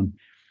microphone on,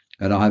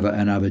 and I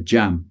have a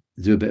jam,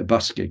 do a bit of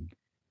busking,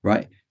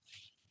 right?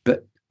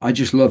 But I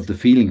just love the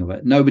feeling of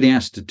it. Nobody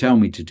has to tell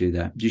me to do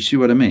that. Do you see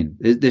what I mean?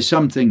 There's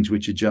some things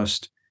which are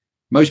just,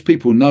 most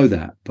people know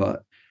that,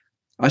 but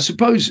I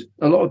suppose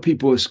a lot of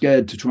people are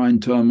scared to try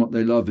and turn what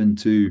they love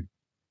into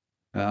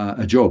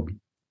a job.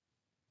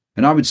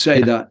 And I would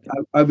say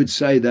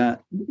that,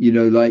 you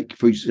know, like,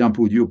 for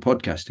example, with your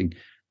podcasting,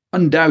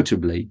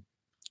 undoubtedly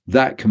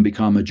that can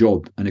become a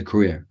job and a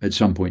career at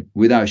some point,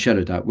 without a shadow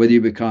of doubt. Whether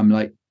you become,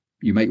 like,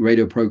 you make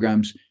radio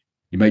programs,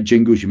 you make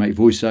jingles, you make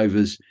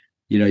voiceovers,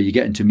 you know, you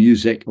get into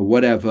music or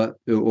whatever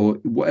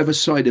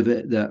side of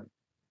it that,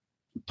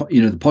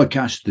 you know, the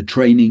podcast, the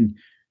training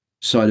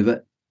side of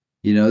it,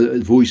 you know,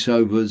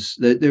 voiceovers,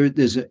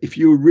 there's if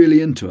you're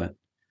really into it,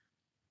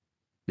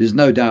 there's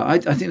no doubt.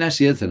 I think that's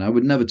the other thing. I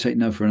would never take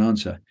no for an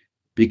answer,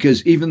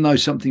 because even though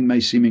something may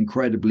seem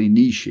incredibly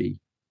nichey,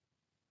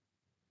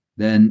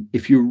 then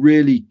if you're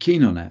really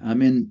keen on it, I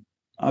mean,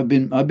 I've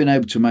been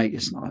able to make,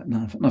 it's not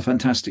a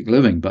fantastic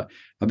living, but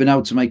I've been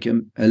able to make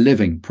a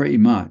living pretty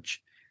much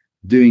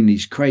doing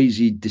these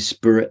crazy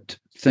disparate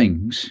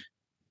things.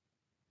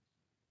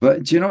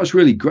 But do you know what's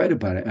really great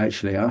about it?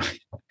 Actually, I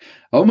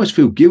almost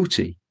feel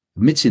guilty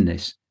admitting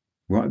this,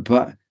 right?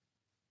 But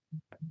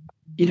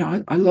you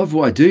know, I love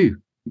what I do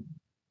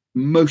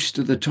most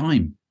of the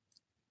time.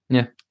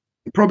 Yeah,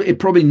 it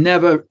probably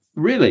never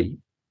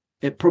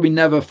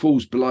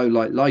falls below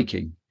like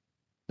liking.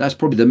 That's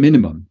probably the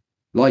minimum.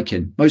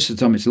 Liking, most of the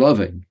time it's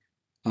loving,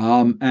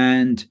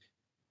 and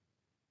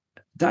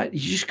that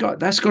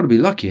that's got to be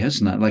lucky,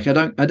 hasn't it? Like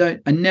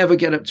I never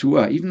get up to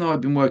work, even though I've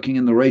been working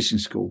in the racing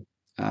school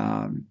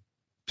for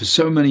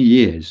so many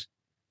years.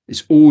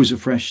 It's always a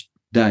fresh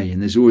day,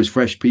 and there's always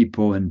fresh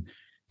people, and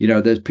you know,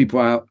 there's people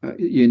out.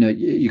 You know,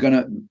 you're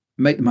gonna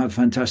make them have a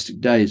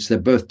fantastic day. It's their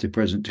birthday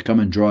present to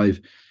come and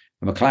drive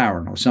a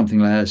McLaren or something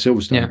like that,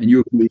 Silverstone, and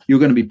you're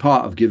going to be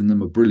part of giving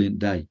them a brilliant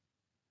day.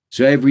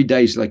 So every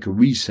day is like a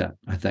reset,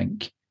 I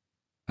think.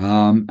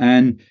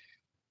 And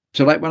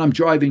so, like, when I'm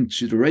driving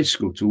to the race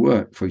school to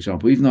work, for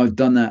example, even though I've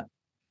done that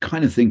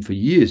kind of thing for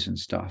years and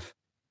stuff,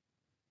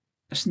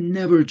 that's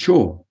never a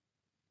chore.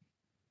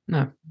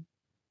 No,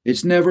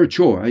 it's never a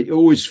chore. I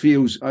always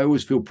feel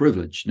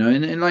privileged, you know,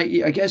 and like,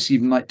 I guess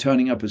even like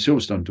turning up at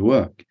Silverstone to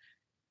work,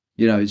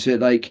 you know, it's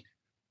like,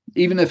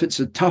 even if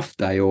it's a tough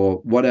day or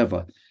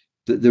whatever,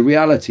 the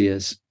reality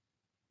is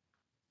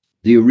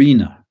the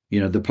arena, you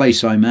know, the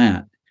place I'm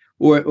at,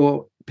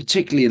 or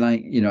particularly,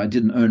 like, you know, I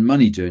didn't earn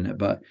money doing it,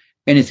 but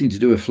anything to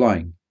do with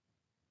flying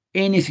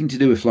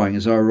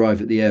as I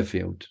arrive at the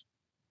airfield,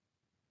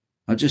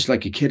 I'm just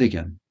like a kid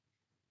again.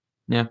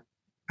 Yeah.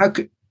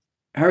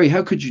 Harry,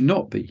 how could you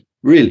not be?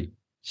 Really?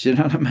 Do you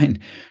know what I mean?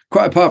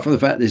 Quite apart from the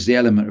fact there's the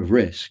element of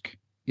risk,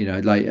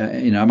 like,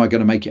 am I going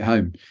to make it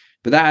home?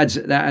 But that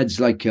adds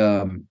like,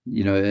 a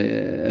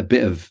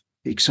bit of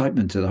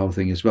excitement to the whole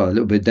thing as well, a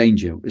little bit of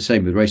danger. The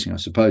same with racing, I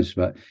suppose.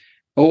 But,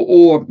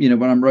 or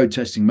when I'm road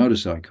testing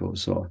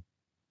motorcycles,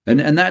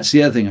 and that's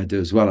the other thing I do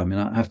as well. I mean,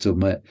 I have to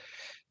admit,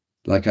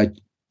 like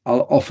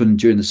I'll often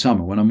during the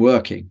summer when I'm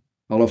working,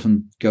 I'll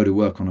often go to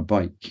work on a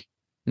bike.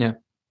 Yeah.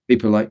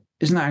 People are like,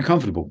 isn't that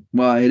uncomfortable?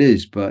 Well, it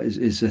is, but it's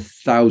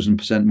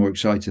 1,000% more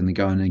exciting than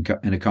going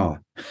in a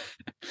car. And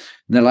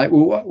they're like,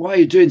 well, why are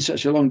you doing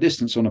such a long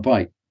distance on a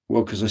bike?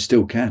 Well, because I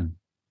still can.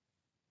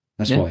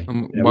 That's why.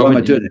 Why am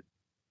I doing it?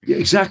 Yeah,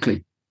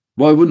 exactly.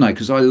 Why wouldn't I?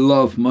 Because I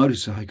love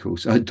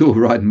motorcycles. I adore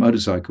riding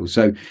motorcycles.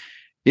 So,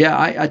 yeah,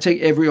 I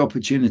take every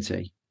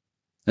opportunity.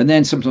 And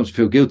then sometimes I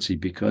feel guilty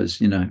because,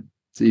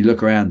 so you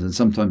look around and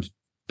sometimes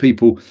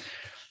people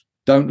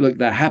don't look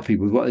that happy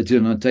with what they're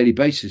doing on a daily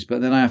basis.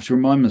 But then I have to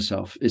remind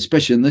myself,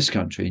 especially in this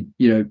country,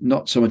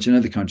 not so much in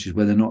other countries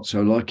where they're not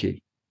so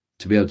lucky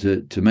to be able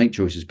to make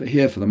choices. But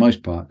here, for the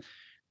most part,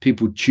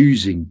 people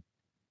choosing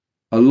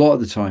a lot of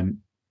the time,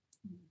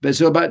 but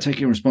it's about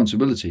taking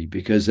responsibility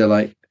because they're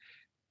like,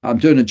 I'm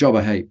doing a job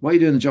I hate. Why are you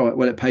doing the job?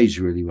 Well, it pays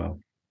you really well.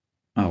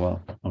 Oh,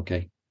 well,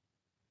 okay.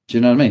 Do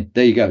you know what I mean?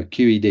 There you go,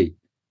 QED.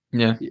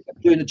 Yeah.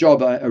 I'm doing a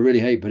job I really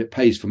hate, but it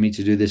pays for me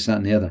to do this, that,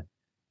 and the other.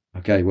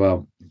 Okay,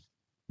 well,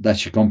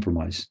 that's your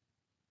compromise.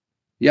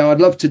 Yeah,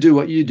 I'd love to do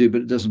what you do,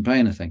 but it doesn't pay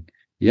anything.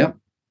 Yep,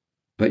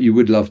 but you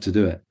would love to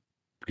do it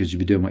because you'd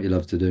be doing what you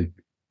love to do.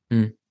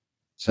 Mm.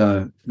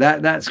 So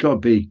that's got to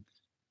be,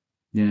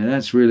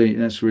 that's really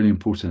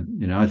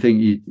important. I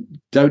think you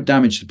don't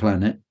damage the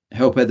planet,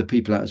 help other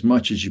people out as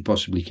much as you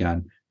possibly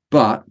can,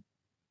 but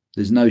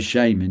there's no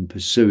shame in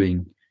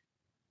pursuing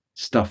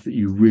stuff that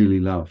you really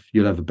love.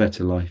 You'll have a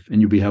better life and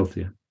you'll be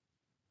healthier.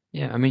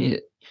 Yeah, I mean,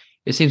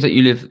 it seems like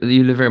you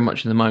live very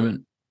much in the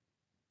moment.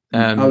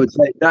 I would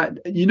say that.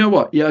 You know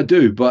what? Yeah, I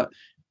do. But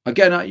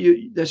again,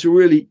 that's a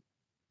really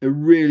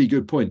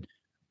good point,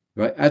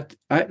 right?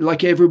 I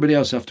like everybody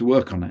else, have to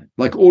work on it.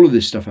 Like all of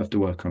this stuff, have to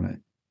work on it.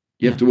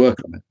 You have to work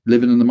on it.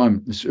 Living in the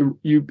moment.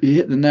 You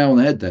hit the nail on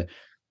the head there.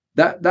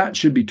 That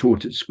should be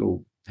taught at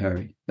school,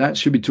 Harry. That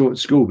should be taught at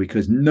school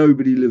because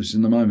nobody lives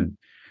in the moment.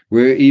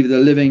 We're either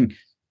living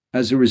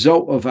as a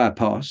result of our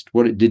past,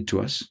 what it did to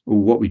us, or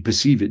what we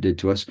perceive it did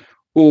to us,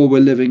 or we're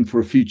living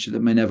for a future that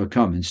may never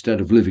come instead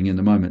of living in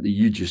the moment that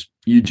you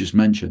just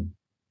mentioned.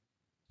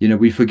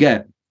 We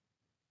forget.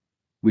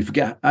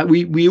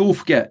 We all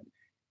forget.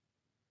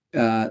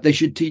 They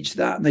should teach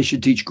that, and they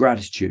should teach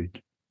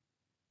gratitude.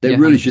 They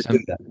really 100%. Should do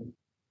that,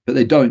 but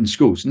they don't in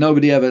schools.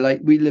 Nobody ever,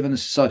 we live in a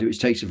society which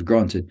takes it for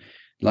granted.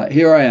 Like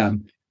here I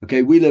am.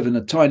 Okay, we live in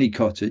a tiny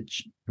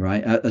cottage,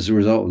 right? As a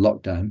result of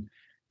lockdown.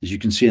 As you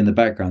can see in the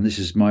background, this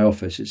is my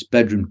office. It's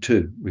bedroom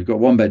 2. We've got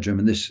 1 bedroom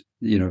and this,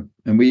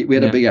 and we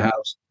had a bigger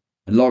house,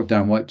 and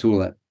lockdown wiped all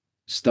that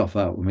stuff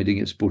out when we didn't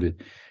get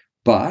spotted.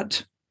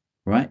 But,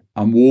 right,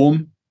 I'm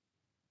warm.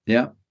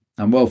 Yeah.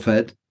 I'm well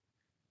fed.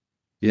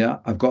 Yeah.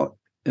 I've got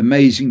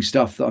amazing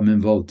stuff that I'm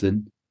involved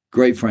in.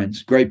 Great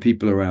friends, great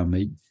people around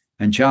me,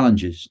 and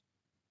challenges.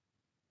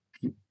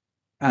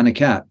 And a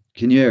cat.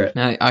 Can you hear it?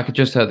 No, I could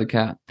just hear the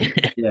cat.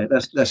 Yeah,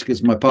 that's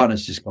because my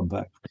partner's just come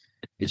back.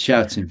 It's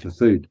shouting for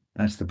food.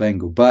 That's the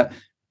Bengal. But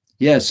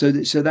yeah, so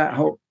that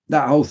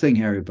whole thing,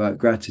 Harry, about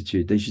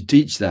gratitude, they should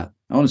teach that,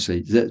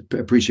 honestly, that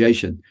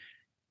appreciation,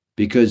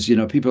 because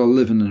people are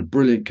living in a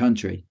brilliant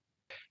country.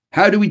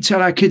 How do we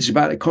tell our kids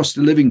about the cost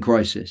of living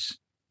crisis?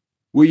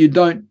 Well, you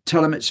don't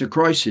tell them it's a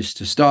crisis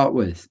to start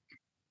with.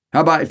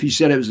 How about if you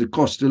said it was the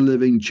cost of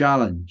living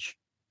challenge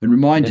and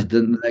reminded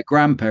them that their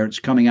grandparents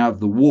coming out of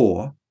the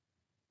war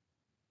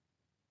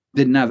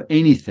didn't have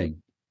anything.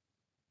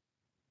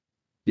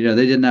 They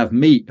didn't have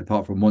meat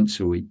apart from once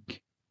a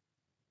week.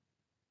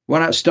 Why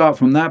not start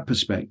from that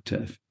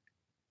perspective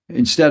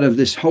instead of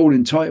this whole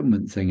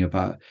entitlement thing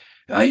about,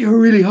 you're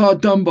really hard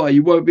done by,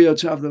 you won't be able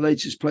to have the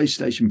latest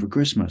PlayStation for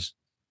Christmas.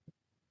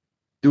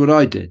 Do what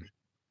I did.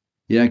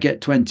 Get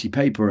 20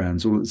 paper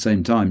rounds all at the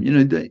same time.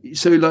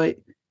 So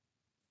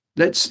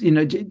let's,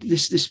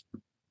 this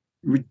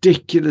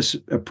ridiculous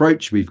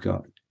approach we've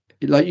got.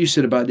 Like you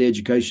said about the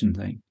education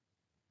thing.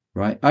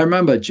 Right. I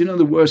remember, do you know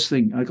the worst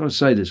thing? I got to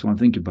say this when I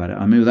think about it.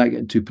 I mean, without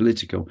getting too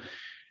political,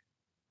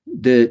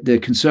 the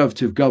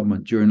Conservative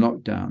government during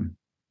lockdown,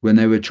 when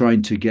they were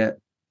trying to get,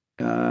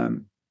 I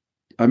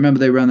remember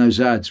they ran those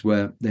ads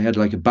where they had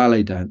like a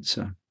ballet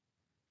dancer.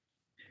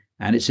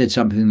 And it said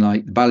something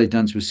like, the ballet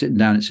dancer was sitting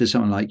down. It said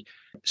something like,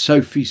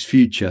 Sophie's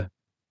future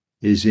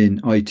is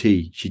in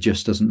IT. She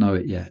just doesn't know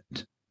it yet.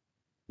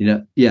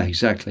 Yeah,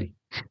 exactly.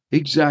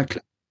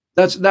 Exactly.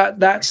 That's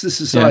the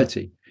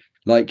society.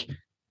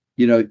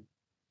 Yeah.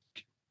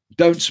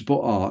 Don't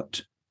support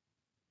art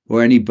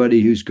or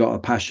anybody who's got a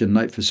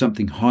passion for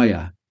something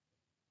higher,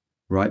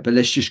 right? But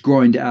let's just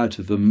grind it out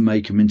of them and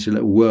make them into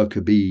little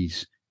worker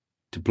bees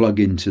to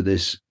plug into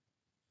this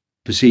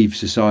perceived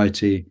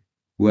society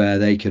where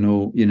they can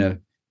all,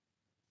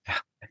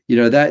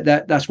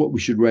 that's what we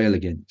should rail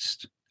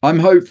against. I'm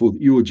hopeful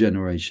that your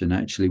generation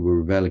actually will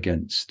rebel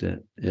against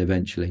it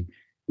eventually,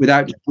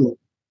 without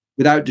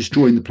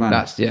destroying the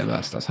planet.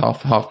 That's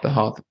half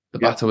the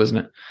battle, isn't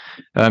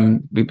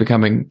it?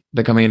 Becoming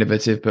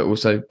innovative, but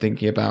also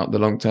thinking about the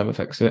long term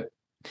effects of it.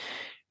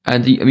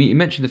 And you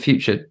mentioned the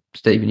future,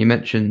 Stephen. You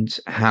mentioned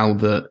how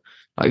like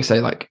I say,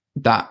 like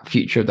that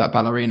future of that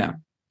ballerina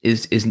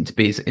isn't to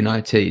be in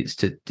IT. It's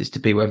to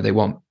be wherever they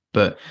want.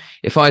 But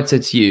if I had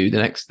said to you, the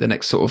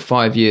next sort of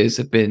 5 years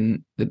have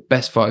been the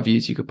best 5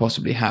 years you could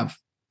possibly have,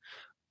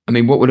 I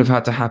mean, what would have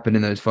had to happen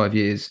in those 5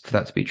 years for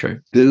that to be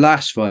true? The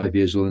last 5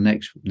 years or the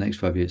next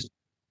 5 years?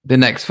 The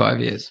next 5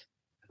 years.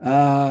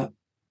 What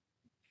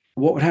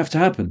would have to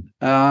happen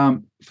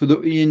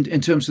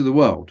in terms of the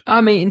world?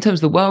 I mean, in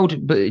terms of the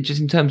world, but just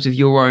in terms of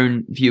your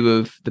own view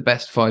of the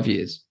best 5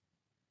 years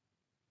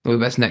or the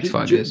best next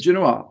 5 years. Do you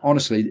know what?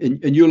 Honestly,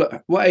 and you're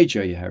what age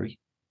are you, Harry?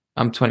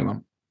 I'm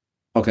 21.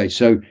 Okay,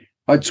 so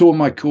I tore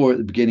my core at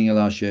the beginning of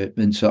last year,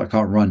 and so I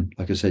can't run,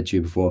 like I said to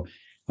you before.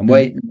 I'm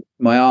waiting.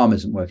 My arm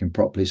isn't working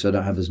properly, so I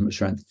don't have as much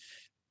strength.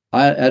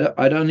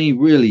 I'd only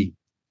really,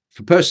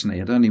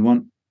 I'd only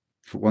want,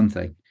 for one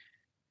thing,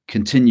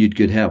 continued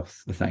good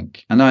health, I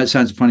think. I know it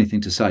sounds a funny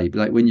thing to say, but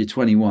like when you're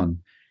 21,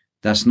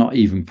 that's not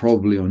even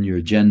probably on your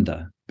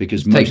agenda,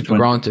 because take it for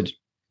granted.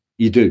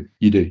 You do.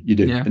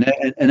 Yeah.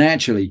 And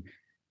actually,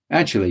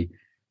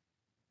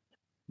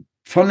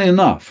 funnily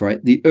enough,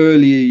 right, the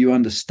earlier you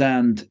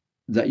understand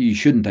that you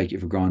shouldn't take it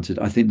for granted,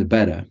 I think the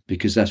better,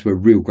 because that's where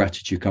real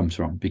gratitude comes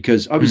from.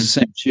 Because I was the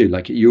same as you,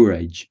 like at your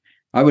age,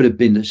 I would have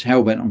been as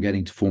hell-bent on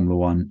getting to Formula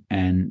One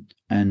and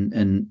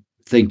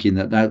thinking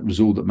that was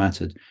all that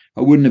mattered.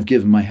 I wouldn't have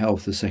given my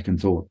health a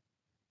second thought.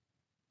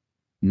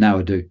 Now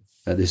I do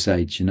at this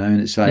age, and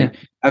it's like,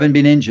 having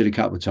been injured a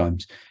couple of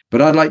times,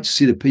 but I'd like to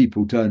see the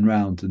people turn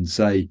around and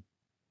say,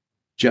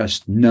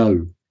 just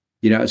no,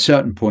 at a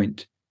certain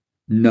point,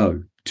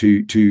 no,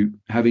 to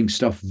having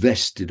stuff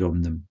vested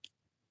on them.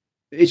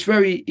 It's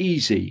very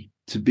easy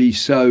to be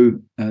so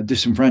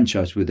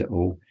disenfranchised with it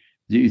all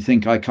that you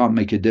think I can't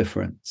make a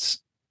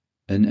difference,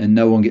 and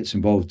no one gets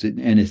involved in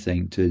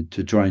anything to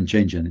try and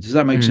change anything. Does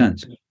that make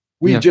sense?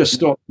 We've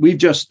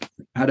just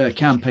had a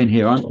campaign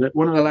here.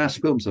 One of the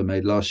last films I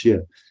made last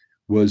year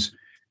was,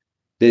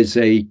 there's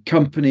a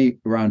company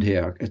around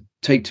here. It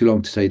take too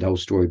long to say the whole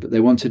story, but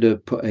they wanted to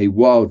put a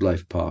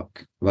wildlife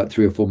park about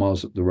 3 or 4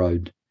 miles up the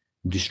road,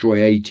 and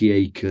destroy 80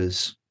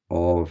 acres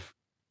of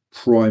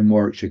prime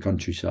Warwickshire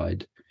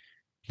countryside.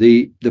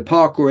 The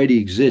park already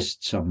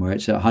exists somewhere.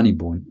 It's at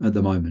Honeybourne at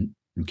the moment,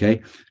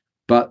 okay?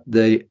 But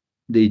the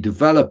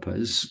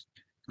developers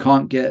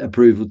can't get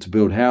approval to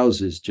build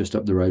houses just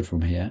up the road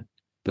from here,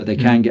 but they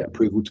can get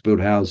approval to build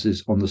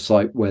houses on the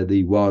site where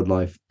the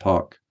wildlife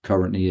park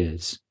currently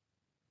is.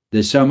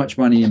 There's so much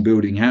money in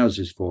building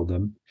houses for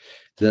them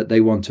that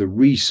they want to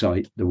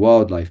resite the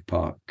wildlife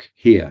park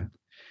here,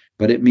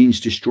 but it means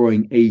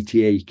destroying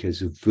 80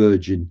 acres of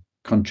virgin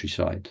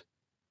countryside.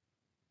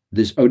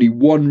 There's only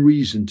one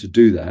reason to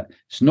do that.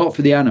 It's not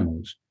for the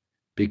animals,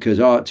 because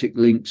Arctic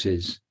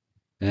lynxes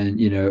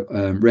and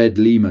red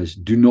lemurs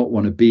do not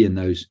want to be in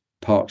those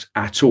parks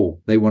at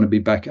all. They want to be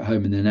back at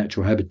home in their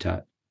natural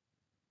habitat.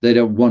 They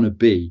don't want to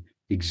be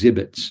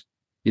exhibits,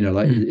 in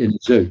a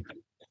zoo.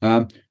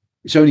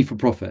 It's only for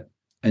profit.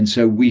 And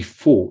so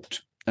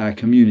our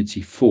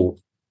community fought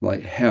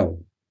like hell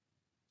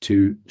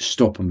to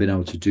stop them being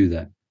able to do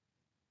that.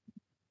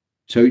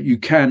 So you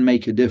can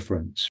make a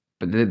difference.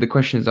 But the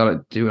questions I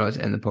like to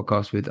end the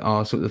podcast with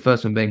are sort of the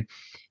first one being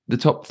the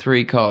top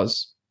 3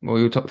 cars, or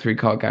your top 3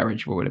 car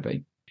garage. What would it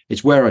be?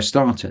 It's where I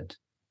started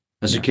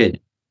as a kid,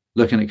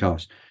 looking at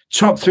cars.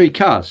 Top 3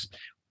 cars.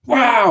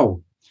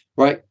 Wow.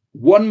 Right.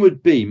 One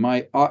would be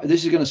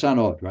this is going to sound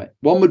odd, right?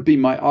 One would be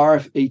my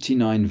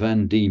RF89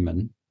 Van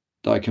Diemen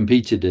that I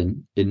competed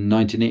in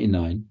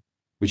 1989,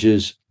 which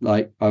is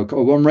like, I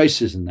won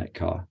races in that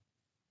car.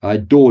 I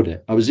adored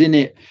it. I was in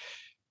it.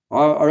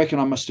 I reckon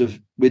I must have,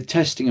 with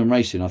testing and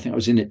racing, I think I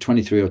was in it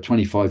 23 or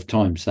 25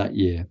 times that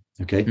year.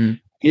 Okay.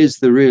 Here's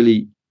the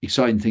really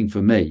exciting thing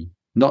for me.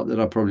 Not that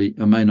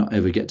I may not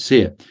ever get to see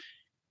it.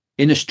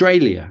 In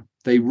Australia,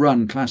 they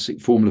run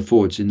classic Formula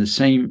Fords in the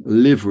same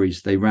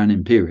liveries they ran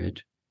in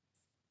period.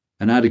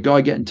 And I had a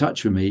guy get in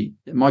touch with me.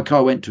 My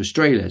car went to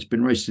Australia. It's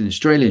been raced in the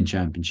Australian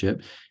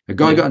Championship. A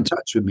guy got in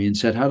touch with me and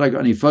said, had I got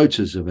any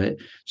photos of it,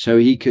 so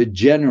he could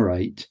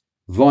generate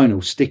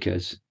vinyl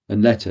stickers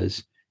and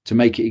letters to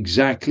make it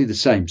exactly the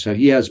same. So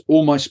he has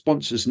all my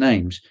sponsors'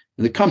 names,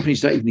 and the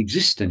companies don't even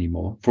exist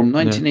anymore, from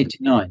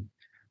 1989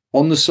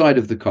 on the side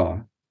of the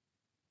car.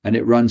 And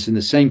it runs in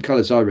the same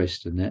colours I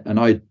raced in it. And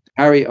I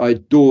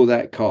adore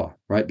that car,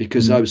 right?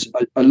 Because I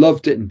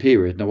loved it in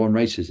period, and I won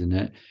races in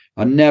it.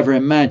 I never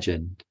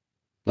imagined,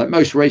 like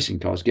most racing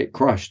cars get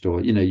crushed,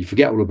 or, you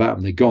forget all about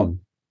them, they're gone.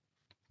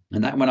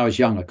 And that, when I was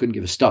young, I couldn't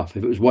give a stuff.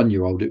 If it was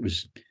 1-year-old,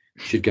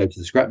 should go to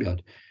the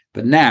scrapyard.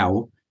 But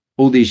now,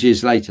 all these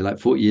years later, like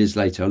 40 years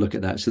later, I look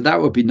at that. So that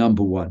would be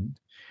number 1.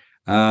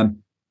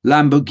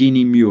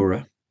 Lamborghini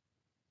Miura,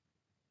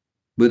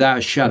 without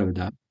a shadow of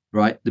doubt,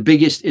 right? The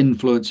biggest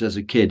influence as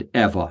a kid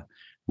ever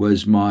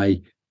was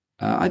my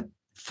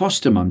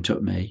foster mum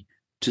took me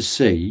to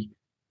see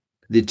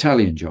the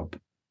Italian Job.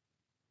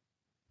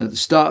 At the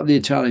start of the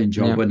Italian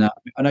Job, and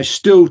I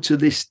still to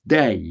this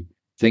day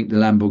think the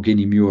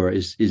Lamborghini Miura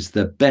is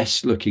the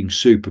best looking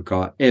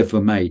supercar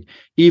ever made.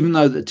 Even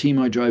though the team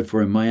I drove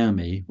for in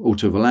Miami,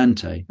 Auto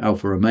Volante,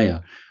 Alfa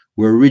Romeo,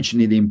 were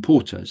originally the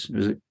importers. It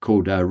was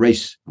called what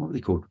were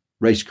they called?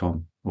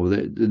 Racecom, or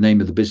the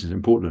name of the business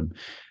in Portland.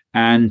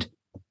 And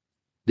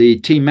the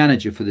team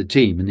manager for the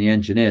team and the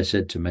engineer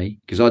said to me,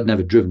 because I'd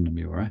never driven the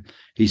Miura,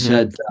 he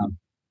said,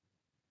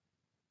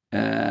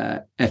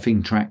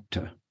 effing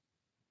tractor.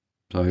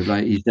 So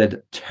like he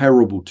said,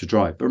 terrible to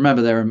drive. But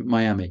remember, they're in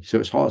Miami, so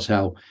it's hot as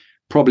hell.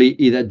 Probably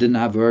either didn't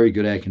have very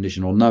good air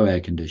condition or no air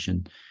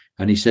condition.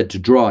 And he said to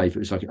drive, it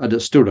was like,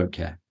 still don't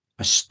care.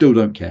 I still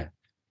don't care.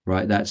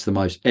 Right? That's the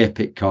most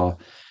epic car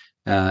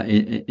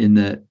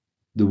in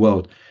the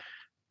world.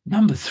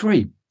 Number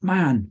 3,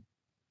 man.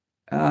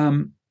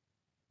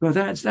 Well,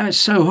 that's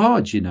so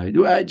hard, you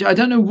know. I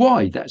don't know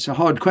why. That's a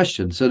hard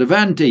question. So the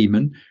Van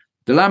Diemen,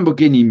 the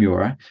Lamborghini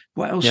Miura.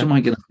 What else am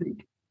I going to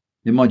think?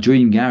 In my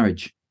dream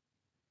garage.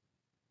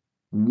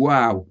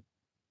 Wow.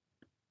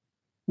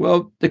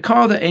 Well, the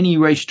car that any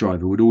race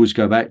driver would always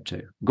go back to.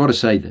 I've got to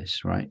say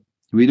this, right?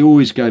 We'd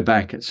always go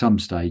back at some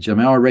stage. I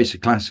mean, I race a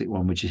classic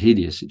one, which is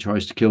hideous. It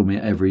tries to kill me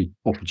at every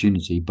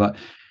opportunity. But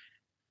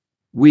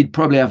we'd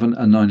probably have a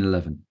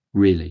 911,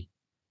 really.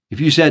 If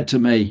you said to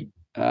me,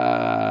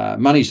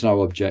 money's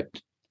no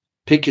object,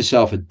 pick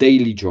yourself a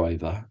daily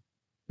driver.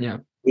 Yeah.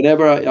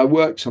 Whenever I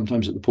work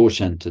sometimes at the Porsche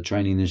Centre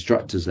training the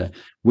instructors there,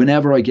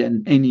 whenever I get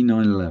any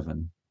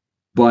 911,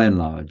 by and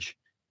large,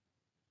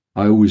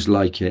 I always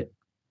like it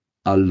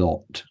a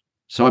lot.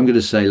 So I'm going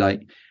to say,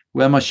 like,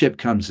 where my ship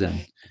comes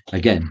in,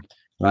 again,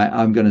 right,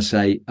 I'm going to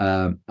say,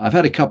 I've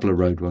had a couple of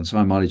road ones,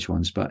 high mileage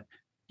ones, but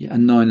yeah, a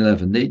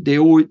 911,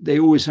 they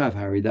always have,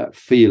 Harry, that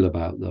feel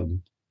about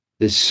them.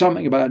 There's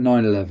something about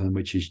 911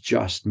 which is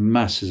just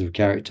masses of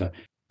character.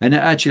 And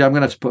actually, I'm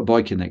going to have to put a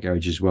bike in that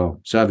garage as well.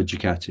 So I have a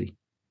Ducati,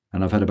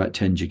 and I've had about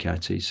 10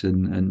 Ducatis.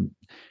 And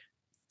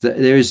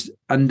there is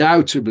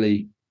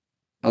undoubtedly,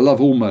 I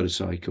love all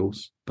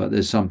motorcycles, but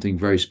there's something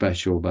very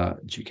special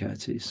about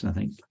Ducatis, I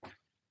think.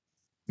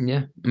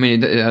 Yeah. I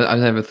mean, I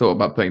never thought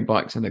about putting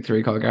bikes in the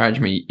 3-car garage. I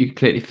mean, you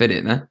clearly fit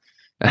it there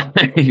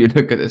if you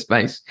look at the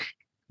space.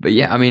 But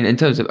yeah, I mean, in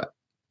terms of,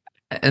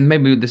 and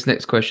maybe this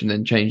next question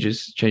then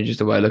changes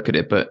the way I look at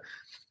it. But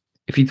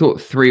if you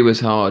thought 3 was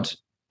hard,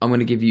 I'm going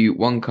to give you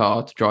 1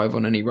 car to drive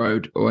on any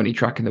road or any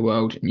track in the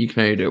world, and you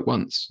can only do it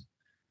once.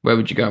 Where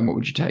would you go and what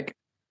would you take?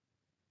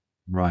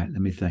 Right,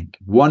 let me think.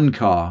 1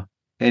 car,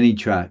 any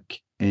track,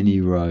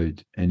 any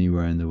road,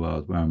 anywhere in the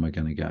world. Where am I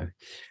going to go?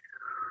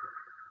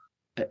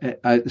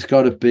 It's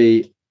got to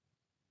be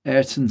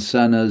Ayrton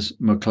Senna's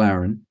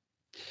McLaren,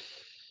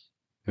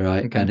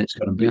 right? Okay. And it's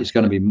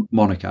going to be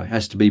Monaco. It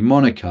has to be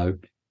Monaco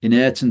in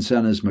Ayrton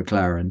Senna's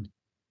McLaren,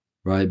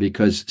 right?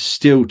 Because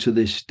still to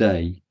this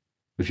day,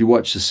 if you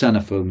watch the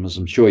Senna film, as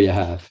I'm sure you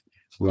have,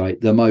 right,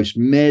 the most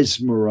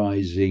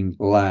mesmerizing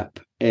lap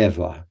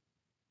ever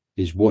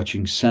is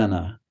watching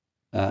Senna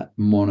at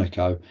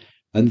Monaco.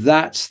 And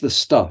that's the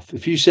stuff.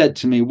 If you said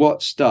to me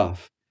what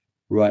stuff,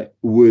 right,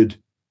 would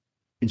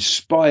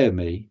inspire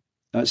me,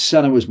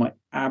 Senna was my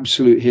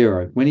absolute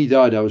hero. When he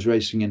died, I was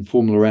racing in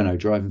Formula Renault,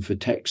 driving for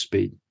Tech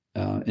Speed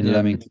in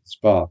Leamington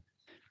Spa.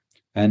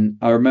 And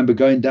I remember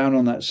going down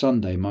on that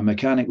Sunday. My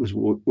mechanic was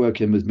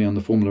working with me on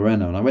the Formula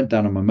Renault, and I went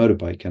down on my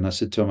motorbike and I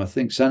said to him, I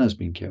think Senna's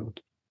been killed.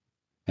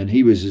 And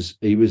he was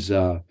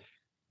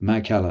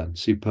Mac Allen,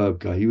 superb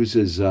guy. He was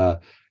as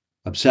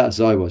upset as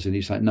I was, and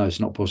he's like, no, it's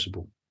not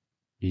possible.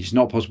 It's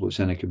not possible that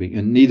Senna could be,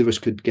 and neither of us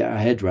could get our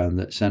head around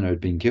that Senna had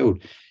been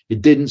killed.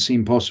 It didn't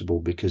seem possible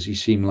because he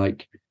seemed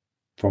like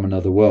from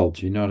another world.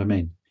 You know what I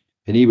mean?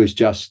 And he was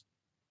just,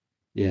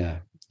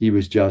 and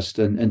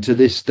to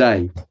this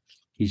day,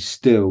 he's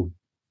still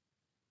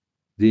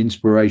the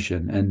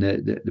inspiration and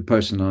the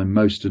person I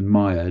most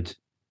admired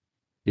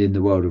in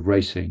the world of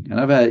racing. And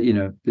I've had,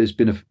 there's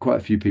been quite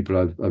a few people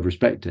I've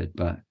respected,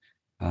 but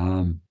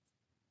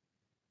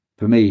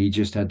for me, he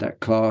just had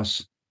that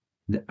class,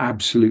 the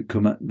absolute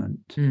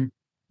commitment,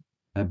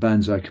 a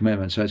Banzai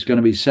commitment. So it's going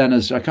to be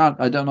Senna's. I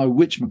don't know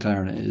which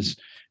McLaren it is.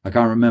 I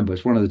can't remember.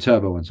 It's one of the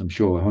turbo ones, I'm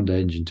sure, a Honda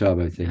engine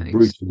turbo thing.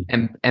 Brutally.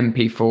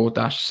 MP4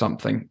 dash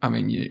something. I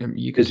mean,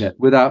 you could. Is it?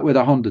 With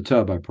a Honda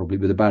turbo, probably,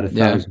 with about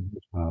 1,000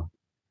 horsepower.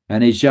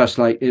 And it's just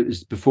like, it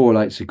was before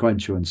like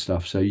sequential and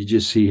stuff. So you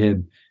just see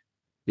him.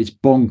 It's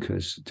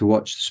bonkers to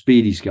watch the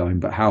speed he's going,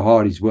 but how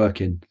hard he's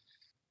working,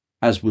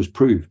 as was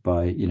proved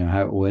by,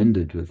 how it all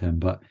ended with him.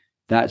 But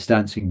that's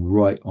dancing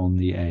right on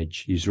the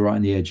edge. He's right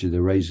on the edge of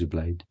the razor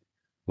blade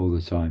all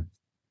the time.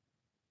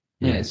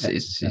 Yeah,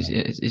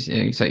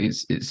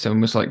 it's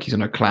almost like he's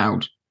on a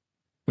cloud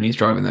when he's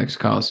driving those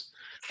cars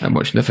and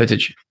watching the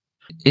footage.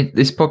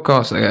 This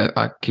podcast,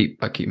 I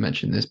keep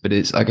mentioning this, but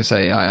it's like I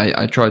say,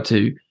 I try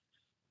to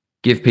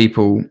give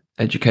people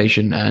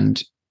education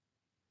and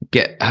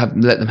let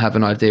them have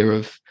an idea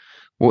of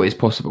what is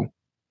possible.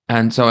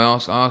 And so I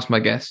ask my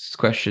guests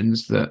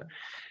questions that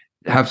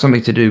have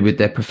something to do with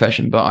their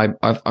profession, but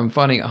I'm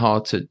finding it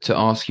hard to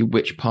ask you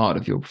which part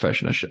of your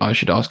profession I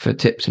should ask for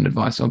tips and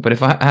advice on. But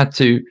if I had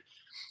to,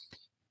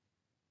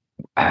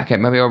 okay,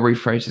 maybe I'll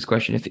rephrase this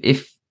question.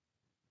 If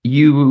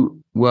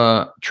you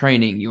were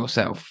training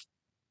yourself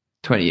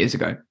 20 years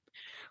ago,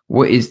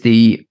 what is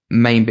the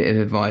main bit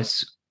of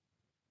advice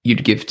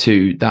you'd give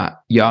to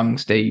that young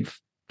Steve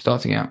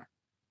starting out?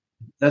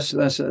 That's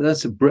an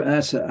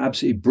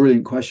absolutely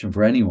brilliant question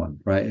for anyone,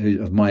 right?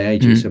 Who of my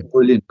age, it's a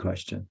brilliant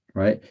question,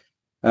 right?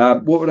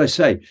 What would I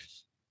say?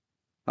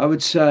 I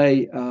would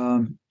say,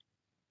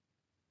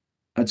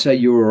 I'd say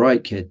you're all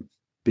right, kid,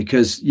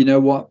 because you know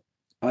what?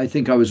 I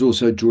think I was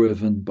also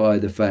driven by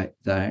the fact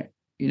that,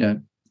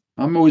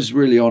 I'm always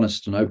really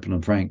honest and open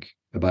and frank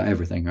about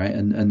everything, right?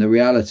 And the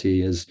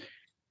reality is,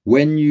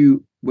 when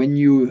you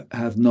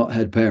have not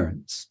had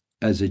parents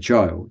as a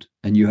child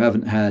and you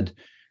haven't had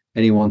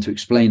anyone to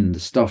explain the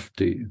stuff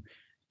to you,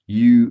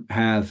 you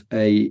have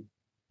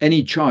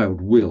any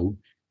child will,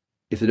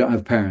 if they don't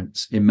have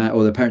parents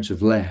or their parents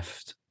have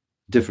left,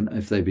 different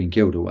if they've been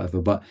killed or whatever,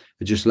 but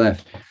they just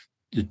left,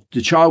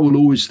 the child will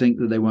always think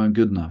that they weren't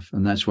good enough,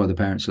 and that's why the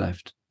parents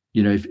left.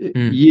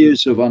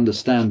 Years of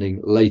understanding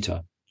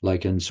later,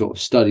 like, and sort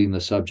of studying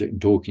the subject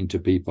and talking to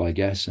people, I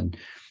guess, and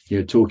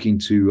talking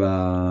to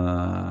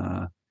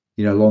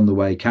along the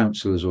way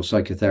counselors or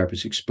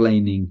psychotherapists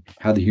explaining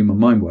how the human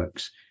mind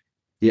works.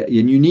 Yeah,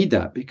 and you need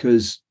that,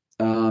 because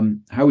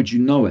how would you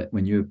know it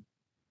when you're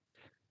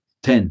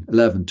 10,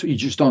 11? You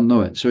just don't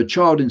know it. So a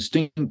child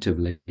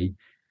instinctively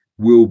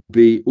will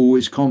be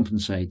always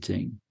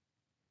compensating.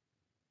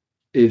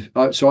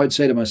 So I'd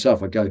say to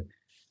myself, I go,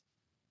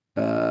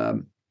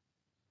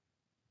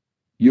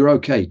 you're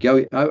okay.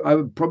 Go. I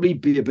would probably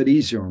be a bit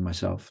easier on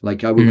myself.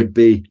 Like I would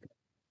be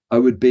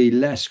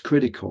less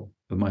critical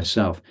of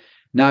myself.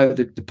 Now,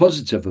 the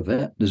positive of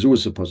it, there's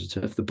always a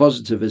positive. The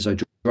positive is I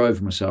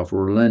drove myself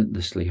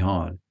relentlessly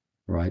hard,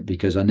 right?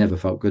 Because I never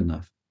felt good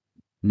enough.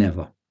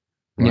 Never.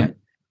 Right. Yeah.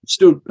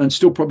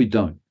 Still probably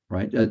don't,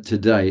 right?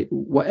 Today,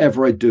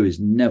 whatever I do is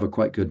never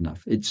quite good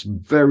enough. It's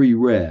very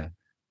rare,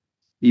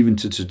 even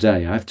to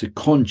today. I have to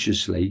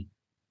consciously,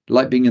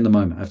 like being in the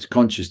moment, I have to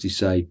consciously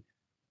say,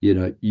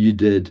 you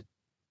did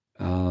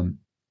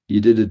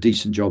a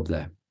decent job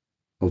there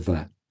of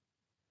that.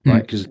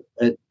 Right. Because,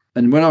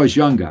 and when I was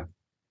younger,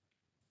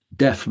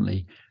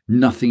 definitely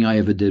nothing I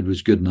ever did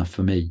was good enough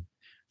for me.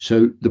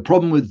 So the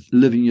problem with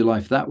living your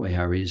life that way,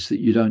 Harry, is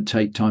that you don't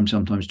take time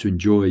sometimes to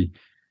enjoy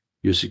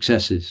your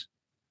successes.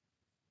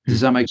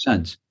 Does that make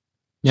sense?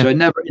 Yeah. So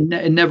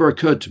it never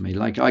occurred to me.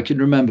 Like I can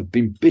remember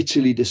being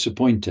bitterly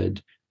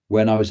disappointed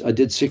when I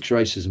did 6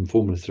 races in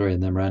Formula 3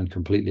 and then ran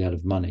completely out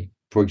of money,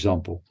 for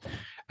example,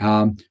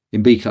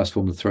 in B-class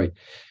Formula 3.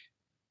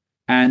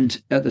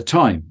 And at the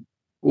time,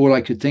 all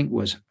I could think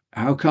was,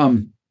 how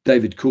come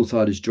David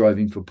Coulthard is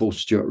driving for Paul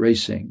Stewart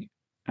Racing,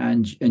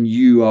 and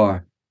you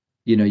are,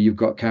 you've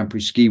got Campari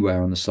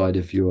skiwear on the side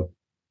of your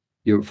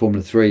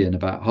Formula 3 and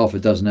about half a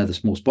dozen other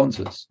small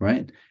sponsors,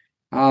 right?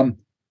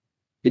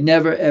 It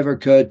never ever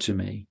occurred to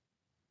me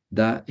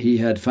that he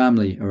had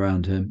family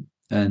around him,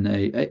 and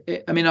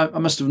I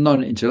must have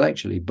known it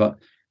intellectually, but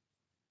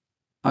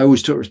I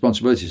always took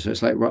responsibility. So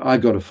it's like, right, I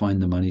got to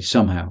find the money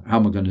somehow. How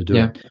am I going to do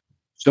it?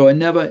 So it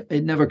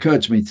never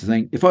occurred to me to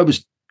think, if I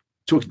was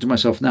talking to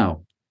myself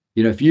now,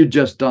 if you'd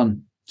just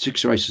done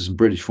 6 races in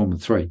British Formula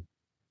 3,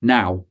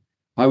 now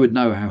I would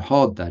know how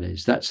hard that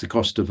is. That's the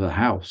cost of a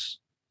house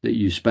that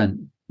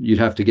you'd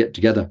have to get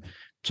together.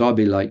 So I'd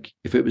be like,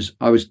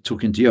 I was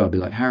talking to you, I'd be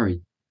like,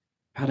 Harry,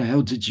 how the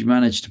hell did you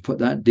manage to put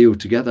that deal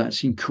together?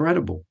 It's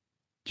incredible.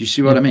 Do you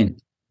see what I mean?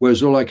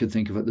 Whereas all I could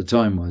think of at the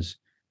time was,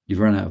 you've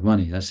run out of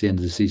money. That's the end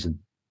of the season.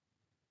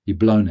 You've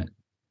blown it.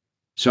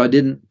 So I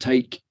didn't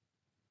take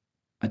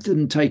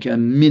a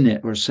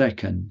minute or a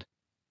second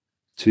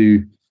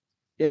to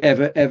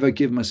ever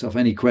give myself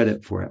any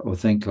credit for it, or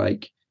think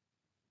like,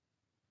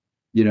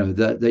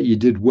 that you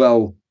did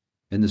well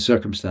in the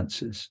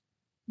circumstances,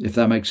 if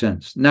that makes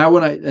sense. Now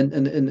when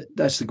and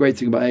that's the great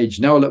thing about age.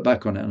 Now I look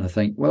back on it and I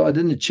think, well, I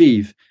didn't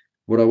achieve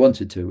what I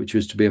wanted to, which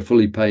was to be a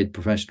fully paid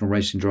professional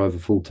racing driver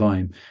full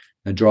time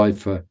and drive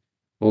for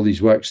all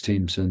these works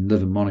teams and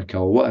live in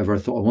Monaco or whatever I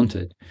thought I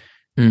wanted.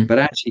 But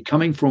actually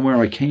coming from where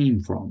I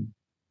came from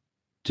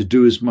to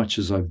do as much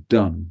as I've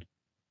done,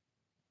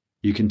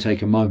 you can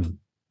take a moment.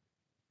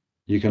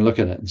 You can look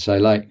at it and say,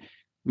 like,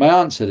 my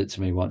aunt said it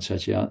to me once,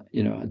 actually. I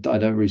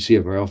don't really see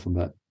her very often,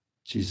 but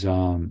she's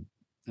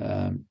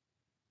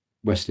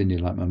West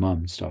Indian like my mum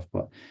and stuff.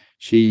 But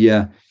she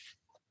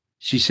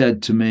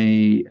said to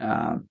me,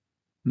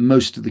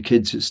 most of the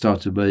kids that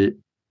started where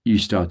you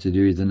started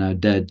are either now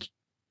dead,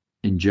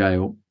 in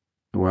jail,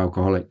 or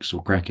alcoholics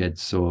or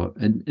crackheads,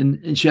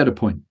 and she had a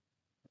point.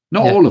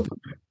 Not all of them,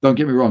 don't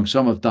get me wrong.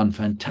 Some have done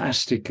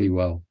fantastically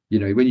well.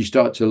 When you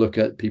start to look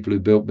at people who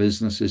built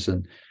businesses,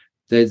 and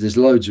there's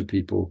loads of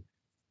people,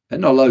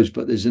 and not loads,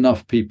 but there's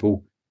enough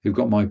people who've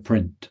got my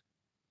print,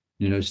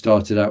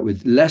 started out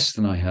with less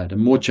than I had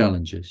and more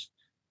challenges.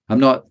 I'm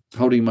not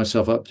holding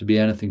myself up to be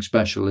anything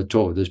special at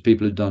all. There's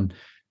people who've done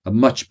a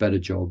much better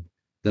job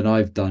than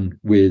I've done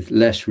with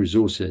less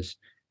resources.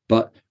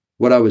 But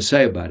what I would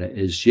say about it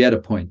is she had a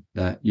point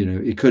that,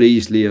 it could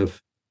easily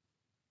have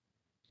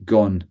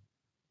gone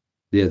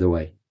the other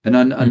way. And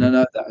I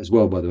know that as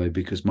well, by the way,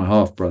 because my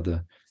half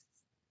brother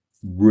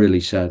really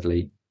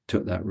sadly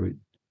took that route.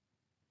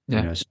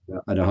 Yeah. So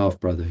I had a half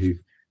brother who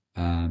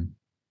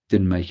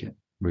didn't make it,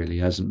 really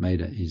hasn't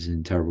made it. He's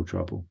in terrible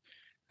trouble.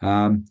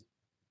 And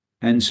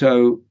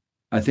so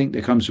I think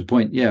there comes a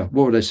point, what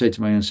would I say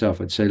to my own self?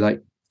 I'd say,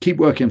 like, keep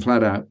working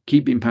flat out,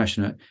 keep being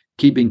passionate,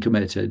 keep being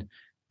committed.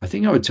 I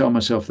think I would tell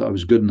myself that I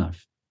was good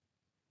enough,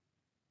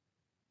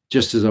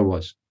 just as I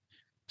was.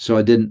 So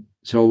I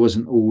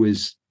wasn't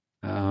always,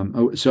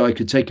 so I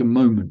could take a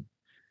moment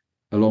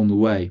along the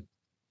way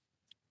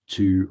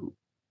to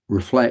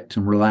reflect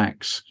and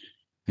relax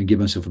and give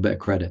myself a bit of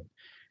credit.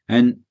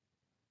 And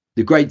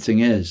the great thing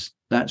is,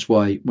 that's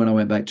why when I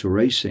went back to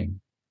racing,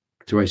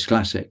 to race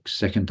classics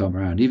second time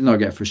around, even though I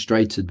get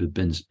frustrated with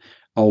being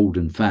old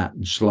and fat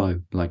and slow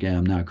like I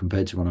am now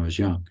compared to when I was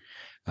young,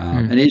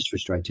 and it is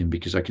frustrating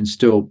because I'm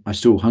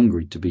still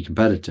hungry to be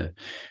competitive,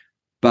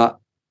 but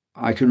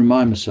I can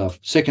remind myself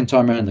second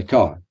time around the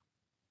car,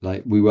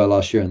 like we were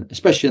last year, and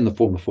especially in the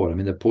Formula Ford. I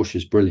mean, the Porsche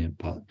is brilliant,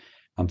 but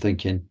I'm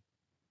thinking,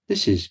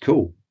 this is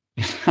cool.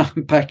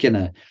 I'm back in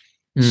a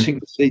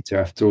single seater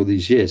after all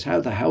these years. How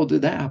the hell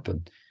did that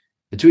happen?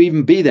 And to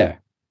even be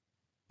there,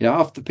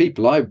 half the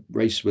people I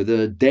raced with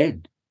are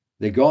dead.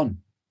 They're gone.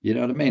 You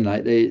know what I mean?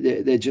 Like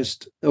they're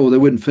just, they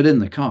wouldn't fit in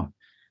the car.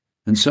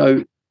 And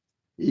so,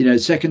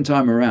 second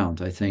time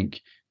around, I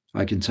think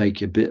I can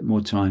take a bit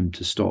more time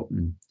to stop.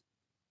 And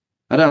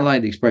I don't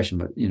like the expression,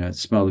 but,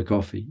 smell the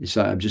coffee. It's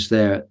like I'm just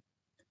there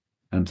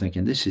and I'm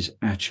thinking, this is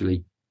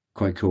actually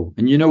quite cool.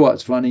 And you know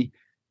what's funny?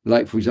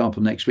 Like, for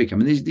example, next week, I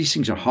mean, these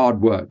things are hard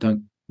work.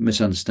 Don't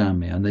misunderstand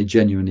me. And they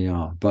genuinely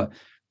are. But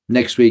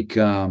next week,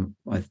 I'm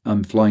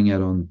flying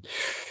out on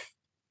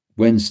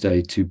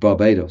Wednesday to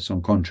Barbados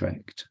on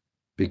contract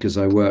because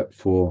I work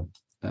for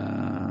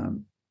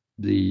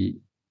the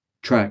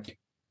track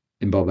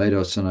in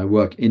Barbados and I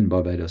work in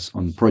Barbados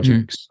on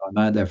projects. I'm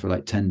out there for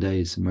like 10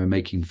 days and we're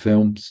making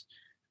films.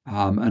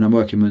 And I'm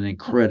working with an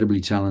incredibly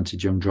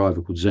talented young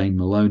driver called Zane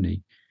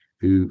Maloney,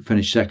 who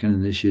finished second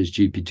in this year's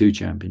GP2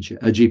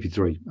 championship,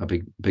 GP3, I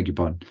beg your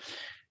pardon.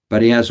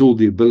 But he has all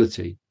the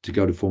ability to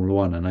go to Formula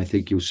One. And I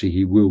think you'll see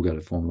he will go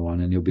to Formula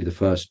One and he'll be the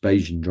first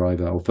Bayesian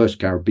driver or first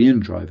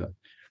Caribbean driver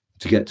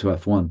to get to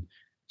F1.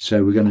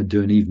 So we're going to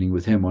do an evening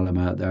with him while I'm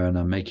out there and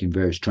I'm making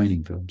various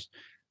training films.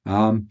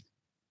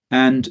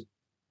 And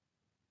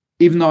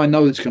even though I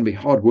know it's going to be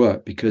hard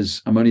work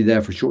because I'm only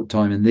there for a short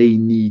time and they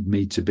need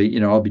me to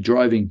be, I'll be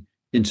driving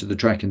into the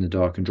track in the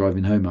dark and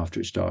driving home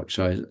after it's dark.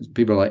 So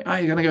people are like,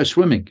 you're going to go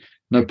swimming.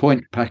 No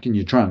point packing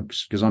your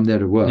trunks because I'm there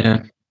to work.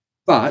 Yeah.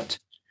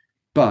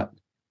 But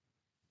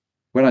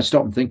when I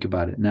stop and think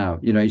about it now,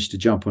 I used to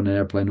jump on an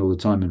airplane all the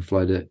time and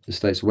fly to the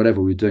States or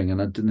whatever we were doing.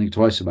 And I didn't think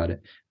twice about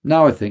it.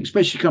 Now I think,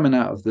 especially coming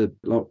out of the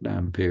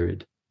lockdown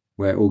period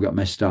where it all got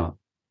messed up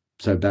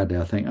so badly,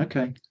 I think,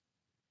 okay,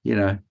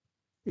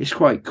 it's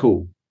quite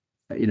cool.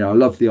 I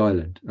love the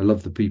island. I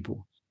love the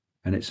people.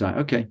 And it's like,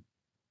 okay,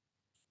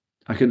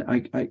 I can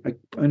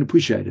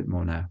appreciate it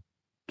more now.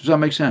 Does that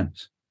make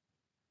sense?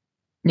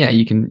 Yeah,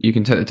 you can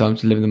take the time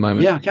to live in the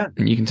moment. Yeah, I can.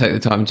 And you can take the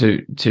time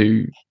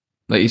to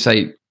like you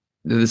say,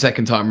 the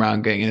second time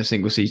around getting in a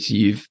single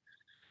seater,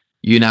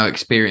 you now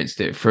experienced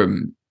it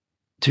from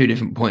two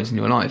different points in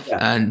your life. Yeah.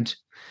 And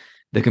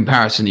the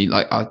comparison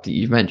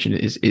you've mentioned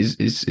is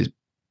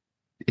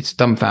it's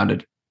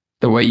dumbfounded.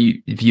 The way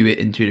you view it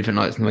in two different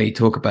lights and the way you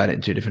talk about it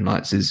in two different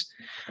lights is,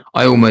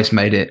 I almost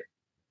made it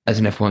as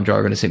an F1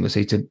 driver in a single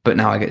seater, but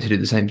now I get to do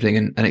the same thing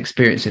and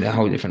experience it in a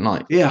whole different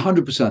light. Yeah,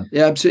 100%.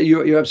 Yeah, absolutely.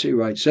 You're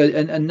absolutely right. So,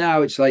 and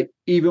now it's like,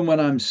 even when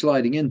I'm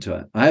sliding into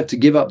it, I have to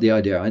give up the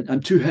idea.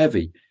 I'm too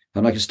heavy.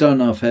 I'm like a stone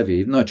and a half heavy,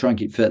 even though I try and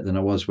keep fit than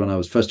I was when I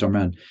was first time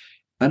around.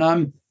 And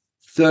I'm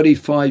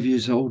 35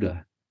 years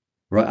older,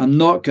 right? I'm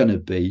not going to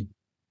be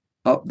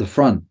up the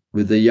front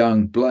with the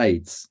young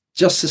blades.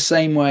 Just the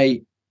same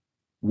way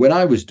when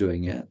I was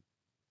doing it,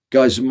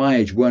 guys of my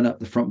age weren't up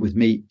the front with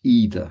me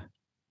either,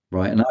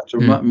 right? And I have to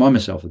remind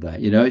myself of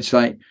that. It's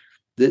like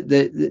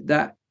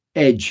that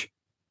age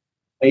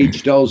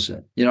dulls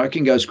it. I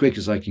can go as quick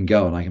as I can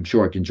go, and I'm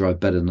sure I can drive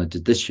better than I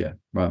did this year,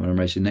 right, when I'm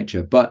racing next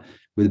year, but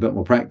with a bit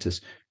more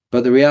practice.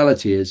 But the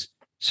reality is,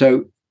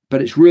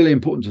 but it's really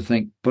important to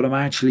think, but I'm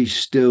actually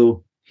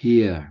still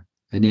here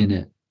and in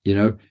it,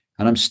 and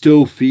I'm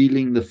still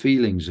feeling the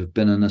feelings of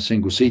being in a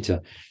single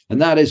seater.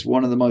 And that is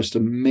one of the most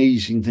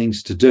amazing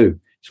things to do.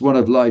 It's one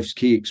of life's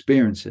key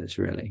experiences,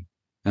 really.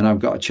 And I've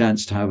got a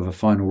chance to have a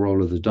final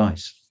roll of the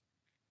dice.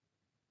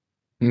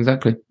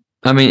 Exactly.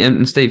 I mean,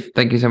 and Steve,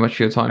 thank you so much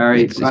for your time.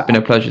 Harry, it's been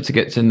a pleasure to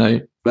get to know.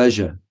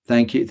 Pleasure.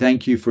 Thank you.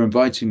 Thank you for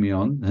inviting me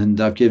on. And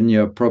I've given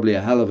you probably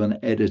a hell of an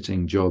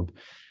editing job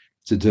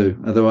to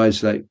do.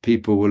 Otherwise, like,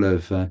 people will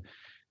have,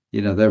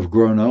 they've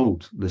grown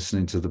old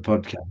listening to the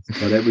podcast.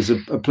 But it was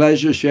a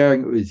pleasure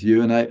sharing it with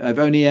you. And I've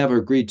only ever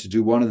agreed to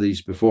do one of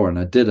these before, and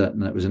I did it.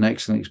 And it was an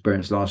excellent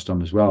experience last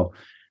time as well,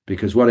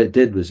 because what it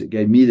did was it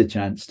gave me the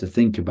chance to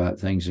think about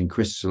things and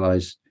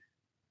crystallize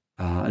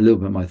a little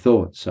bit my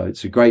thoughts. So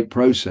it's a great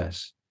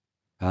process.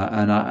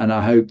 And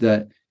I hope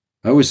that,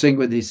 I always think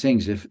with these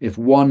things, if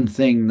one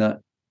thing that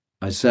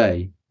I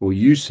say, or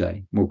you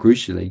say, more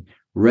crucially,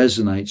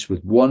 resonates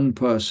with one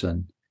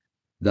person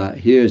that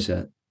hears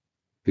it,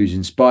 who's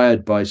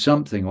inspired by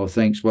something or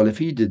thinks, well, if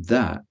he did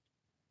that,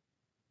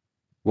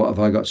 what have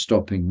I got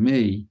stopping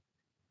me?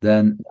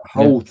 Then the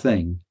whole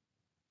thing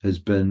has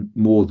been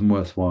more than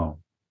worthwhile,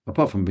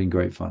 apart from being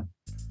great fun.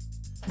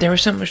 There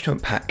is so much to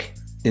unpack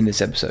in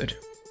this episode.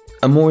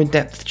 A more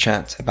in-depth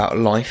chat about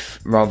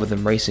life rather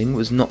than racing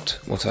was not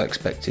what I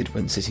expected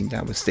when sitting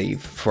down with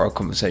Steve for our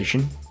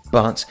conversation,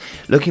 but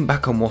looking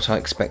back on what I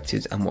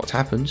expected and what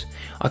happened,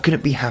 I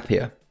couldn't be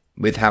happier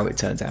with how it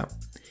turned out.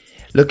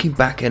 Looking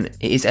back, and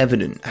it is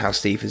evident how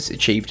Steve has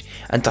achieved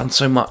and done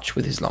so much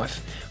with his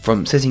life,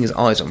 from setting his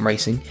eyes on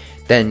racing,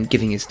 then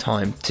giving his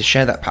time to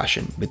share that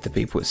passion with the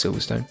people at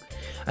Silverstone,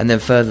 and then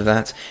further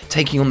that,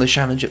 taking on the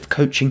challenge of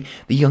coaching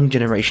the young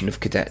generation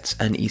of cadets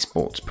and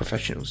esports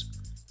professionals.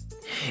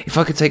 If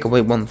I could take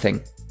away one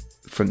thing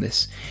from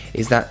this,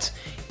 is that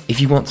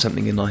if you want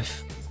something in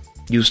life,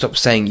 you'll stop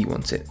saying you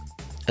want it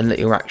and let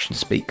your actions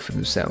speak for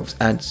themselves,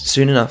 and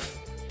soon enough,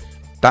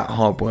 that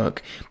hard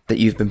work that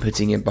you've been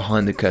putting in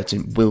behind the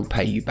curtain will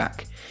pay you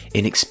back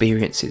in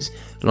experiences,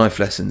 life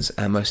lessons,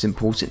 and most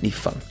importantly,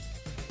 fun.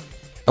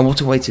 And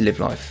what a way to live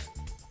life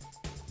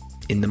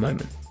in the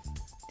moment.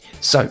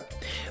 So,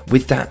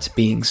 with that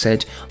being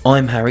said,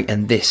 I'm Harry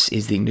and this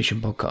is the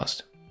Ignition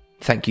Podcast.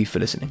 Thank you for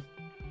listening.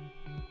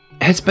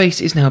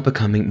 Headspace is now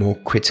becoming more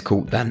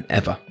critical than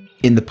ever.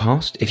 In the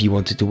past, if you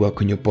wanted to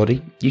work on your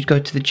body, you'd go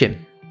to the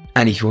gym.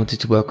 And if you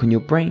wanted to work on your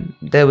brain,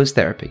 there was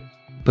therapy.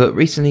 But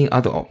recently,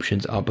 other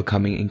options are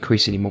becoming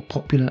increasingly more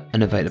popular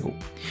and available.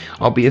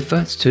 I'll be the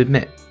first to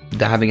admit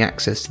that having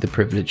access to the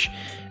privilege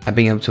and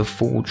being able to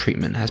afford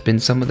treatment has been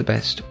some of the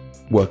best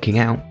working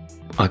out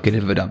I could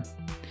have ever done.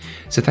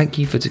 So thank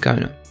you for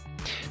Takona,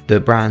 the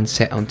brand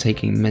set on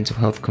taking mental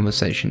health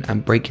conversation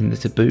and breaking the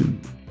taboo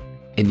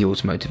in the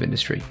automotive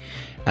industry,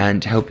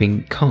 and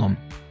helping Calm,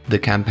 the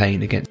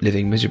campaign against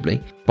living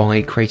miserably,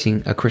 by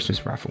creating a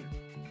Christmas raffle.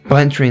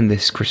 By entering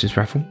this Christmas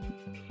raffle,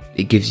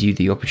 it gives you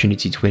the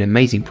opportunity to win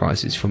amazing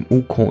prizes from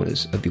all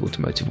corners of the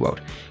automotive world,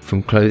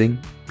 from clothing,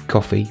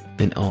 coffee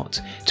and art,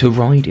 to a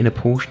ride in a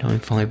Porsche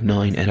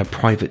 959 and a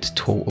private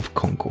tour of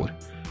Concorde.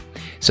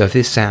 So if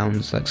this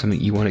sounds like something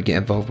you want to get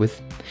involved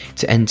with,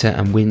 to enter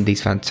and win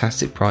these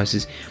fantastic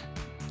prizes,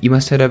 you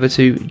must head over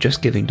to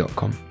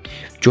justgiving.com.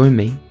 Join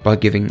me by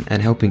giving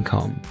and helping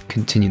Calm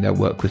continue their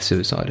work with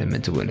suicide and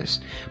mental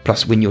illness,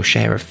 plus win your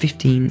share of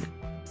 15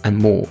 and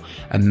more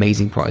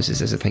amazing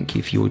prizes as a thank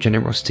you for your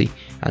generosity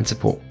and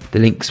support. The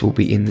links will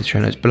be in the show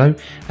notes below,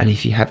 and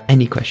if you have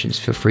any questions,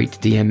 feel free to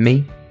DM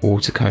me or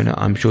Takona.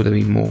 I'm sure they'll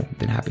be more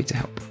than happy to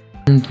help.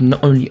 And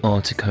not only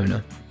are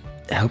Takona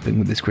helping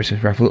with this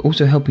Christmas raffle, they're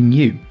also helping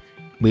you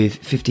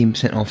with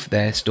 15% off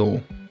their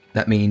store.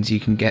 That means you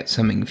can get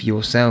something for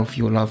yourself,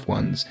 your loved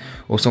ones,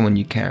 or someone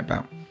you care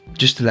about,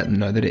 just to let them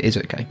know that it is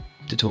okay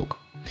to talk,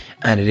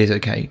 and it is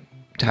okay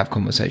to have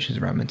conversations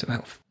around mental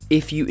health.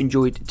 If you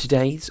enjoyed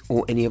today's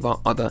or any of our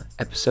other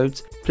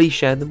episodes, please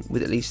share them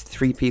with at least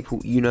 3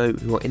 people you know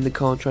who are in the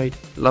car trade,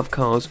 love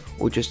cars,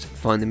 or just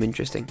find them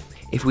interesting.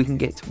 If we can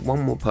get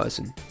one more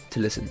person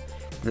to listen,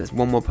 then that's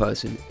one more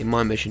person in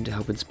my mission to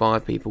help inspire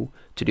people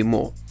to do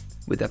more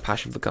with their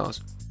passion for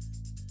cars.